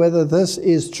consider whether this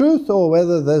is truth or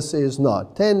whether this is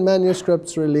not. 10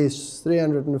 manuscripts released,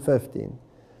 315.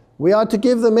 We are to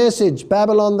give the message,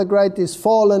 Babylon the Great is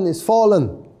fallen,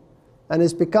 and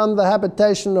has become the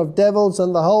habitation of devils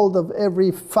and the hold of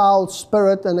every foul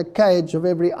spirit and a cage of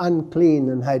every unclean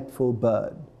and hateful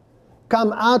bird.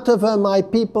 Come out of her, my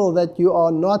people, that you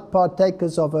are not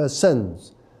partakers of her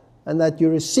sins, and that you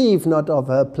receive not of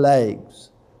her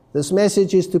plagues. This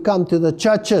message is to come to the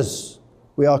churches.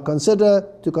 We are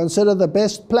to consider the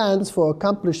best plans for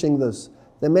accomplishing this.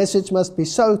 The message must be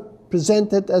so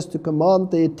presented as to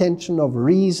command the attention of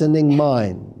reasoning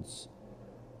minds.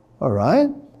 All right?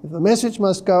 If the message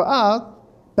must go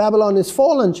out, Babylon is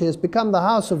fallen, she has become the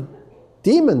house of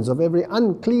demons, of every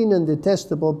unclean and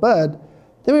detestable bird,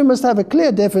 then we must have a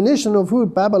clear definition of who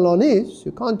Babylon is.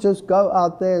 You can't just go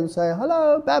out there and say,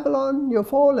 hello, Babylon, you're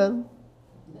fallen.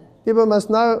 People must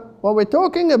know what we're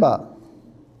talking about.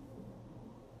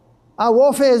 Our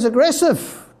warfare is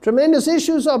aggressive. Tremendous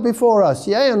issues are before us,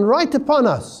 yea, and right upon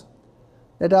us.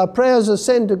 Let our prayers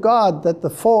ascend to God that the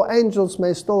 4 angels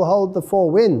may still hold the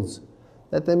 4 winds,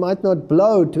 that they might not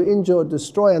blow to injure or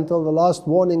destroy until the last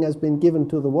warning has been given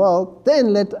to the world.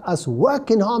 Then let us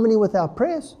work in harmony with our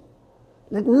prayers.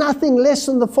 Let nothing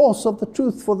lessen the force of the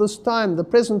truth for this time. The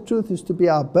present truth is to be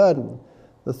our burden.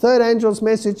 The 3rd angel's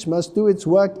message must do its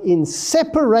work in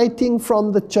separating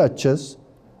from the churches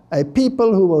a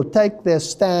people who will take their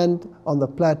stand on the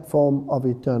platform of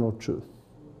eternal truth.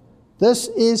 This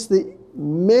is the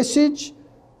message,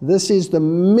 this is the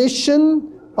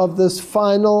mission of this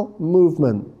final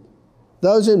movement.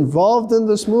 Those involved in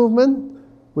this movement,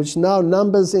 which now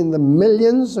numbers in the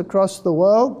millions across the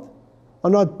world, are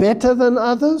not better than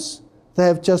others. They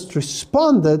have just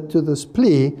responded to this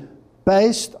plea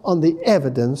based on the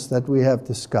evidence that we have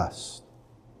discussed.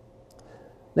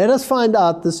 Let us find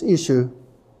out this issue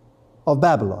of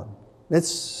Babylon.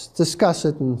 Let's discuss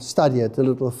it and study it a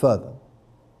little further.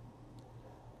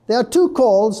 There are 2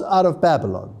 calls out of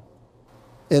Babylon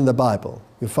in the Bible.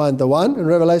 You find the one in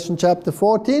Revelation chapter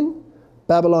 14,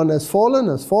 Babylon has fallen,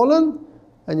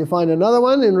 and you find another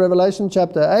one in Revelation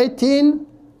chapter 18,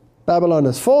 Babylon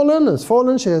has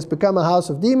fallen, she has become a house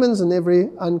of demons and every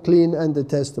unclean and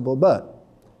detestable bird.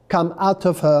 Come out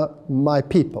of her, my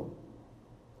people.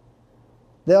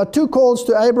 There are 2 calls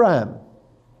to Abraham.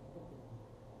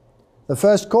 The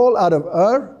first call out of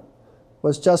Ur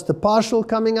was just a partial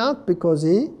coming out because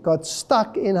he got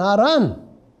stuck in Haran,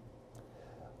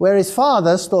 where his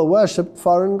father still worshipped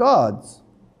foreign gods.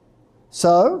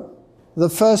 So, the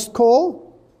first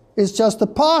call is just a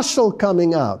partial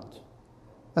coming out.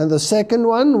 And the second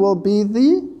one will be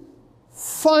the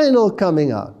final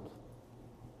coming out.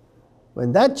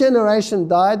 When that generation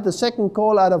died, the second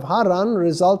call out of Haran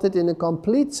resulted in a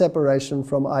complete separation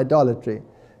from idolatry.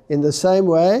 In the same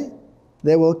way,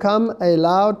 there will come a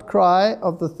loud cry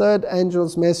of the 3rd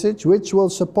angel's message, which will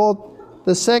support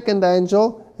the second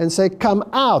angel and say, come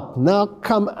out, now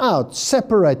come out,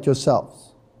 separate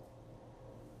yourselves.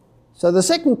 So the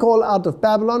second call out of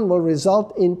Babylon will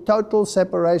result in total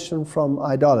separation from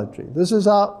idolatry. This is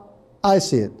how I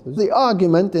see it. The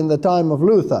argument in the time of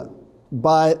Luther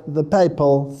by the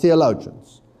papal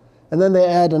theologians. And then they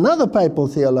add another papal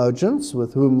theologians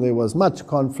with whom there was much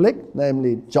conflict,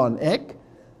 namely John Eck.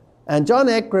 And John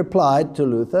Eck replied to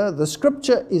Luther, the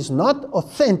scripture is not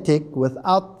authentic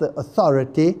without the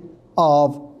authority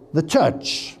of the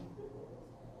church.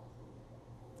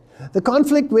 The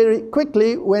conflict very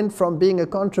quickly went from being a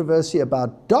controversy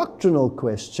about doctrinal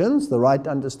questions, the right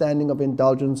understanding of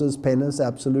indulgences, penance,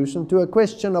 absolution, to a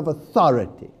question of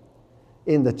authority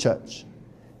in the church.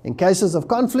 In cases of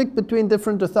conflict between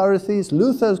different authorities,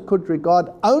 Luther could regard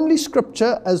only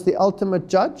Scripture as the ultimate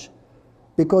judge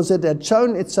because it had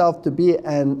shown itself to be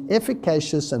an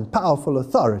efficacious and powerful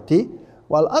authority,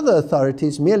 while other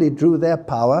authorities merely drew their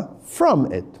power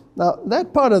from it. Now,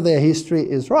 that part of their history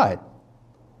is right.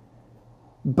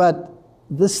 But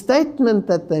the statement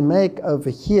that they make over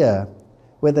here,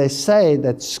 where they say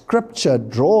that Scripture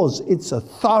draws its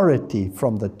authority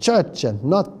from the church and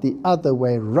not the other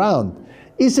way around,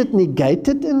 is it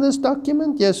negated in this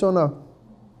document? Yes or no?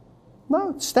 No,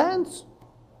 it stands.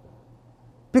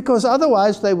 Because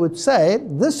otherwise they would say,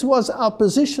 this was our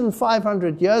position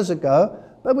 500 years ago,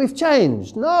 but we've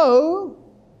changed. No,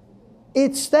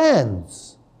 it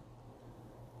stands.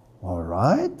 All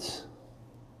right.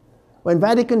 When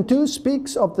Vatican II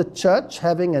speaks of the church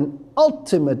having an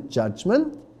ultimate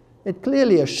judgment, it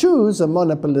clearly eschews a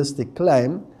monopolistic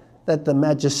claim that the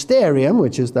magisterium,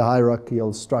 which is the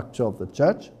hierarchical structure of the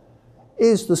church,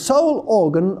 is the sole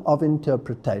organ of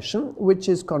interpretation, which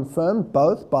is confirmed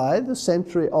both by the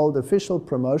century-old official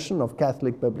promotion of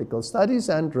Catholic biblical studies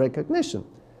and recognition.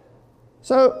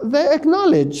 So they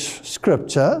acknowledge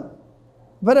Scripture,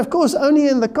 but of course only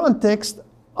in the context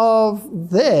of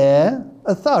their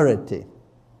authority.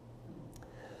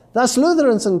 Thus,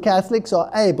 Lutherans and Catholics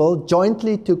are able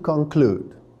jointly to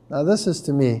conclude. Now, this is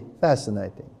to me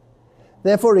fascinating.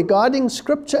 Therefore, regarding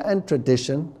Scripture and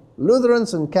tradition,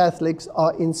 Lutherans and Catholics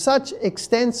are in such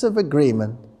extensive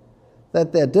agreement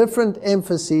that their different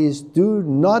emphases do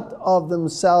not of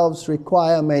themselves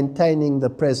require maintaining the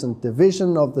present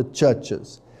division of the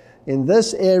churches. In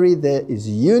this area, there is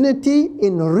unity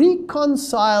in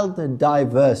reconciled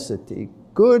diversity.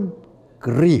 Good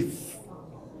grief.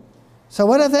 So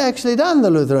what have they actually done,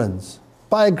 the Lutherans,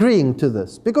 by agreeing to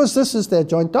this? Because this is their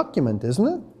joint document, isn't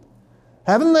it?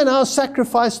 Haven't they now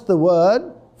sacrificed the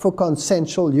word for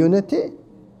consensual unity?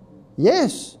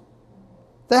 Yes.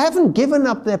 They haven't given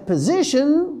up their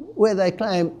position where they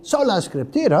claim sola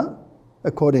scriptura,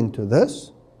 according to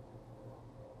this.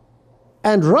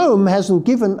 And Rome hasn't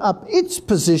given up its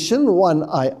position one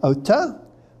iota,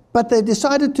 but they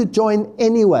decided to join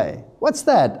anyway. What's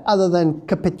that other than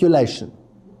capitulation?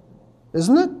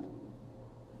 Isn't it?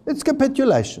 It's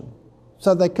capitulation.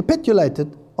 So they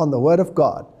capitulated on the Word of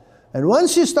God. And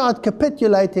once you start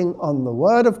capitulating on the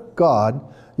Word of God,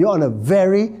 you're on a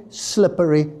very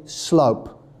slippery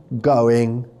slope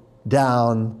going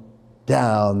down,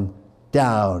 down,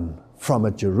 down from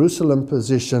a Jerusalem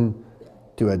position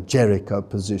to a Jericho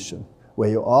position where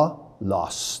you are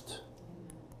lost.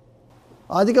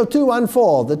 Article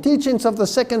 214, the teachings of the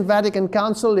Second Vatican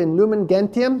Council in Lumen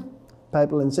Gentium,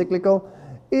 papal encyclical,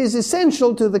 is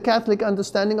essential to the Catholic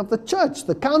understanding of the Church.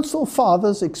 The Council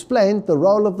Fathers explained the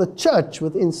role of the Church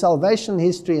within salvation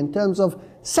history in terms of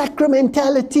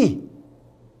sacramentality.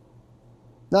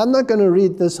 Now, I'm not going to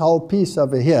read this whole piece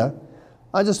over here.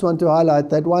 I just want to highlight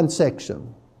that one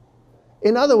section.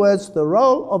 In other words, the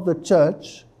role of the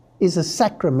Church is a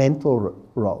sacramental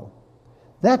role.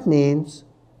 That means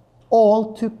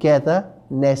altogether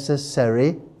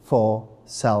necessary for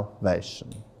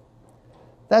salvation.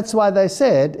 That's why they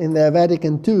said in their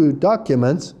Vatican II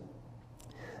documents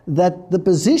that the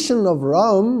position of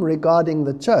Rome regarding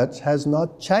the Church has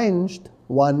not changed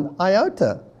one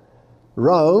iota.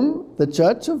 Rome, the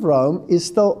Church of Rome, is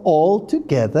still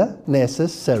altogether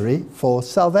necessary for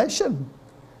salvation.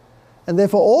 And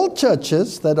therefore all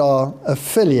churches that are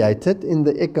affiliated in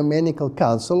the Ecumenical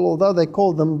Council, although they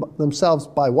call themselves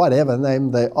by whatever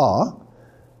name they are,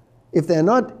 if they're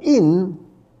not in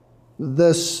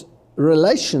this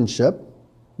relationship,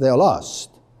 they're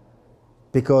lost.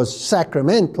 Because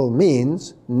sacramental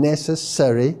means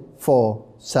necessary for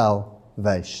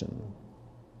salvation.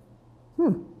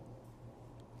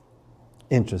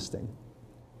 Interesting.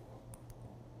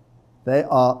 They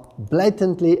are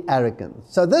blatantly arrogant.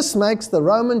 So this makes the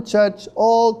Roman Church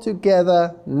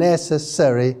altogether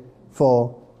necessary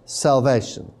for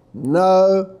salvation.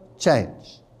 No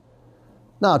change.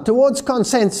 Now, towards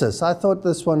consensus, I thought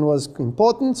this one was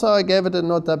important, so I gave it a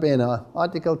nota bene,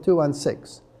 Article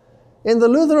 216. In the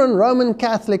Lutheran Roman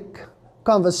Catholic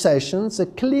conversations, a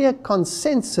clear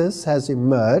consensus has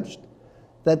emerged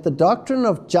that the doctrine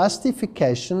of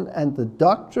justification and the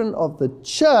doctrine of the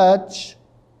church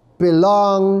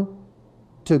belong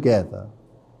together.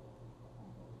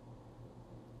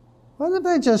 What have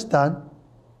they just done?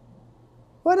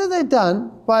 What have they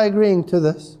done by agreeing to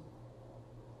this?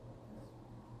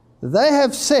 They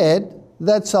have said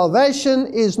that salvation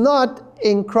is not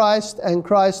in Christ and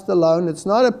Christ alone. It's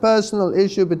not a personal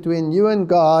issue between you and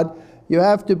God. You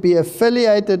have to be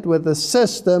affiliated with the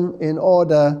system in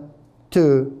order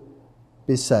to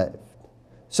be saved.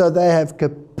 So they have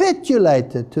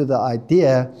capitulated to the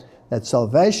idea that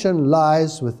salvation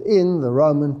lies within the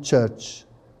Roman Church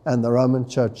and the Roman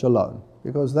Church alone,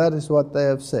 because that is what they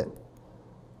have said.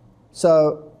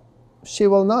 So she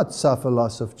will not suffer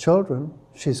loss of children.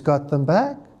 She's got them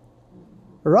back.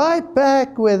 Right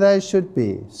back where they should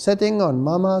be, sitting on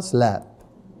Mama's lap.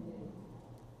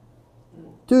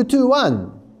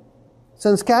 221.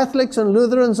 Since Catholics and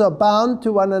Lutherans are bound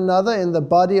to one another in the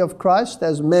body of Christ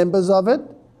as members of it,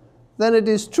 then it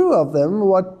is true of them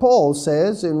what Paul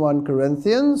says in 1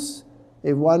 Corinthians,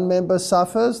 if one member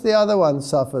suffers, the other one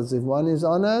suffers. If one is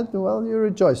honored, well, you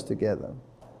rejoice together.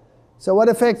 So what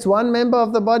affects one member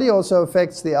of the body also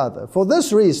affects the other. For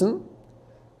this reason,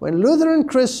 when Lutheran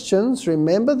Christians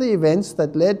remember the events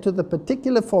that led to the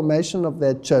particular formation of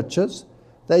their churches,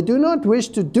 they do not wish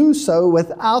to do so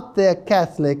without their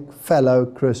Catholic fellow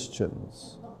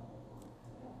Christians.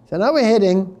 So now we're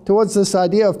heading towards this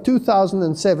idea of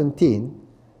 2017,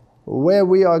 where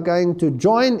we are going to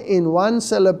join in one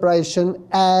celebration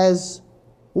as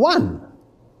one,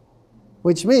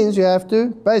 which means you have to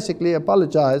basically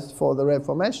apologize for the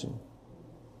Reformation.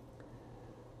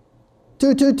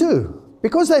 222.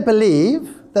 Because they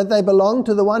believe that they belong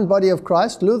to the one body of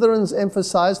Christ, Lutherans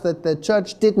emphasize that their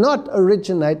church did not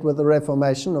originate with the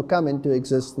Reformation or come into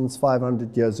existence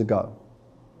 500 years ago.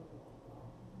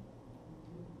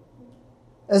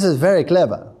 This is very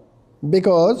clever,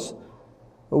 because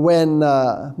when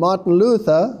Martin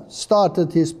Luther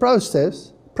started his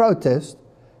protest,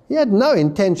 he had no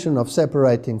intention of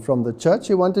separating from the church.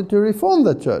 He wanted to reform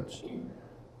the church.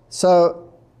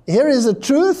 So here is a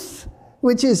truth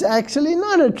which is actually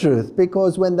not a truth,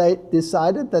 because when they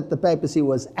decided that the papacy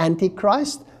was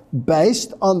antichrist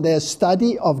based on their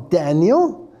study of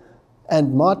Daniel,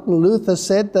 and Martin Luther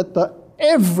said that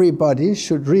everybody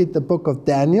should read the book of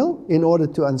Daniel in order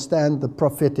to understand the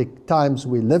prophetic times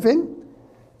we live in,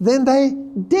 then they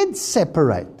did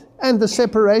separate, and the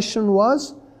separation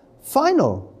was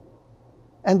final.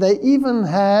 And they even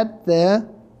had their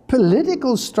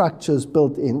political structures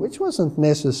built in, which wasn't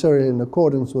necessarily in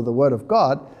accordance with the Word of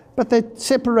God, but they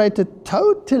separated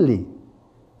totally,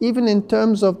 even in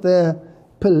terms of their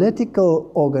political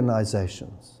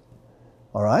organizations.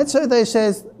 All right, so they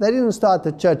says they didn't start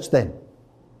the church then.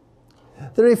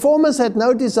 The Reformers had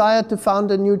no desire to found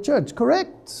a new church,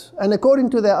 correct? And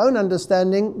according to their own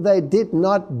understanding, they did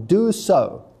not do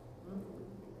so.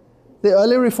 The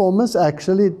early Reformers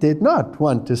actually did not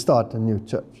want to start a new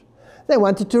church. They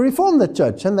wanted to reform the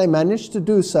church, and they managed to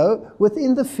do so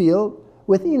within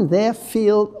their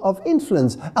field of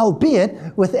influence,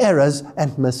 albeit with errors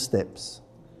and missteps.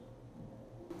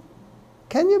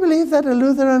 Can you believe that a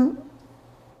Lutheran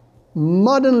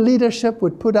modern leadership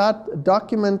would put out a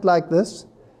document like this,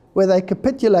 where they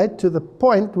capitulate to the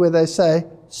point where they say,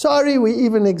 sorry, we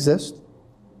even exist?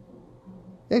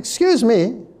 Excuse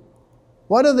me,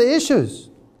 what are the issues?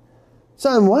 So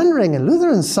I'm wondering, a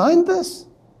Lutheran signed this?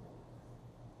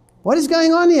 What is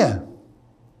going on here?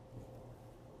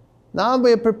 Now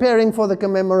we're preparing for the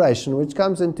commemoration, which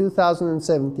comes in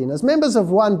 2017. As members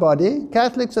of one body,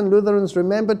 Catholics and Lutherans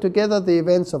remember together the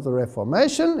events of the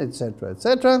Reformation, etc.,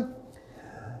 etc.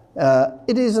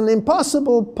 It is an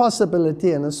impossible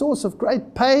possibility and a source of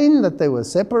great pain that they were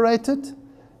separated.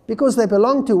 Because they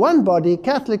belong to one body,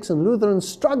 Catholics and Lutherans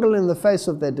struggle in the face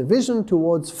of their division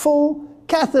towards full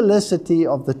Catholicity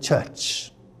of the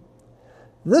Church.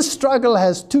 This struggle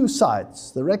has two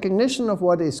sides: the recognition of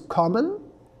what is common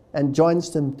and joins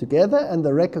them together, and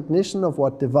the recognition of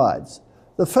what divides.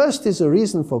 The first is a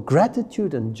reason for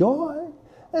gratitude and joy,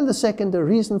 and the second a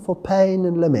reason for pain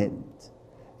and lament.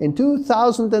 In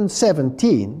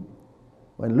 2017,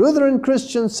 when Lutheran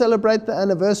Christians celebrate the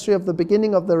anniversary of the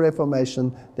beginning of the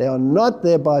Reformation, they are not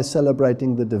thereby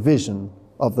celebrating the division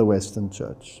of the Western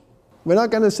Church. We're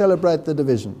not going to celebrate the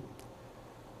division.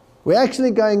 We're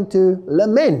actually going to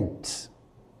lament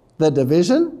the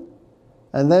division,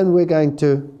 and then we're going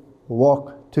to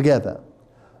walk together.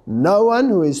 No one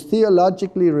who is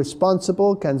theologically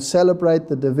responsible can celebrate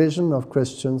the division of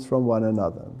Christians from one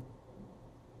another.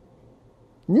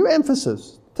 New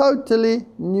emphasis, totally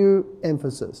new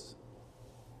emphasis.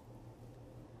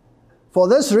 For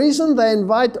this reason, they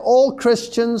invite all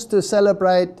Christians to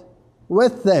celebrate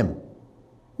with them.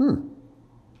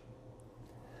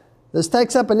 This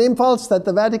takes up an impulse that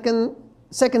the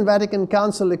Second Vatican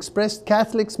Council expressed.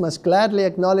 Catholics must gladly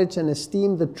acknowledge and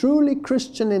esteem the truly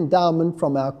Christian endowment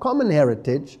from our common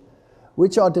heritage,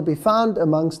 which are to be found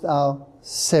amongst our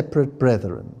separate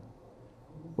brethren.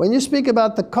 When you speak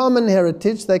about the common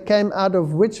heritage, they came out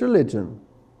of which religion?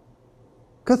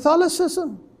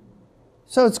 Catholicism.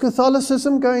 So it's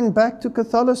Catholicism going back to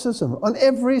Catholicism on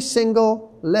every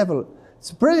single level.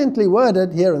 It's brilliantly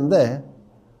worded here and there.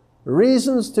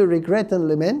 Reasons to regret and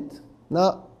lament.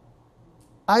 Now,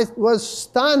 I was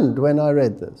stunned when I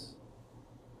read this.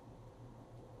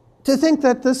 To think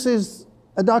that this is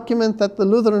a document that the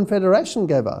Lutheran Federation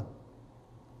gave out.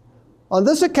 On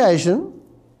this occasion,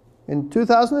 in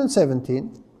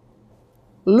 2017,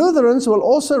 Lutherans will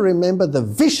also remember the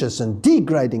vicious and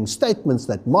degrading statements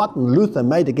that Martin Luther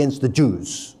made against the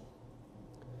Jews.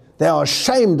 They are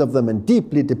ashamed of them and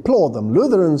deeply deplore them.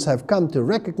 Lutherans have come to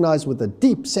recognize with a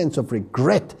deep sense of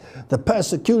regret the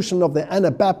persecution of the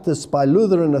Anabaptists by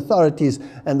Lutheran authorities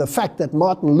and the fact that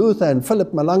Martin Luther and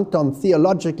Philip Melanchthon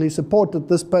theologically supported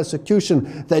this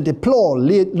persecution. They deplore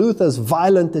Luther's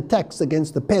violent attacks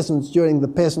against the peasants during the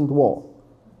Peasant War.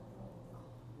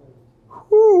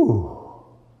 Whew.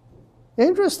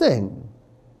 Interesting.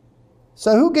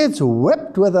 So who gets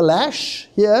whipped with a lash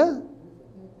here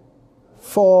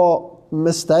for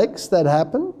mistakes that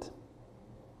happened?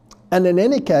 And in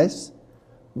any case,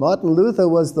 Martin Luther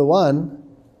was the one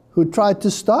who tried to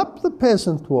stop the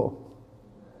Peasant War.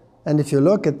 And if you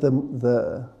look at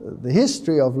the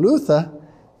history of Luther,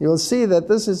 you'll see that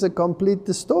this is a complete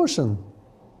distortion.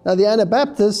 Now the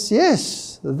Anabaptists,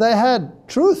 yes, they had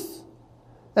truth.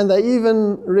 And they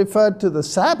even referred to the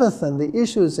Sabbath and the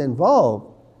issues involved.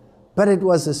 But it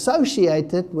was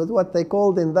associated with what they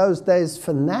called in those days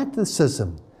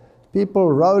fanaticism. People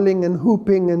rolling and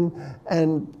hooping,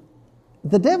 and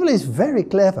the devil is very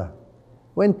clever.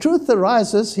 When truth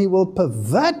arises, he will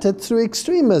pervert it through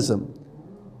extremism.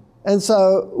 And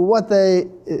so what they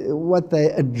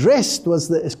addressed was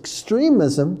the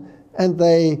extremism, and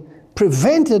they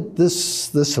prevented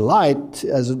this light,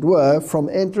 as it were, from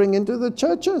entering into the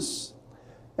churches.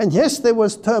 And yes, there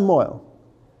was turmoil.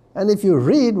 And if you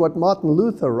read what Martin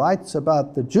Luther writes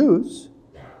about the Jews,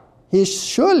 he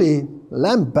surely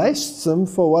lambastes them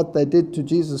for what they did to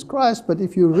Jesus Christ. But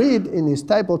if you read in his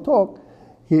table talk,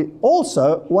 he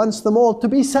also wants them all to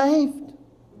be saved.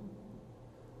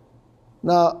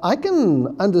 Now, I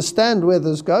can understand where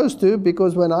this goes to,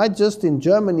 because when I just in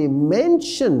Germany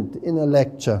mentioned in a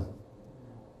lecture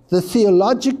the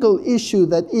theological issue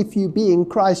that if you be in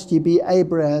Christ, ye be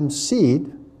Abraham's seed.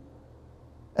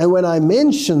 And when I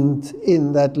mentioned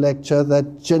in that lecture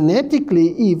that genetically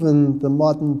even the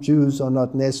modern Jews are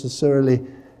not necessarily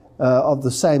of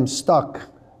the same stock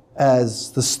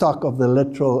as the stock of the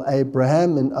literal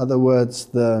Abraham, in other words,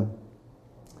 the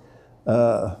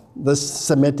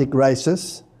Semitic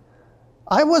races,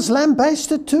 I was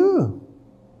lambasted too.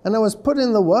 And I was put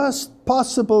in the worst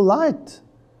possible light.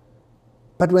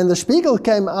 But when the Spiegel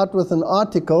came out with an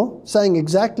article saying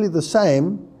exactly the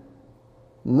same,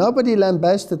 nobody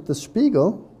lambasted the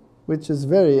Spiegel, which is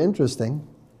very interesting.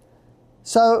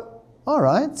 So, all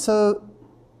right, so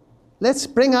let's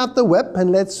bring out the whip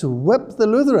and let's whip the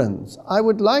Lutherans. I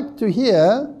would like to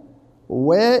hear,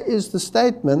 where is the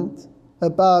statement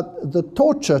about the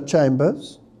torture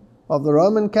chambers of the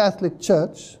Roman Catholic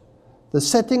Church, the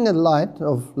setting alight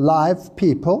of live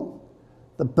people,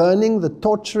 the burning, the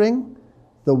torturing,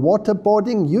 the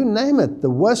waterboarding, you name it, the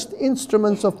worst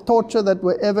instruments of torture that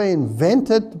were ever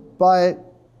invented by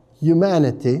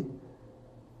humanity.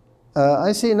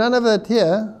 I see none of that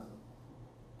here.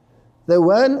 The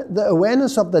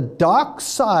awareness of the dark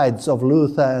sides of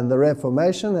Luther and the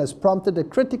Reformation has prompted a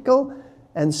critical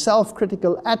and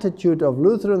self-critical attitude of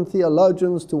Lutheran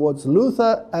theologians towards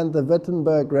Luther and the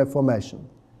Wittenberg Reformation.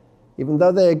 Even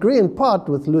though they agree in part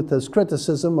with Luther's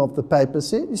criticism of the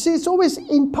papacy, you see, it's always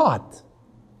in part.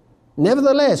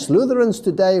 Nevertheless, Lutherans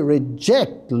today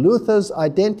reject Luther's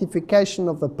identification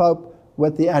of the Pope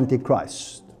with the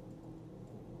Antichrist.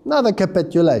 Another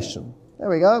capitulation. There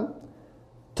we go.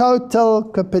 Total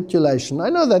capitulation. I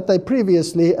know that they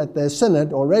previously at their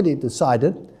synod already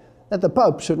decided that the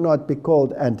Pope should not be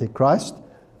called Antichrist,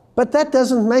 but that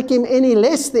doesn't make him any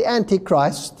less the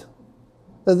Antichrist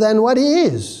than what he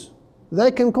is.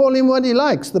 They can call him what he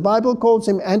likes. The Bible calls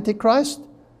him Antichrist,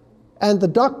 and the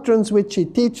doctrines which he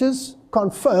teaches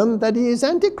confirm that he is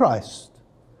Antichrist.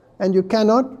 And you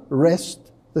cannot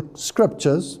wrest the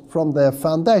scriptures from their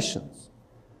foundations.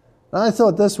 And I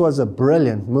thought this was a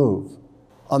brilliant move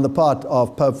on the part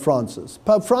of Pope Francis.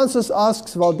 Pope Francis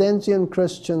asks Waldensian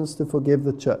Christians to forgive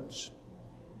the church.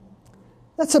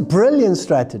 That's a brilliant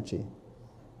strategy.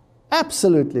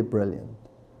 Absolutely brilliant.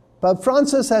 Pope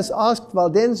Francis has asked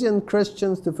Waldensian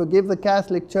Christians to forgive the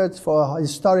Catholic Church for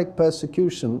historic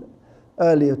persecution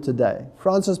earlier today.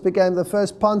 Francis became the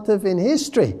first pontiff in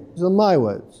history. These are my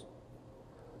words.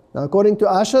 Now, according to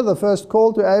Usher, the first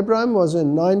call to Abraham was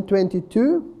in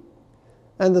 922,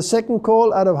 and the second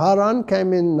call out of Haran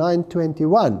came in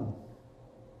 921.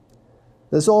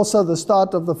 There's also the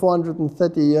start of the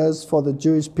 430 years for the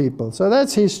Jewish people. So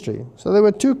that's history. So there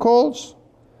were two calls,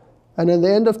 and in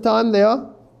the end of time there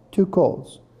are two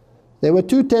calls. There were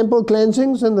two temple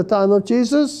cleansings in the time of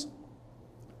Jesus.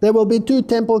 There will be two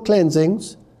temple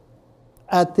cleansings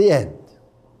at the end.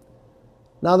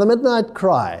 Now the midnight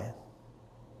cry,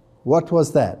 what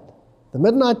was that? The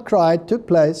midnight cry took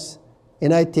place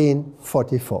in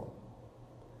 1844.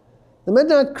 The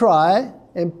midnight cry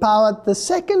empowered the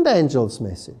second angel's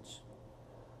message.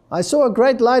 I saw a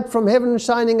great light from heaven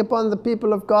shining upon the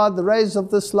people of God. The rays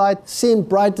of this light seemed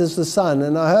bright as the sun.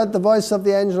 And I heard the voice of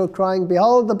the angel crying,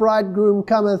 "Behold, the bridegroom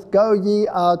cometh, go ye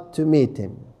out to meet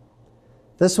him."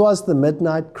 This was the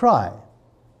midnight cry,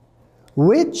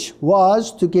 which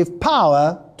was to give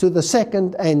power to the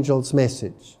second angel's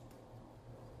message.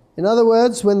 In other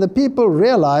words, when the people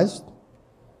realized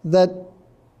that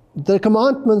the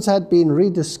commandments had been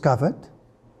rediscovered,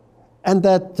 and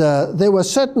that there were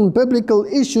certain biblical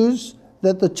issues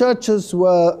that the churches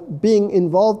were being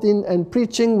involved in and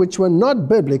preaching which were not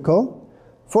biblical.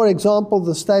 For example,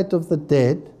 the state of the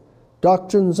dead,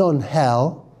 doctrines on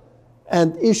hell,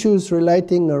 and issues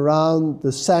relating around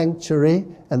the sanctuary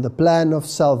and the plan of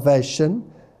salvation,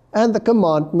 and the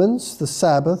commandments, the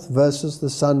Sabbath versus the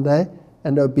Sunday,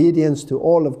 and obedience to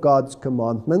all of God's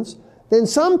commandments. Then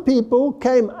some people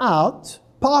came out,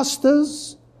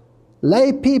 pastors,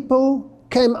 lay people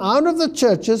came out of the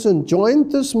churches and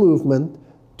joined this movement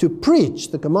to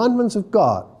preach the commandments of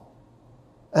God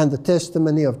and the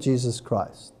testimony of Jesus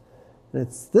Christ. And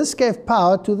this gave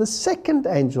power to the second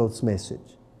angel's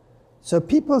message. So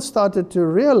people started to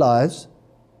realize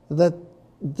that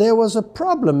there was a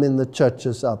problem in the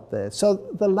churches out there. So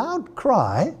the loud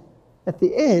cry at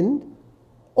the end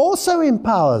also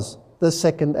empowers the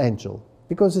second angel,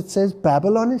 because it says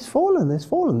Babylon is fallen, is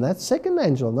fallen. That's second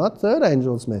angel, not third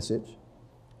angel's message.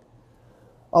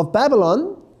 Of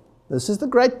Babylon, this is the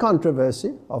great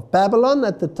controversy, of Babylon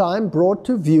at the time brought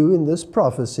to view in this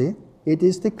prophecy, it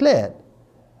is declared,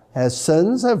 her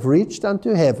sins have reached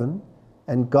unto heaven,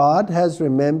 and God has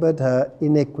remembered her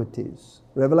iniquities.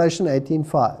 Revelation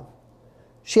 18:5.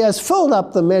 She has filled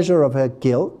up the measure of her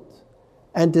guilt,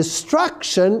 and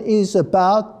destruction is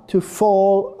about to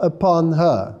fall upon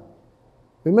her.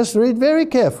 We must read very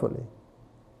carefully.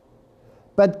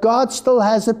 But God still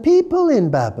has a people in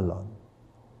Babylon.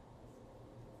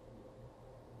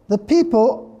 The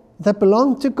people that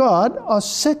belong to God are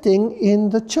sitting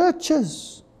in the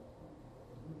churches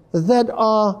that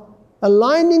are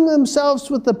aligning themselves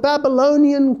with the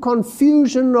Babylonian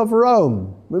confusion of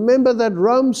Rome. Remember that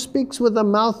Rome speaks with the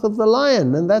mouth of the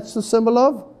lion, and that's the symbol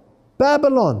of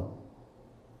Babylon.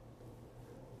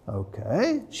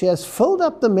 Okay, she has filled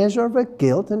up the measure of her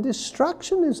guilt, and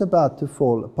destruction is about to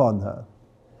fall upon her.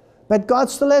 But God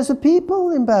still has a people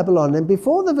in Babylon, and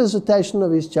before the visitation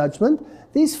of his judgment,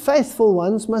 these faithful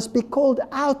ones must be called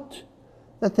out,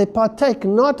 that they partake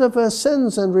not of her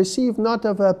sins and receive not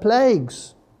of her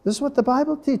plagues. This is what the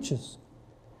Bible teaches.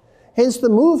 Hence the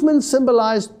movement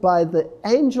symbolized by the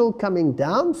angel coming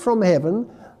down from heaven,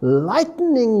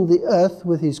 lightening the earth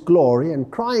with his glory and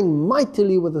crying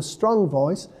mightily with a strong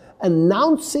voice,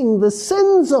 announcing the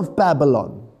sins of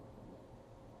Babylon.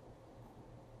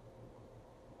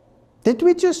 Did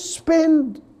we just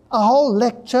spend a whole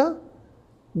lecture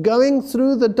going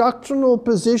through the doctrinal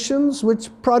positions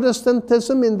which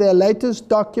Protestantism in their latest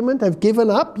document have given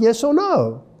up, yes or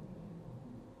no?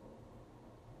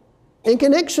 In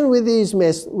connection with his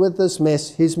message,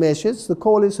 the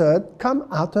call is heard, "Come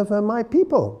out of her, my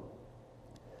people."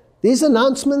 These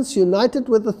announcements, united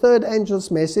with the third angel's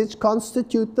message,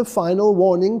 constitute the final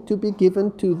warning to be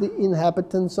given to the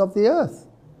inhabitants of the earth.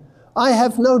 I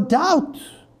have no doubt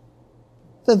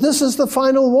that this is the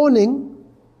final warning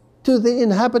to the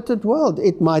inhabited world.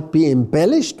 It might be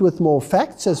embellished with more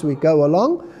facts as we go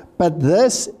along, but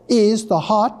this is the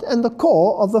heart and the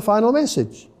core of the final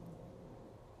message.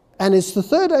 And it's the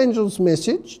third angel's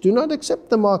message: do not accept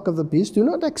the mark of the beast, do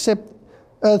not accept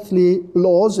earthly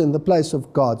laws in the place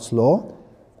of God's law.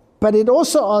 But it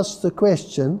also asks the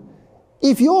question,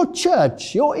 if your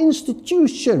church, your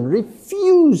institution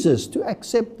refuses to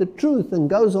accept the truth and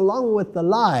goes along with the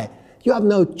lie, you have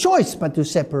no choice but to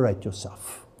separate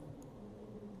yourself.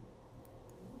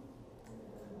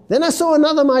 Then I saw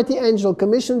another mighty angel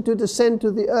commissioned to descend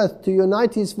to the earth, to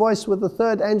unite his voice with the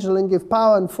third angel and give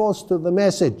power and force to the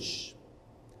message.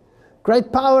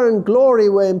 Great power and glory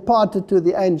were imparted to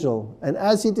the angel, and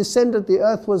as he descended, the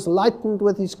earth was lightened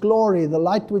with his glory. The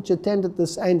light which attended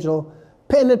this angel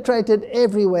penetrated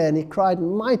everywhere, and he cried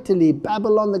mightily,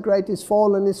 Babylon the great is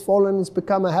fallen, is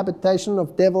become a habitation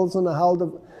of devils and a hold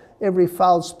of every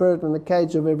foul spirit and a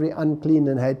cage of every unclean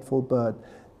and hateful bird.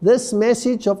 This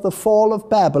message of the fall of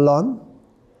Babylon,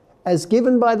 as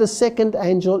given by the second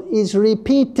angel, is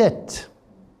repeated.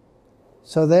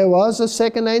 So there was a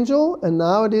second angel, and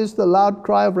now it is the loud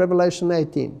cry of Revelation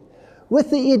 18,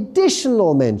 with the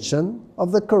additional mention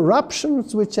of the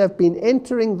corruptions which have been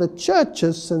entering the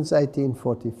churches since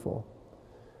 1844.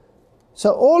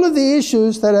 So all of the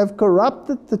issues that have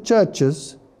corrupted the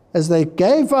churches as they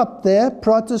gave up their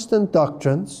Protestant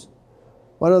doctrines,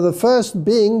 one of the first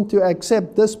being to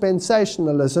accept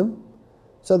dispensationalism.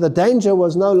 So the danger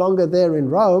was no longer there in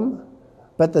Rome,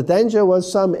 but the danger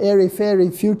was some airy-fairy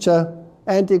future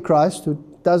Antichrist who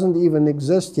doesn't even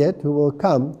exist yet, who will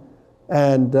come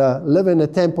and live in a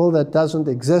temple that doesn't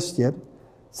exist yet.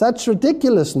 Such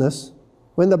ridiculousness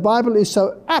when the Bible is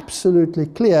so absolutely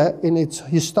clear in its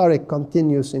historic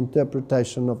continuous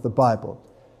interpretation of the Bible.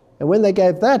 And when they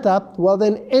gave that up, well,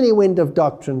 then any wind of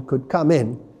doctrine could come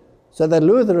in, so that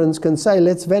Lutherans can say,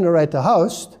 let's venerate a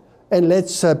host and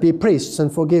let's be priests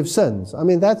and forgive sins. I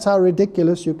mean, that's how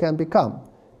ridiculous you can become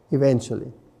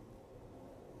eventually.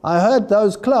 I heard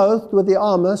those clothed with the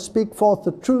armor speak forth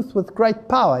the truth with great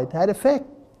power. It had effect.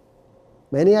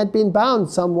 Many had been bound,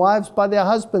 some wives by their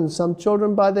husbands, some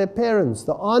children by their parents.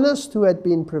 The honest who had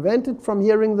been prevented from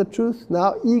hearing the truth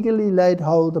now eagerly laid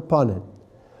hold upon it.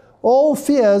 All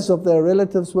fears of their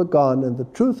relatives were gone, and the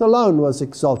truth alone was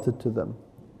exalted to them.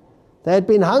 They had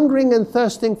been hungering and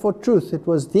thirsting for truth. It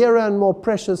was dearer and more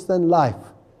precious than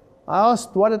life. I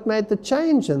asked what had made the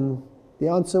change, and the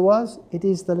answer was, it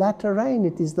is the latter rain.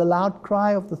 It is the loud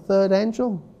cry of the third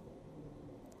angel.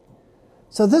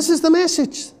 So this is the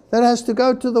message that has to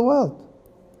go to the world.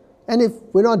 And if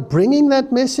we're not bringing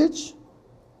that message,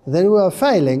 then we are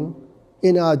failing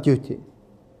in our duty.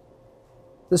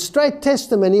 The straight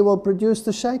testimony will produce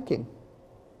the shaking.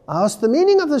 I asked the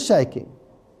meaning of the shaking.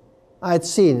 I had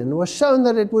seen and was shown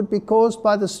that it would be caused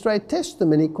by the straight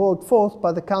testimony called forth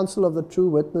by the counsel of the true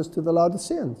witness to the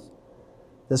Laodiceans.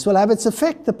 This will have its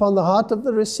effect upon the heart of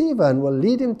the receiver and will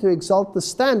lead him to exalt the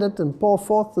standard and pour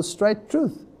forth the straight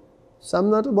truth.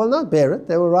 Some will not bear it,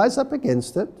 they will rise up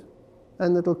against it,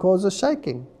 and it will cause a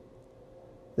shaking.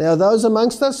 There are those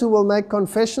amongst us who will make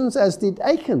confessions as did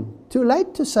Achan, too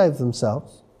late to save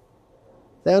themselves.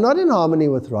 They are not in harmony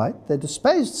with right. They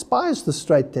despise the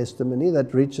straight testimony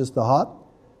that reaches the heart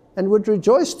and would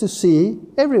rejoice to see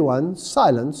everyone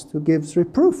silenced who gives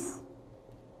reproof.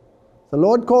 The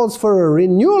Lord calls for a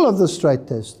renewal of the straight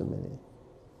testimony.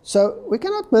 So we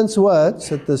cannot mince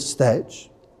words at this stage.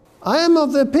 I am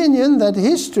of the opinion that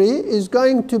history is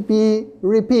going to be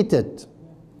repeated.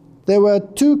 There were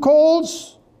 2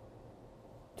 calls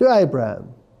to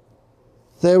Abraham.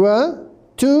 There were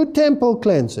 2 temple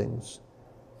cleansings.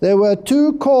 There were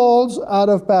 2 calls out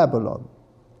of Babylon.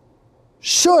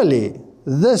 Surely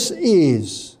this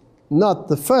is not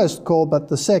the first call, but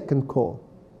the second call.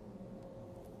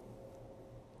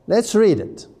 Let's read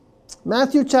it.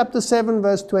 Matthew chapter 7,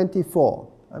 verse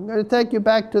 24. I'm going to take you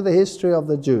back to the history of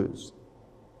the Jews.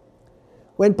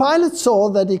 When Pilate saw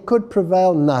that he could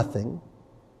prevail nothing,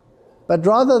 but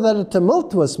rather that a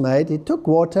tumult was made, he took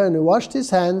water and he washed his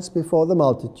hands before the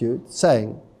multitude,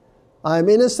 saying, I am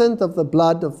innocent of the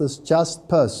blood of this just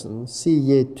person, see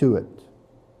ye to it.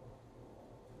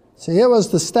 So here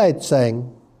was the state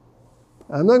saying,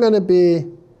 I'm not going to be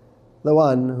the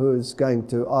one who is going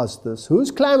to ask this.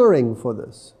 Who's clamoring for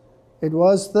this? It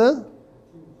was the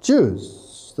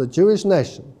Jews, the Jewish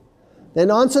nation.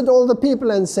 Then answered all the people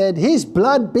and said, his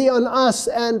blood be on us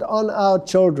and on our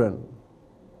children.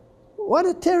 What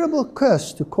a terrible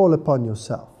curse to call upon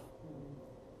yourself.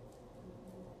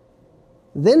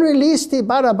 Then released he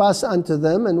Barabbas unto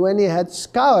them, and when he had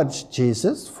scourged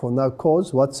Jesus, for no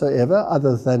cause whatsoever,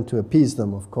 other than to appease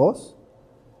them, of course,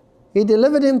 he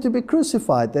delivered him to be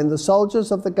crucified. Then the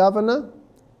soldiers of the governor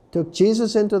took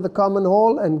Jesus into the common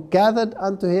hall and gathered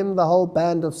unto him the whole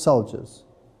band of soldiers.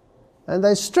 And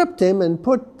they stripped him and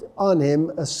put on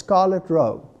him a scarlet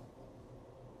robe.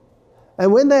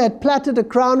 And when they had plaited a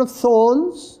crown of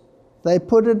thorns, they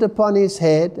put it upon his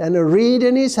head, and a reed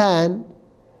in his hand,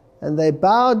 and they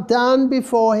bowed down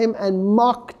before him and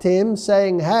mocked him,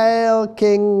 saying, "Hail,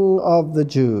 King of the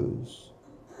Jews."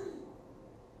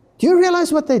 Do you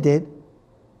realize what they did?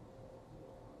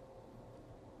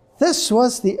 This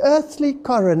was the earthly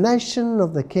coronation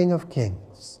of the King of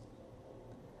Kings.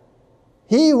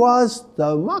 He was,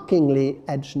 though mockingly,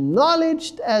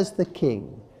 acknowledged as the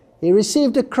king. He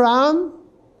received a crown.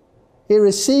 He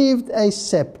received a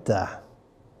scepter.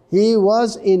 He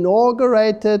was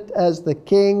inaugurated as the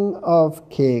King of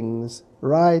Kings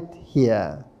right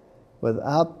here,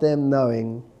 without them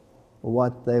knowing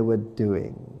what they were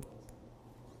doing.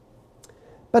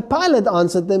 But Pilate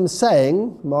answered them,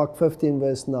 saying, Mark 15,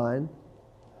 verse 9,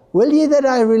 "Will ye that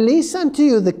I release unto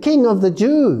you the King of the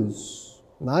Jews?"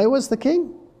 Now he was the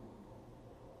king.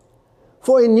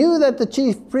 For he knew that the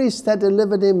chief priest had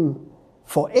delivered him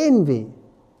for envy,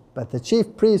 but the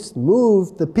chief priest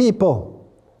moved the people.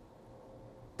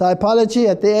 Typology,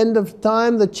 at the end of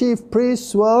time, the chief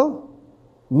priests will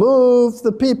move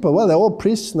the people. Well, they're all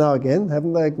priests now again,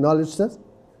 haven't they acknowledged it?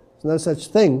 There's no such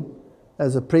thing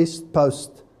as a priest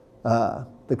post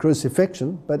the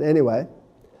crucifixion, but anyway.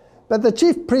 But the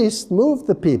chief priest moved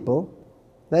the people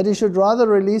that he should rather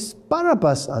release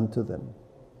Barabbas unto them.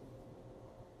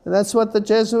 And that's what the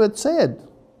Jesuit said.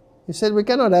 He said, we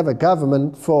cannot have a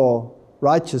government for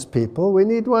righteous people. We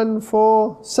need one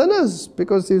for sinners,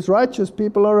 because these righteous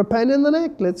people are a pain in the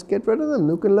neck. Let's get rid of them.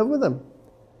 Who can live with them?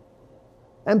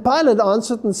 And Pilate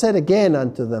answered and said again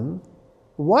unto them,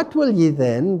 What will ye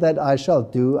then that I shall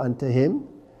do unto him,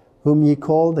 whom ye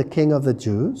call the King of the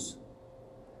Jews?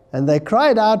 And they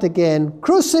cried out again,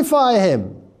 Crucify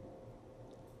him!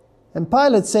 And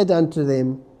Pilate said unto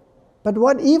them, But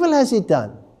what evil has he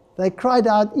done? They cried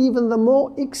out even the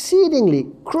more exceedingly,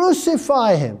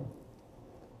 Crucify him!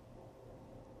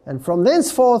 And from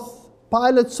thenceforth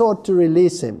Pilate sought to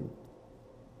release him.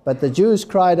 But the Jews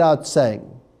cried out, saying,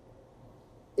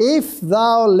 If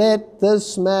thou let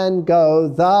this man go,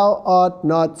 thou art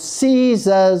not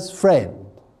Caesar's friend.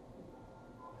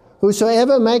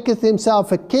 Whosoever maketh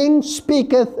himself a king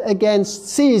speaketh against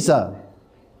Caesar.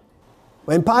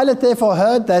 When Pilate therefore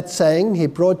heard that saying, he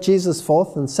brought Jesus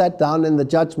forth and sat down in the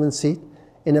judgment seat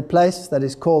in a place that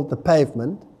is called the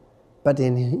Pavement, but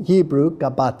in Hebrew,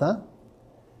 Gabbatha.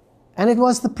 And it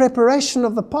was the preparation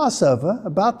of the Passover,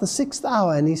 about the 6th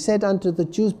hour. And he said unto the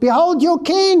Jews, Behold your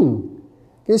king!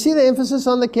 Can you see the emphasis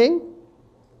on the king?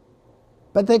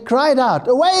 But they cried out,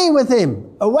 Away with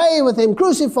him! Away with him!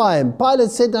 Crucify him! Pilate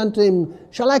said unto him,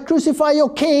 Shall I crucify your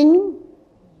king?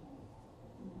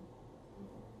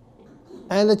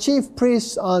 And the chief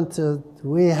priests answered,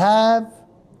 We have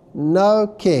no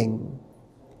king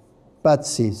but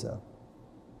Caesar.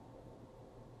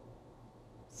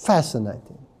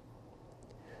 Fascinating.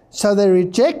 So they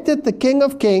rejected the King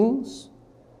of Kings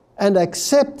and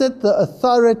accepted the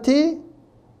authority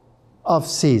of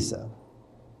Caesar.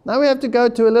 Now we have to go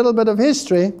to a little bit of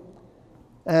history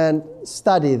and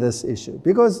study this issue,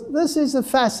 because this is a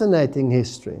fascinating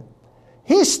history.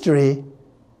 History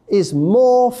is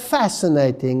more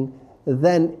fascinating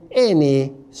than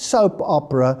any soap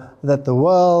opera that the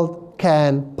world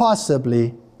can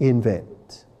possibly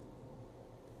invent.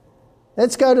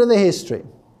 Let's go to the history.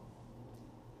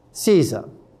 Caesar.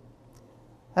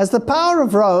 As the power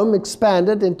of Rome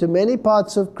expanded into many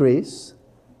parts of Greece,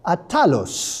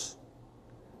 Attalus,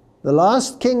 the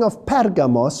last king of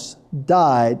Pergamos,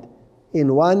 died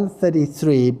in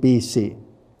 133 BC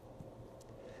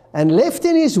and left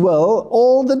in his will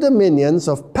all the dominions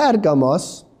of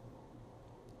Pergamos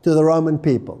to the Roman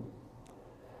people.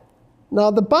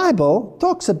 Now the Bible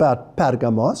talks about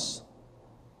Pergamos,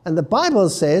 and the Bible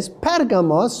says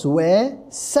Pergamos, where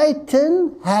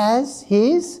Satan has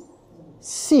his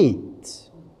seat.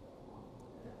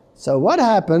 So what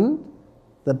happened?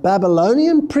 The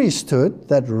Babylonian priesthood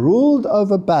that ruled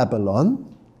over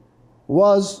Babylon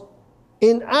was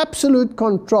in absolute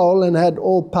control and had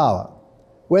all power.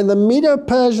 When the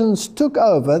Medo-Persians took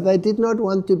over, they did not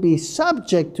want to be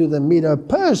subject to the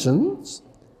Medo-Persians,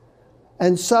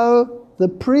 and so the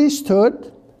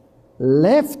priesthood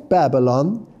left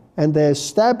Babylon and they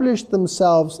established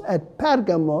themselves at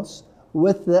Pergamos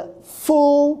with the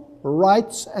full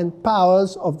rights and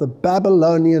powers of the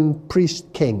Babylonian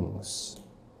priest kings.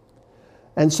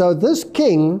 And so this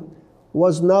king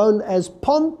was known as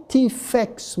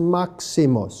Pontifex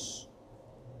Maximus.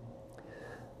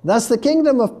 Thus the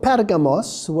kingdom of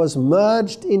Pergamos was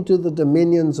merged into the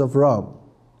dominions of Rome.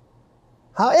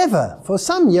 However, for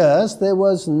some years there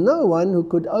was no one who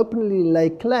could openly lay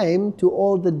claim to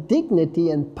all the dignity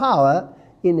and power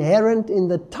inherent in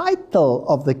the title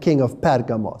of the king of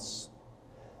Pergamos,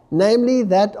 namely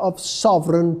that of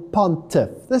sovereign pontiff.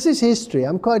 This is history,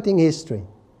 I'm quoting history.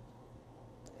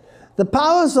 The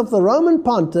powers of the Roman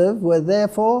pontiff were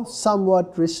therefore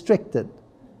somewhat restricted.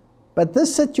 But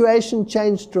this situation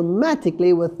changed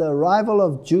dramatically with the arrival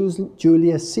of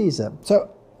Julius Caesar. So,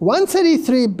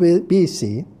 133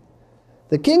 BC,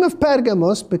 the king of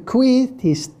Pergamos bequeathed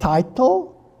his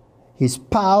title, his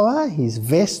power, his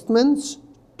vestments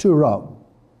to Rome.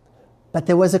 But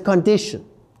there was a condition.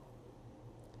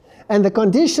 And the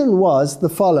condition was the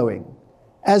following.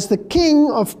 As the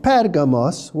king of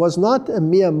Pergamos was not a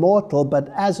mere mortal, but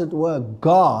as it were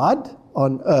God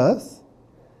on earth,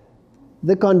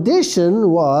 the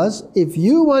condition was, if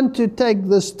you want to take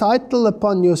this title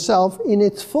upon yourself in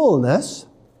its fullness,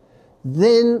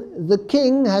 then the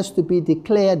king has to be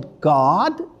declared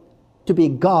God, to be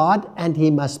God, and he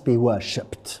must be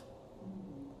worshipped.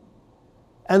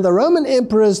 And the Roman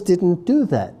emperors didn't do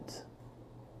that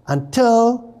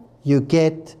until you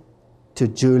get to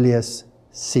Julius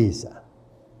Caesar.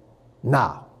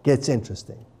 Now, gets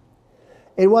interesting.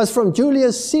 It was from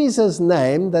Julius Caesar's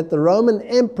name that the Roman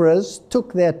emperors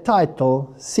took their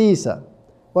title Caesar.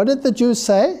 What did the Jews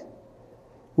say?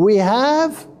 We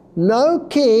have no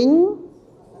king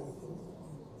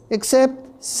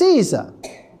except Caesar.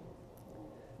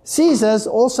 Caesars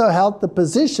also held the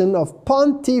position of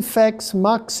Pontifex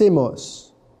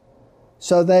Maximus.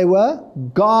 So they were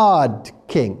God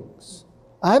kings.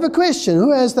 I have a question.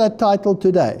 Who has that title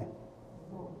today?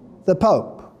 The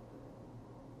Pope.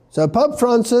 So Pope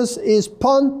Francis is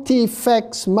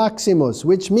Pontifex Maximus,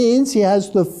 which means he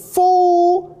has the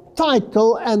full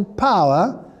title and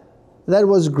power that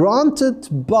was granted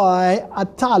by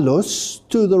Attalus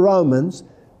to the Romans,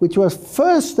 which was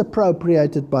first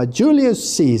appropriated by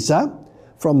Julius Caesar.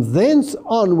 From thence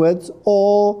onwards,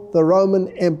 all the Roman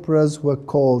emperors were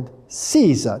called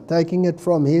Caesar, taking it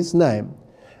from his name.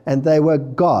 And they were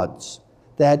gods.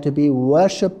 They had to be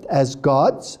worshipped as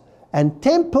gods. And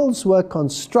temples were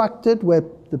constructed where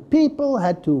the people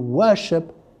had to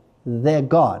worship their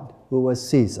god, who was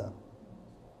Caesar.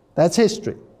 That's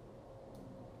history.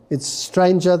 It's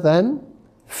stranger than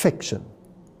fiction.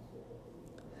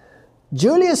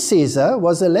 Julius Caesar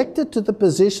was elected to the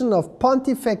position of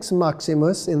Pontifex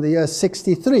Maximus in the year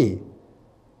 63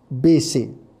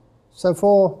 BC. So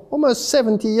for almost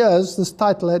 70 years, this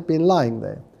title had been lying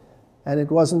there, and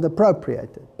it wasn't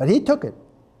appropriated. But he took it.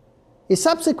 He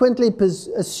subsequently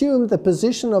assumed the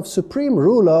position of supreme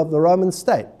ruler of the Roman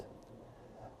state.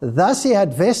 Thus he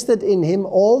had vested in him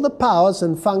all the powers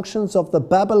and functions of the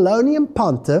Babylonian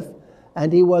pontiff,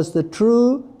 and he was the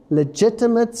true,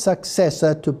 legitimate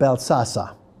successor to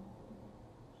Belshazzar.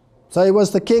 So he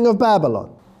was the king of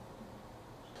Babylon.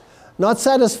 Not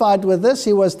satisfied with this,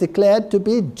 he was declared to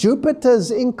be Jupiter's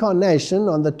incarnation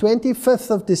on the 25th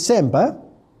of December,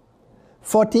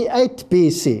 48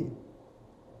 BC.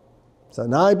 So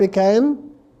now he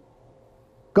became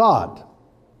God.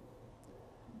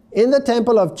 In the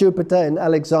temple of Jupiter in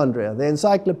Alexandria, the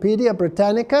Encyclopedia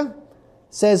Britannica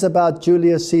says about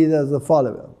Julius Caesar the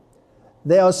following.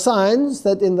 There are signs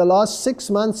that in the last 6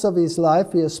 months of his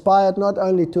life he aspired not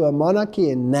only to a monarchy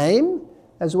in name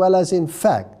as well as in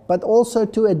fact, but also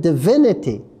to a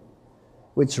divinity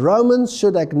which Romans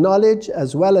should acknowledge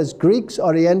as well as Greeks,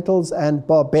 Orientals, and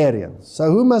barbarians. So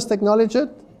who must acknowledge it?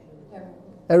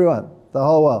 Everyone, the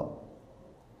whole world.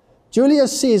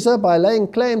 Julius Caesar, by laying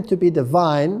claim to be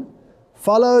divine,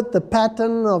 followed the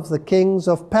pattern of the kings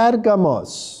of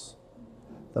Pergamos.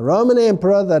 The Roman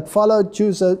emperor that followed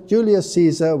Julius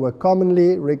Caesar were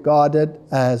commonly regarded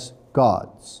as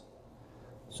gods.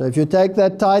 So if you take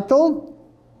that title,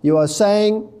 you are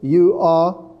saying you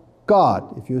are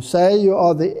God. If you say you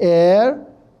are the heir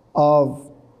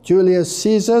of Julius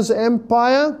Caesar's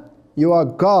empire, you are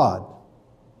God.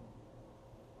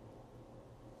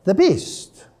 The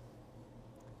beast.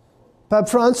 Pope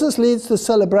Francis leads the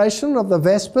celebration of the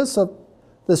Vespers of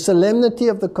the Solemnity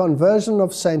of the Conversion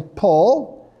of St.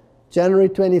 Paul, January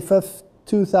 25th,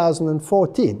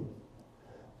 2014,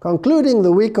 concluding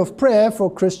the week of prayer for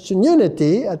Christian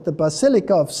unity at the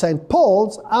Basilica of St.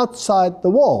 Paul's outside the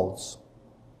walls.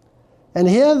 And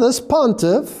here this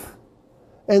pontiff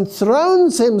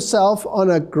enthrones himself on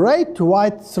a great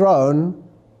white throne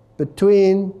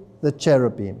between the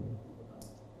cherubim.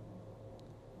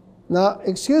 Now,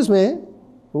 excuse me,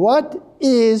 what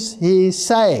is he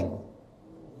saying?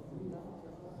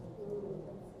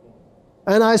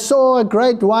 And I saw a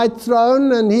great white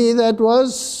throne, and he that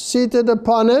was seated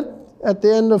upon it at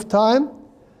the end of time.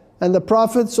 And the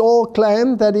prophets all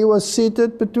claimed that he was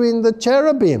seated between the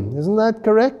cherubim. Isn't that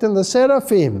correct? And the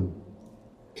seraphim.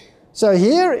 So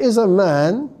here is a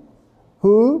man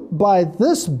who, by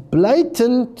this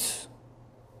blatant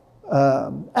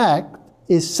act,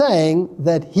 is saying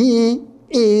that he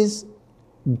is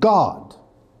God.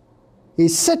 He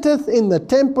sitteth in the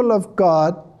temple of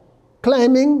God,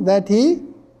 claiming that he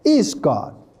is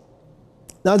God.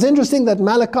 Now it's interesting that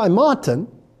Malachi Martin,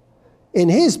 in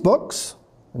his books,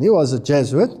 and he was a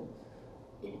Jesuit,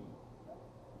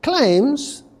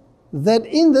 claims that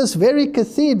in this very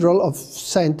cathedral of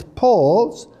St.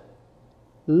 Paul's,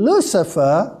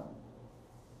 Lucifer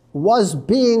was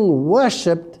being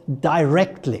worshipped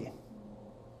directly.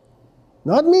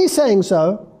 Not me saying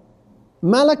so,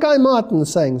 Malachi Martin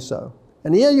saying so.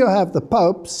 And here you have the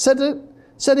Pope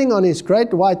sitting on his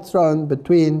great white throne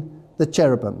between the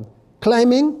cherubim,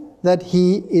 claiming that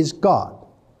he is God.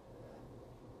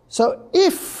 So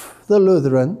if the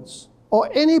Lutherans or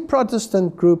any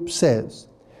Protestant group says,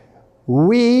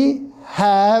 we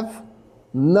have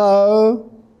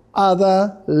no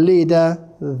other leader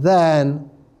than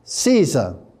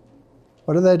Caesar,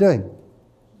 what are they doing?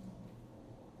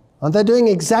 Aren't they doing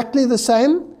exactly the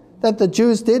same that the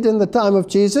Jews did in the time of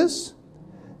Jesus?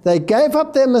 They gave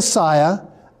up their Messiah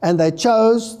and they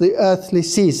chose the earthly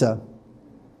Caesar.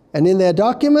 And in their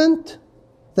document,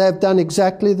 they've done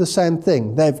exactly the same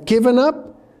thing. They've given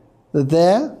up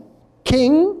their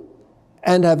king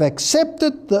and have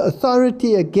accepted the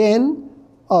authority again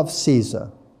of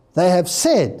Caesar. They have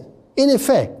said, in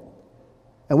effect,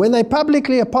 and when they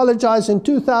publicly apologize in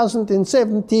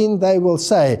 2017, they will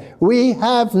say, we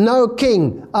have no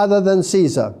king other than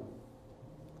Caesar.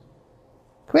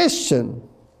 Question: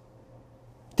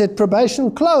 did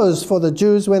probation close for the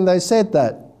Jews when they said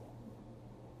that?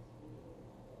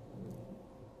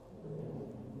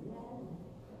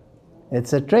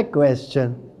 It's a trick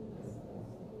question.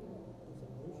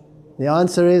 The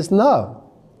answer is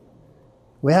no.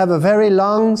 We have a very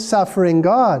long-suffering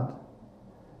God.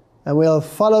 And we'll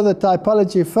follow the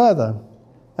typology further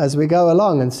as we go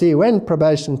along and see when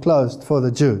probation closed for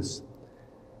the Jews.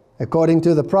 According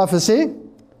to the prophecy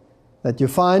that you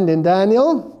find in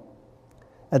Daniel,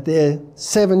 at the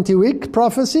 70-week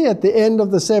prophecy, at the end of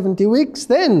the 70 weeks,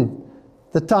 then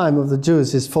the time of the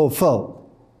Jews is fulfilled.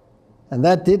 And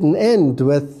that didn't end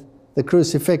with the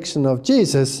crucifixion of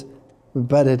Jesus,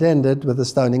 but it ended with the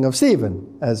stoning of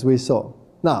Stephen, as we saw.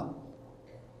 Now,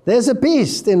 there's a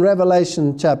beast in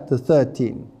Revelation chapter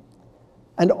 13.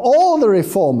 And all the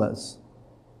reformers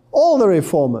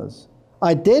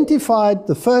identified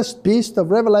the first beast of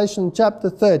Revelation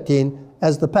chapter 13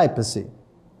 as the papacy.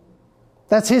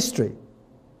 That's history.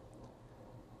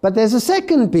 But there's a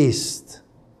second beast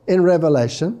in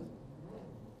Revelation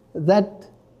that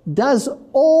does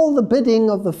all the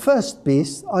bidding of the first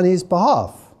beast on his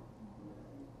behalf.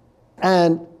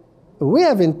 And we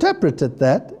have interpreted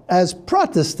that as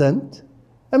Protestant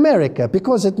America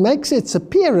because it makes its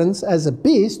appearance as a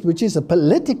beast, which is a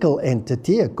political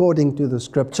entity according to the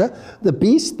scripture. The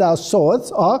beast thou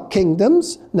sawest are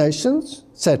kingdoms, nations,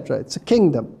 etc. It's a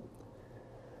kingdom.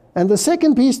 And the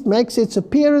second beast makes its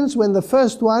appearance when the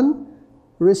first one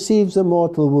receives a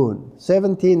mortal wound,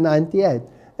 1798.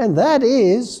 And that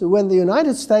is when the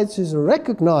United States is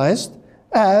recognized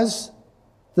as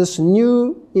this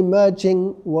new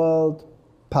emerging world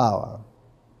power.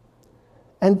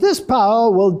 And this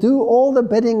power will do all the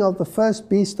bidding of the first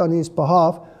beast on his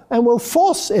behalf and will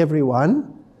force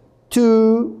everyone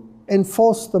to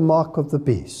enforce the mark of the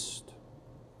beast.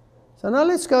 So now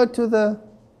let's go to the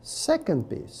second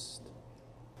beast.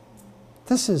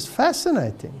 This is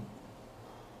fascinating.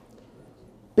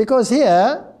 Because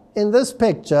here, in this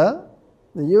picture,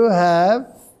 you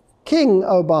have King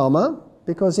Obama,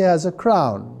 because he has a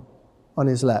crown on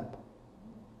his lap.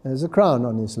 There's a crown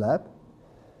on his lap.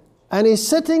 And he's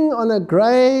sitting on a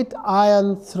great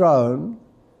iron throne,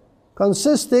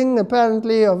 consisting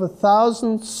apparently of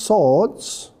 1,000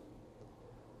 swords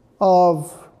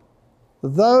of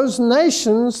those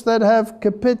nations that have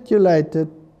capitulated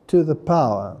to the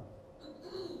power.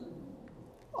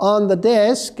 On the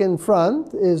desk in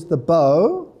front is the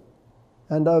bow,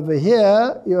 and over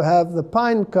here you have the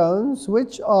pine cones,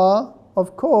 which are,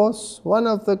 of course, one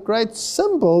of the great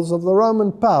symbols of the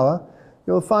Roman power.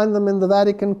 You'll find them in the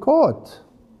Vatican court,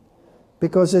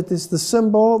 because it is the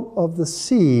symbol of the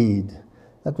seed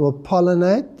that will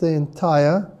pollinate the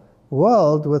entire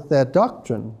world with their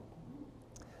doctrine.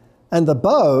 And the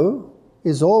bow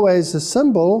is always a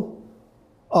symbol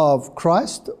of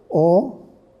Christ or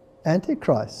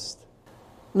Antichrist.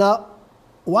 Now,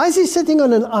 why is he sitting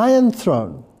on an iron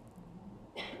throne?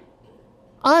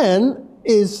 Iron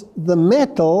is the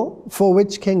metal for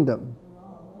which kingdom?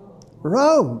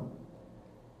 Rome.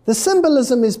 The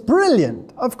symbolism is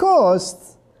brilliant. Of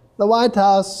course, the White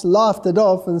House laughed it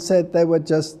off and said they were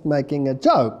just making a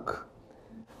joke.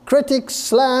 Critics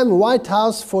slam White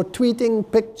House for tweeting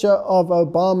picture of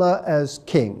Obama as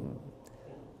king.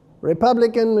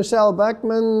 Republican Michelle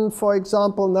Bachmann, for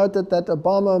example, noted that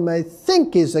Obama may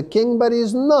think he's a king, but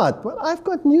he's not. Well, I've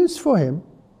got news for him.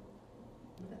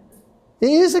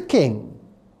 He is a king.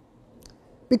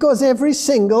 Because every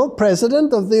single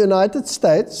president of the United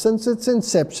States, since its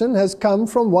inception, has come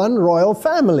from one royal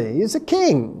family. He's a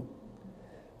king.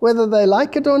 Whether they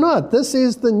like it or not, this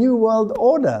is the New World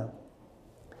Order.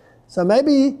 So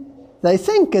maybe they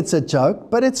think it's a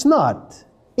joke, but it's not.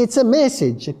 It's a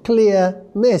message, a clear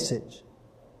message.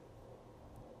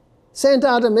 Sent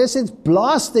out a message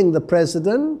blasting the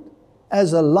president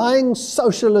as a lying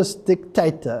socialist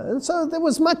dictator. And so there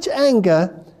was much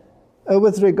anger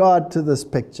with regard to this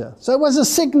picture. So it was a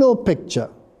signal picture.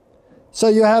 So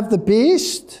you have the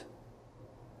beast,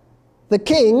 the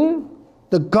king,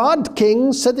 the God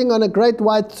king sitting on a great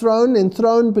white throne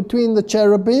enthroned between the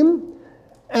cherubim,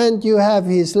 and you have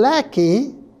his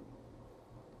lackey,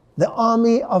 the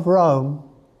army of Rome,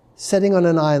 sitting on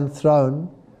an iron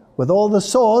throne with all the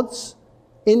swords,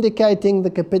 indicating the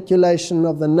capitulation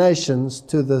of the nations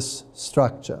to this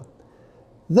structure.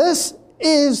 This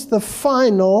is the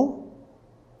final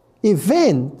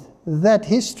event that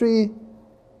history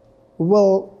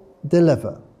will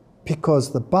deliver,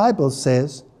 because the Bible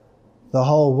says the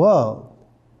whole world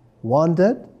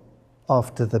wandered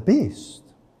after the beast.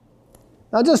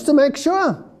 Now, just to make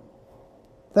sure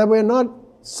that we're not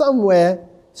somewhere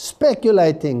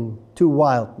speculating too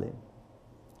wildly.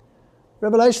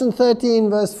 Revelation 13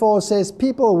 verse 4 says,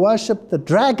 people worshiped the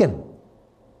dragon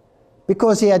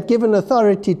because he had given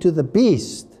authority to the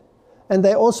beast. And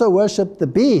they also worshiped the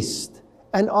beast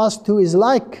and asked who is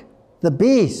like the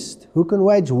beast, who can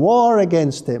wage war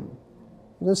against him.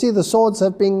 You can see the swords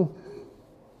have been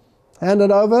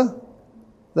handed over.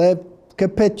 They've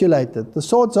capitulated. The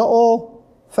swords are all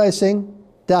facing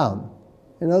down.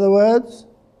 In other words,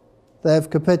 they have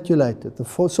capitulated.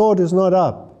 The sword is not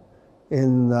up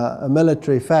in a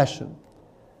military fashion.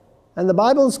 And the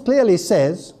Bible clearly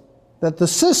says that the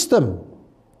system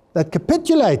that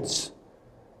capitulates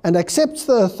and accepts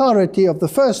the authority of the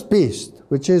first beast,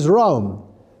 which is Rome,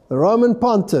 the Roman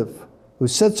pontiff who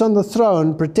sits on the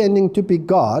throne pretending to be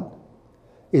God,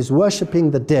 is worshipping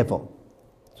the devil.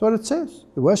 That's what it says.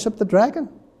 You worship the dragon.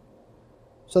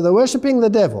 So they're worshipping the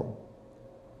devil.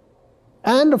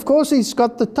 And of course he's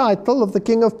got the title of the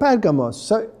king of Pergamos.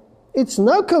 So it's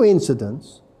no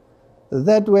coincidence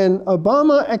that when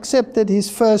Obama accepted his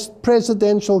first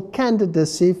presidential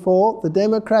candidacy for the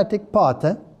Democratic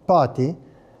Party,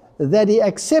 that he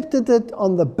accepted it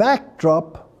on the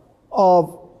backdrop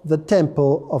of the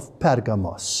Temple of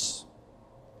Pergamos.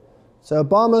 So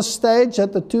Obama's stage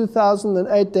at the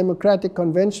 2008 Democratic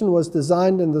Convention was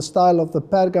designed in the style of the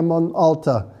Pergamon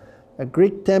altar, a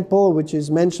Greek temple which is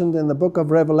mentioned in the book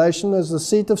of Revelation as the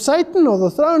seat of Satan or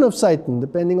the throne of Satan,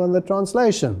 depending on the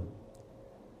translation.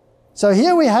 So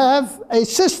here we have a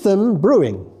system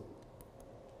brewing.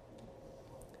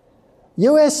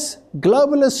 US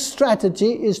globalist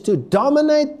strategy is to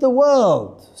dominate the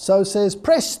world, so says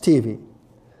Press TV.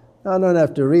 Now, I don't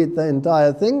have to read the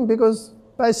entire thing because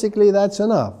basically that's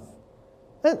enough.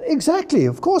 And exactly,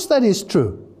 of course that is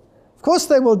true. Of course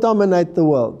they will dominate the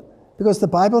world. Because the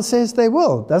Bible says they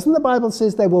will. Doesn't the Bible say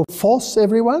they will force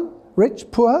everyone, rich,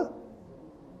 poor,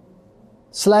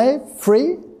 slave,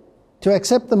 free, to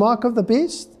accept the mark of the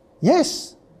beast?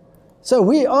 Yes. So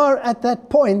we are at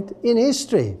that point in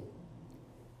history.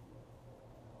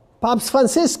 Papst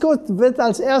Francisco wird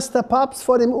als erster Papst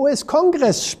vor dem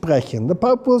US-Kongress sprechen. The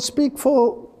Pope will speak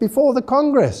before the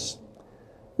Congress.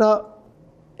 Now,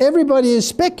 everybody is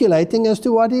speculating as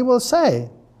to what he will say.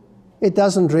 It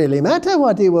doesn't really matter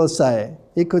what he will say.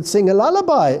 He could sing a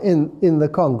lullaby in the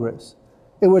Congress.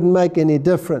 It wouldn't make any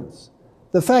difference.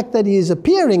 The fact that he is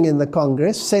appearing in the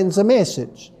Congress sends a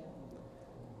message.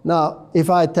 Now, if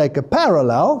I take a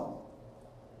parallel,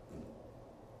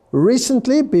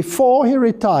 recently, before he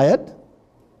retired,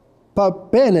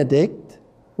 Pope Benedict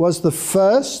was the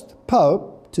first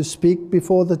Pope to speak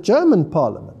before the German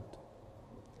Parliament.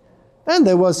 And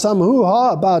there was some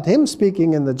hoo-ha about him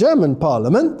speaking in the German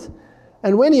Parliament.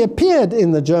 And when he appeared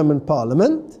in the German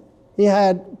Parliament, he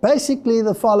had basically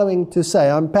the following to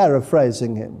say. I'm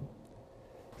paraphrasing him.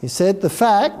 He said, the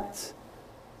fact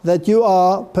that you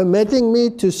are permitting me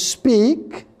to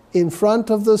speak in front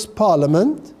of this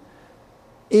Parliament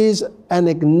is an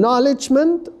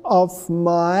acknowledgement of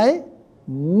my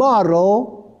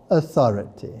moral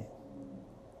authority.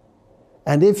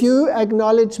 And if you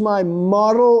acknowledge my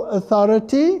moral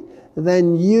authority,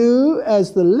 then you,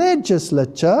 as the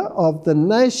legislature of the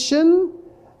nation,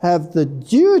 have the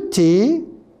duty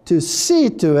to see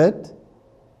to it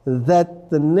that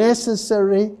the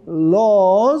necessary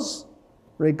laws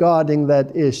regarding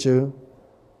that issue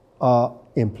are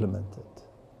implemented.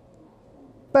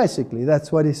 Basically,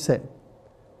 that's what he said.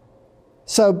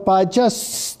 So by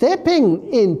just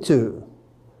stepping into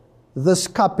this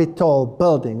Capitol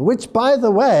building, which, by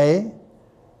the way,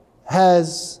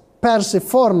 has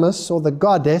Persephormus, or the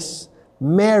goddess,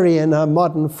 Mary in her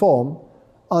modern form,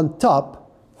 on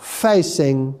top,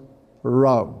 facing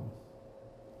Rome.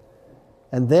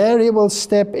 And there he will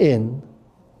step in.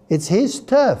 It's his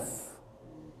turf.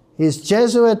 His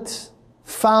Jesuit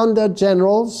founder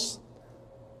generals,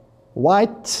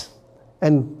 White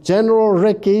and General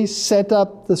Ricky, set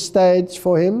up the stage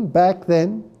for him back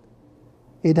then.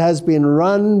 It has been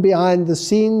run behind the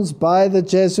scenes by the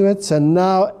Jesuits, and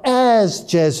now as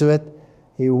Jesuit,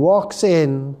 he walks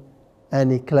in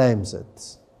and he claims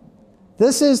it.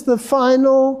 This is the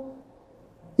final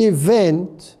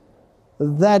event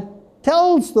that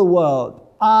tells the world,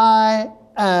 I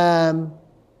am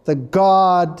the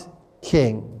God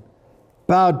King.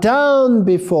 Bow down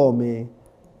before me,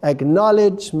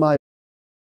 acknowledge my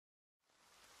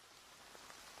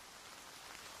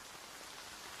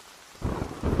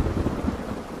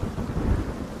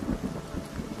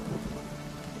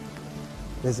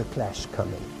There's a clash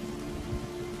coming.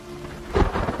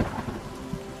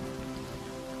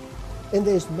 And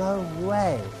there's no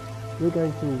way we're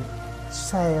going to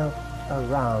sail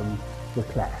around the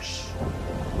clash.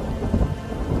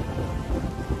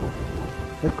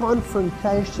 The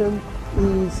confrontation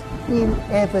is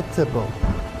inevitable.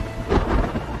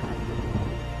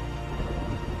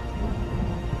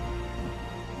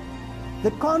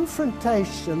 The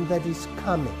confrontation that is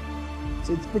coming,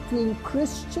 so it's between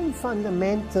Christian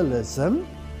fundamentalism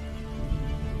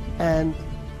and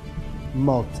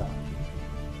Malta.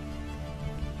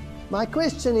 My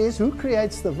question is, who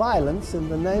creates the violence in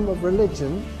the name of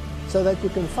religion so that you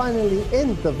can finally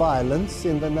end the violence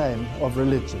in the name of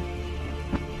religion?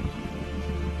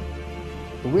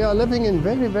 We are living in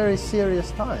very, very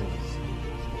serious times.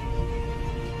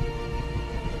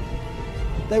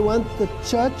 They want the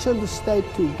church and the state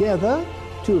together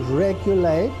to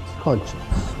regulate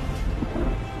conscience.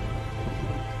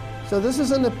 So this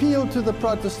is an appeal to the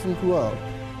Protestant world.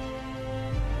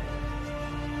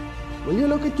 Will you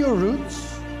look at your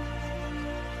roots?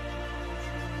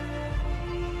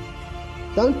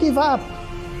 Don't give up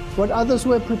what others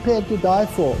were prepared to die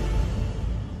for.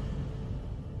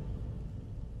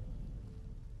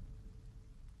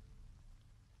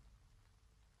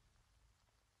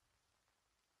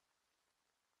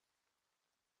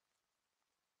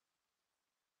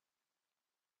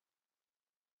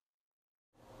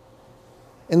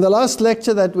 In the last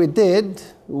lecture that we did,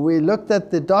 we looked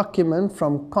at the document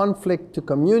From Conflict to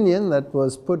Communion that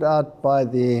was put out by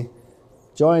the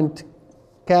Joint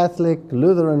Catholic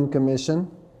Lutheran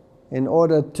Commission in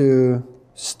order to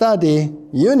study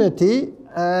unity,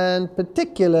 and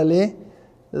particularly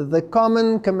the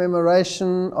common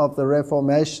commemoration of the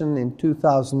Reformation in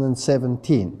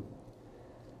 2017.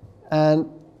 And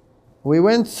we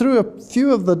went through a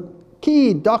few of the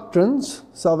key doctrines: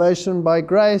 salvation by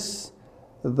grace,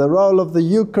 the role of the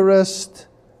Eucharist,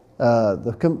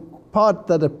 the part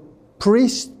that a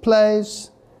priest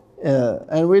plays,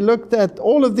 and we looked at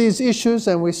all of these issues,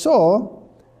 and we saw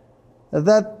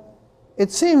that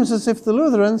it seems as if the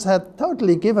Lutherans had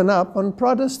totally given up on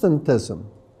Protestantism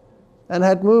and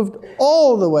had moved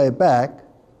all the way back,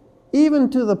 even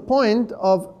to the point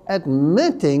of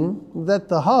admitting that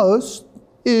the host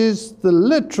is the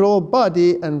literal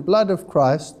body and blood of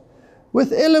Christ,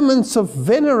 with elements of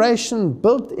veneration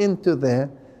built into there,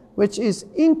 which is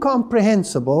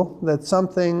incomprehensible that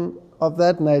something of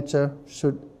that nature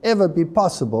should ever be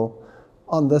possible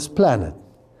on this planet.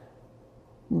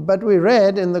 But we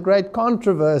read in the great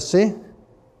controversy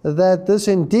that this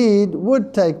indeed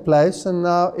would take place, and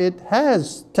now it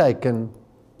has taken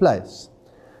place.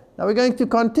 Now we're going to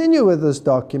continue with this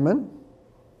document,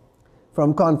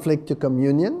 From Conflict to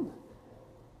Communion.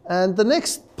 And the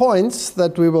next points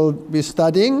that we will be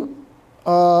studying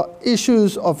are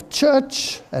issues of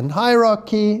church and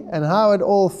hierarchy and how it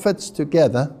all fits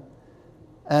together.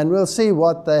 And we'll see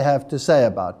what they have to say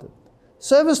about it.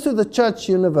 Service to the Church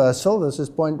Universal, this is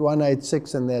point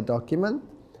 186 in their document.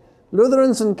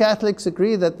 Lutherans and Catholics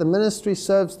agree that the ministry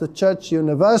serves the Church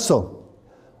Universal.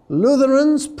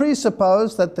 Lutherans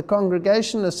presuppose that the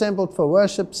congregation assembled for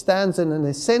worship stands in an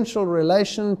essential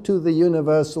relation to the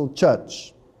universal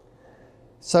church.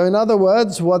 So in other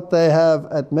words, what they have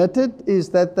admitted is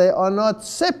that they are not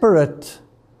separate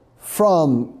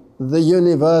from the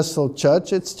universal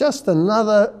church. It's just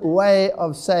another way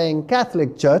of saying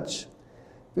Catholic Church,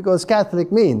 because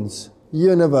Catholic means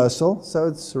universal, so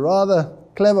it's a rather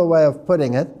clever way of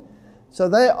putting it. So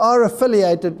they are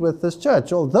affiliated with this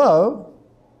church, although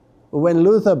when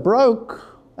Luther broke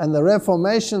and the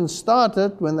Reformation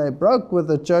started, when they broke with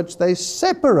the church, they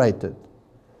separated.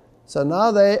 So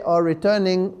now they are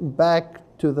returning back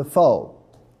to the fold.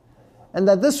 And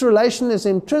that this relation is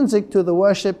intrinsic to the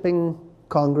worshipping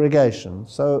congregation.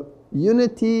 So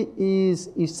unity is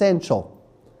essential.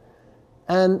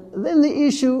 And then the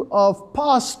issue of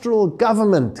pastoral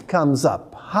government comes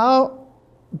up. How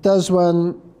does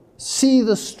one see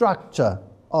the structure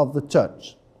of the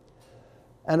church?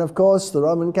 And of course, the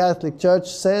Roman Catholic Church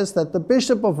says that the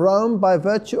Bishop of Rome, by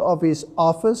virtue of his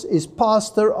office, is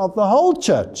pastor of the whole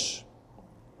church.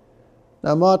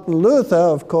 Now, Martin Luther,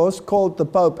 of course, called the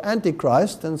Pope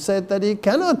Antichrist and said that he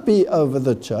cannot be over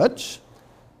the church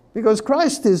because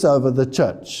Christ is over the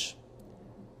church.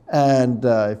 And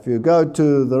if you go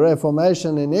to the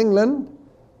Reformation in England,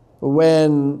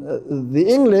 when the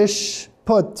English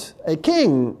put a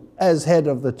king as head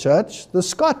of the church, the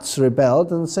Scots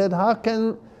rebelled and said, how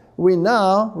can we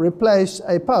now replace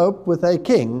a pope with a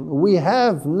king? We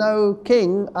have no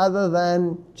king other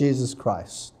than Jesus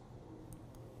Christ.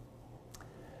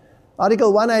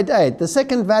 Article 188, the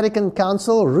Second Vatican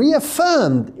Council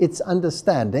reaffirmed its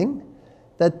understanding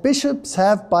that bishops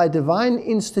have by divine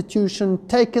institution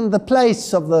taken the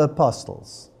place of the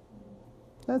apostles.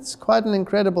 That's quite an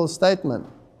incredible statement.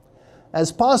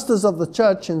 As pastors of the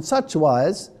church in such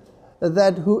wise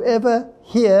that whoever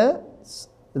hears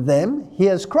them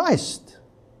hears Christ,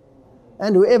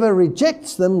 and whoever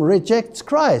rejects them rejects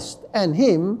Christ and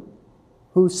him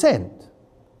who sent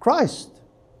Christ.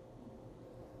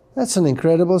 That's an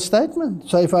incredible statement.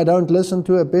 So if I don't listen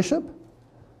to a bishop,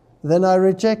 then I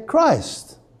reject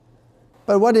Christ.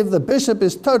 But what if the bishop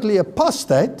is totally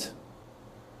apostate,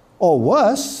 or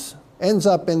worse, ends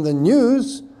up in the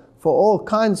news for all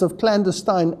kinds of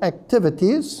clandestine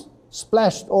activities,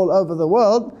 splashed all over the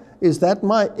world? Is that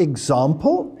my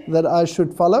example that I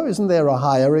should follow? Isn't there a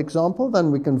higher example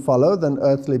than we can follow than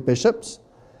earthly bishops?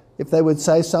 If they would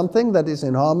say something that is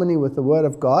in harmony with the Word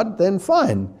of God, then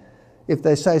fine. If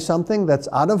they say something that's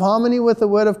out of harmony with the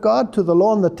Word of God, to the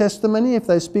law and the testimony, if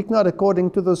they speak not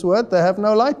according to this Word, they have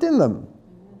no light in them.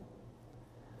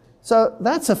 So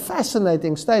that's a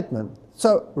fascinating statement.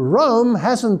 So Rome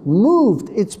hasn't moved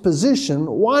its position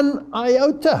one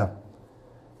iota,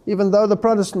 even though the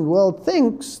Protestant world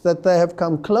thinks that they have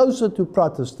come closer to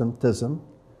Protestantism.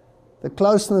 The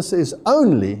closeness is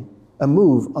only a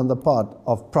move on the part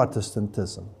of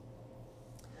Protestantism.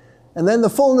 And then the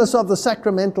fullness of the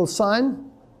sacramental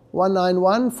sign,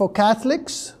 191, for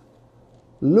Catholics,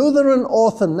 Lutheran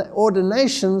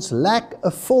ordinations lack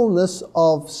a fullness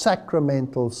of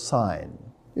sacramental sign.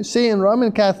 You see, in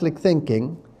Roman Catholic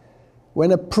thinking,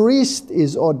 when a priest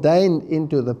is ordained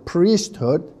into the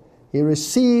priesthood, he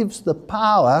receives the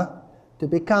power to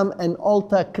become an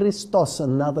alter Christos,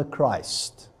 another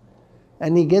Christ.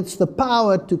 And he gets the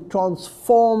power to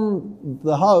transform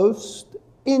the host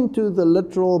into the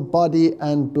literal body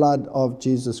and blood of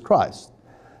Jesus Christ.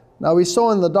 Now, we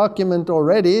saw in the document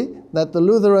already that the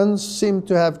Lutherans seem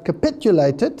to have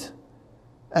capitulated,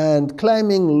 and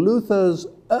claiming Luther's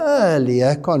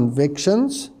earlier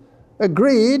convictions,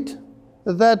 agreed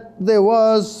that there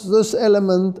was this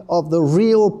element of the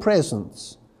real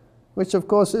presence, which of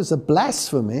course is a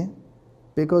blasphemy,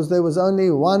 because there was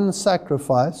only one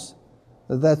sacrifice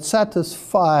that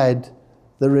satisfied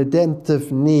the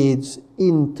redemptive needs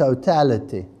in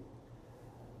totality.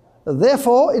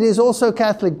 Therefore, it is also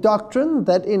Catholic doctrine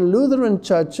that in Lutheran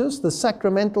churches the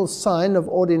sacramental sign of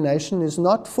ordination is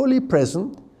not fully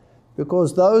present,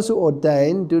 because those who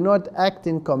ordain do not act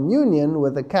in communion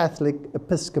with the Catholic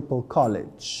Episcopal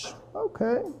College.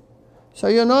 Okay, so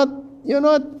you're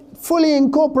not fully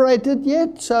incorporated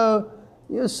yet, so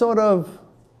you're sort of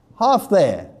half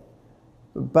there.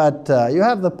 But you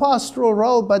have the pastoral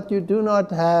role, but you do not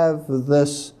have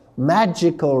this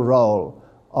magical role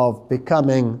of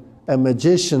becoming a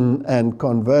magician and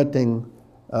converting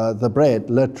the bread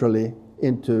literally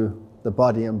into the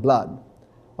body and blood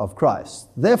of Christ.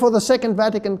 Therefore, the Second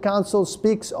Vatican Council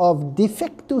speaks of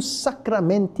defectus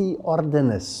sacramenti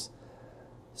ordinis.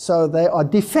 So they are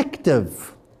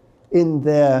defective in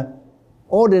their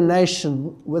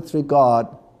ordination with regard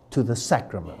to the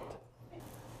sacrament.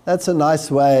 That's a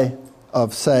nice way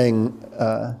of saying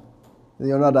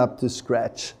you're not up to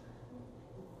scratch.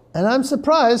 And I'm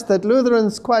surprised that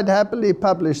Lutherans quite happily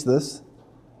publish this,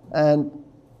 and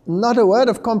not a word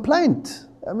of complaint.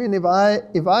 I mean, if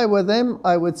I were them,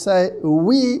 I would say,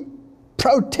 we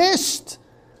protest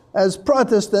as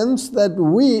Protestants that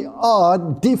we are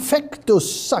defectus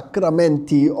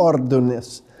sacramenti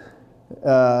ordinis.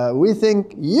 We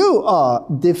think you are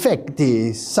defecti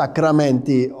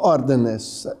sacramenti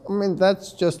ordinis. I mean,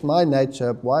 that's just my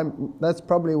nature. That's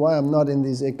probably why I'm not in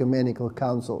these ecumenical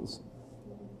councils.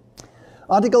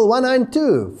 Article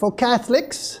 192, for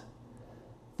Catholics,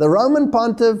 the Roman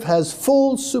Pontiff has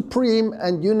full, supreme,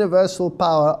 and universal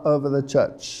power over the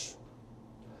Church.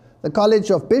 The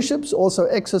College of Bishops also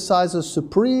exercises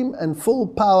supreme and full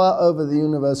power over the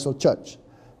universal Church.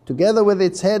 Together with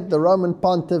its head, the Roman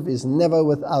Pontiff is never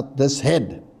without this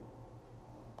head.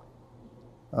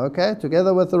 Okay,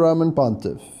 together with the Roman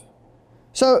Pontiff.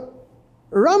 So,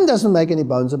 Rome doesn't make any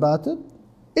bones about it.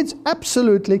 It's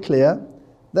absolutely clear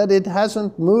that it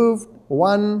hasn't moved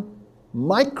 1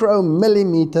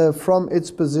 micromillimeter from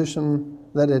its position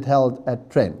that it held at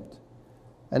Trent.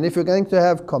 And if you're going to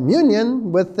have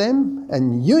communion with them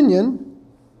and union,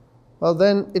 well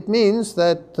then it means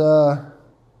that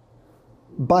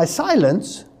by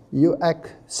silence you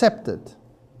accept it.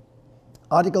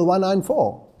 Article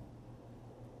 194.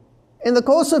 In the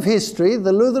course of history,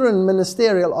 the Lutheran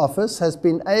Ministerial Office has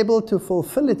been able to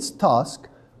fulfill its task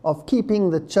of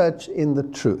keeping the Church in the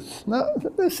truth. Now,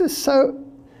 this is so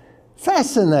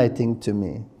fascinating to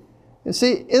me. You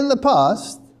see, in the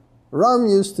past, Rome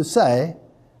used to say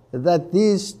that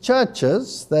these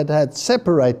churches that had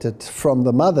separated from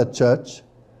the mother church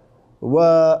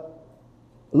were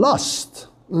lost,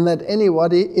 and that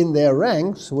anybody in their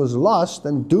ranks was lost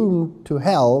and doomed to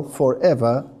hell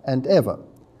forever and ever.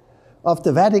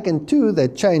 After Vatican II, they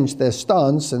changed their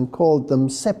stance and called them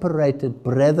separated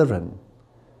brethren.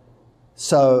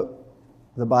 So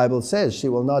the Bible says she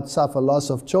will not suffer loss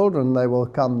of children.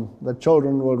 The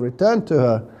children will return to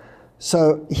her.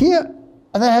 So here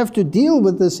they have to deal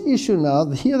with this issue now.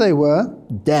 Here they were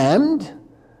damned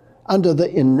under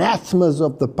the anathemas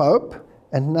of the Pope,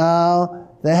 and now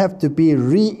they have to be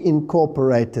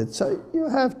reincorporated. So you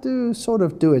have to sort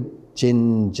of do it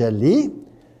gingerly.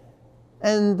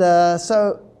 And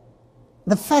so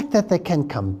the fact that they can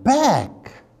come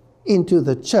back into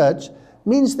the church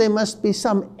means there must be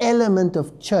some element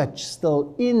of church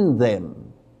still in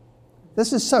them.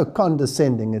 This is so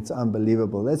condescending, it's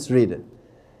unbelievable. Let's read it.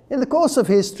 In the course of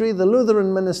history, the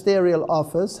Lutheran Ministerial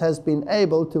Office has been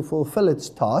able to fulfill its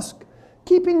task,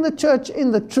 keeping the Church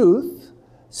in the truth,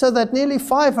 so that nearly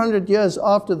 500 years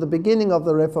after the beginning of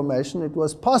the Reformation, it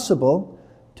was possible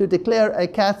to declare a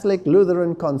Catholic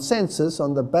Lutheran consensus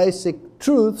on the basic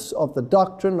truths of the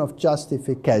doctrine of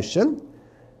justification,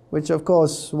 which of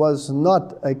course was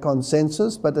not a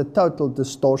consensus, but a total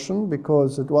distortion,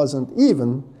 because it wasn't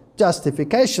even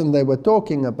justification they were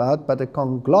talking about, but a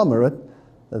conglomerate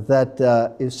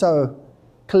that is so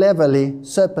cleverly,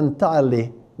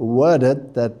 serpentilely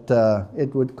worded that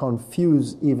it would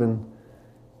confuse even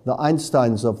the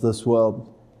Einsteins of this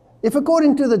world. If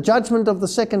according to the judgment of the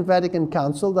Second Vatican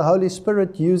Council, the Holy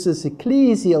Spirit uses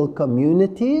ecclesial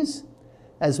communities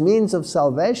as means of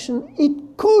salvation,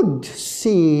 it could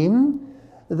seem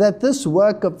that this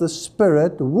work of the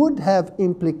Spirit would have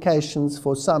implications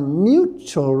for some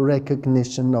mutual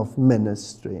recognition of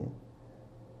ministry.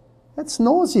 That's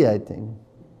nauseating.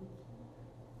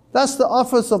 Thus, the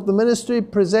office of the ministry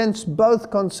presents both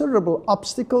considerable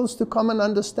obstacles to common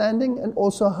understanding and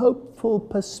also hopeful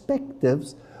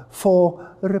perspectives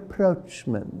for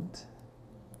rapprochement.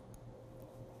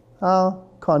 How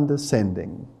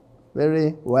condescending.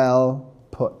 Very well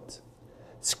put.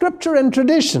 Scripture and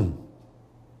tradition.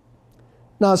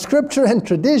 Now, scripture and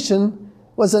tradition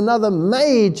was another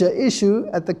major issue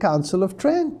at the Council of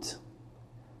Trent.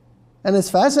 And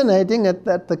it's fascinating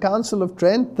at the Council of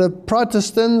Trent, the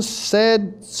Protestants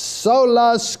said,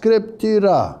 sola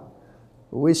scriptura.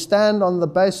 We stand on the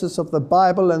basis of the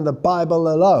Bible and the Bible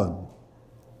alone.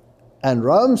 And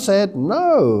Rome said,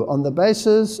 no, on the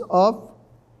basis of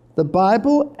the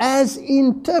Bible as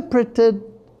interpreted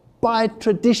by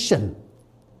tradition.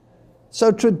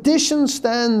 So tradition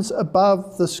stands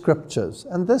above the scriptures.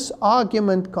 And this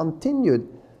argument continued.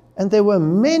 And there were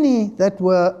many that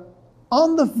were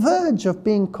on the verge of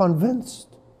being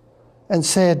convinced and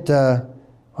said,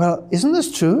 well, isn't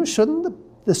this true?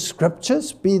 Shouldn't the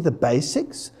scriptures be the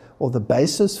basics or the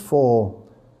basis for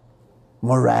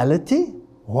morality?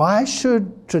 Why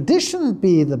should tradition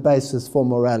be the basis for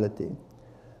morality?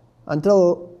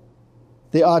 Until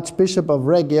the Archbishop of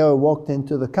Reggio walked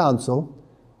into the council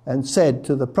and said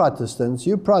to the Protestants,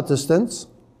 "You Protestants,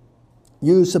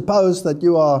 you suppose that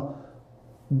you are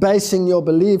basing your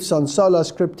beliefs on sola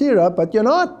scriptura, but you're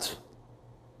not.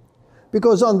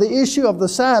 Because on the issue of the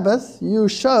Sabbath, you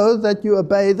show that you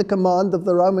obey the command of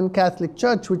the Roman Catholic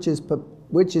Church, which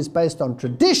is based on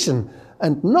tradition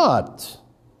and not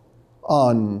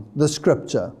on the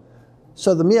Scripture.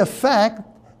 So the mere fact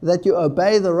that you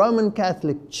obey the Roman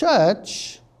Catholic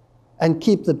Church and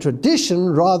keep the tradition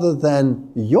rather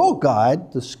than your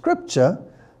guide, the Scripture,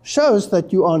 shows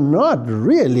that you are not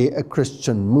really a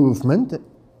Christian movement,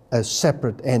 a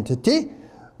separate entity,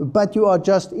 but you are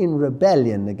just in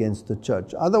rebellion against the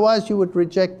church. Otherwise, you would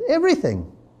reject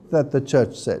everything that the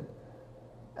church said.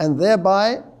 And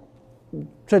thereby,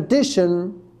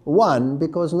 tradition won,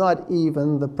 because not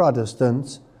even the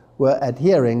Protestants were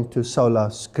adhering to sola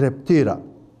scriptura.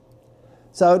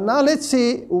 So now let's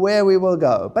see where we will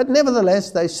go. But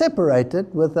nevertheless, they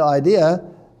separated with the idea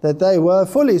that they were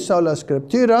fully sola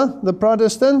scriptura, the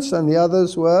Protestants, and the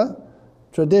others were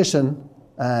tradition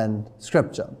and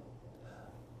Scripture.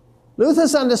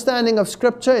 Luther's understanding of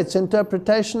Scripture, its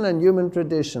interpretation, and human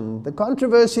tradition. The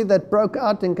controversy that broke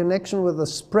out in connection with the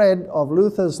spread of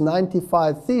Luther's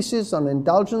 95 Theses on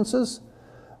indulgences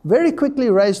very quickly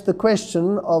raised the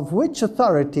question of which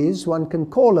authorities one can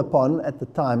call upon at the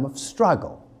time of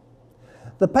struggle.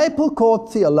 The papal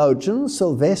court theologian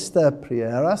Sylvester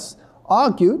Prieras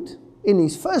argued in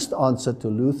his first answer to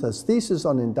Luther's thesis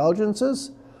on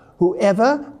indulgences,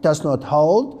 whoever does not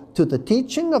hold to the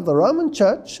teaching of the Roman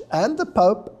Church and the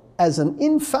Pope as an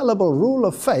infallible rule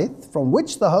of faith from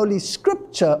which the Holy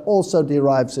Scripture also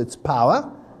derives its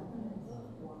power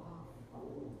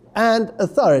and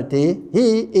authority,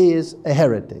 he is a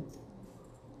heretic.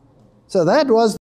 So that was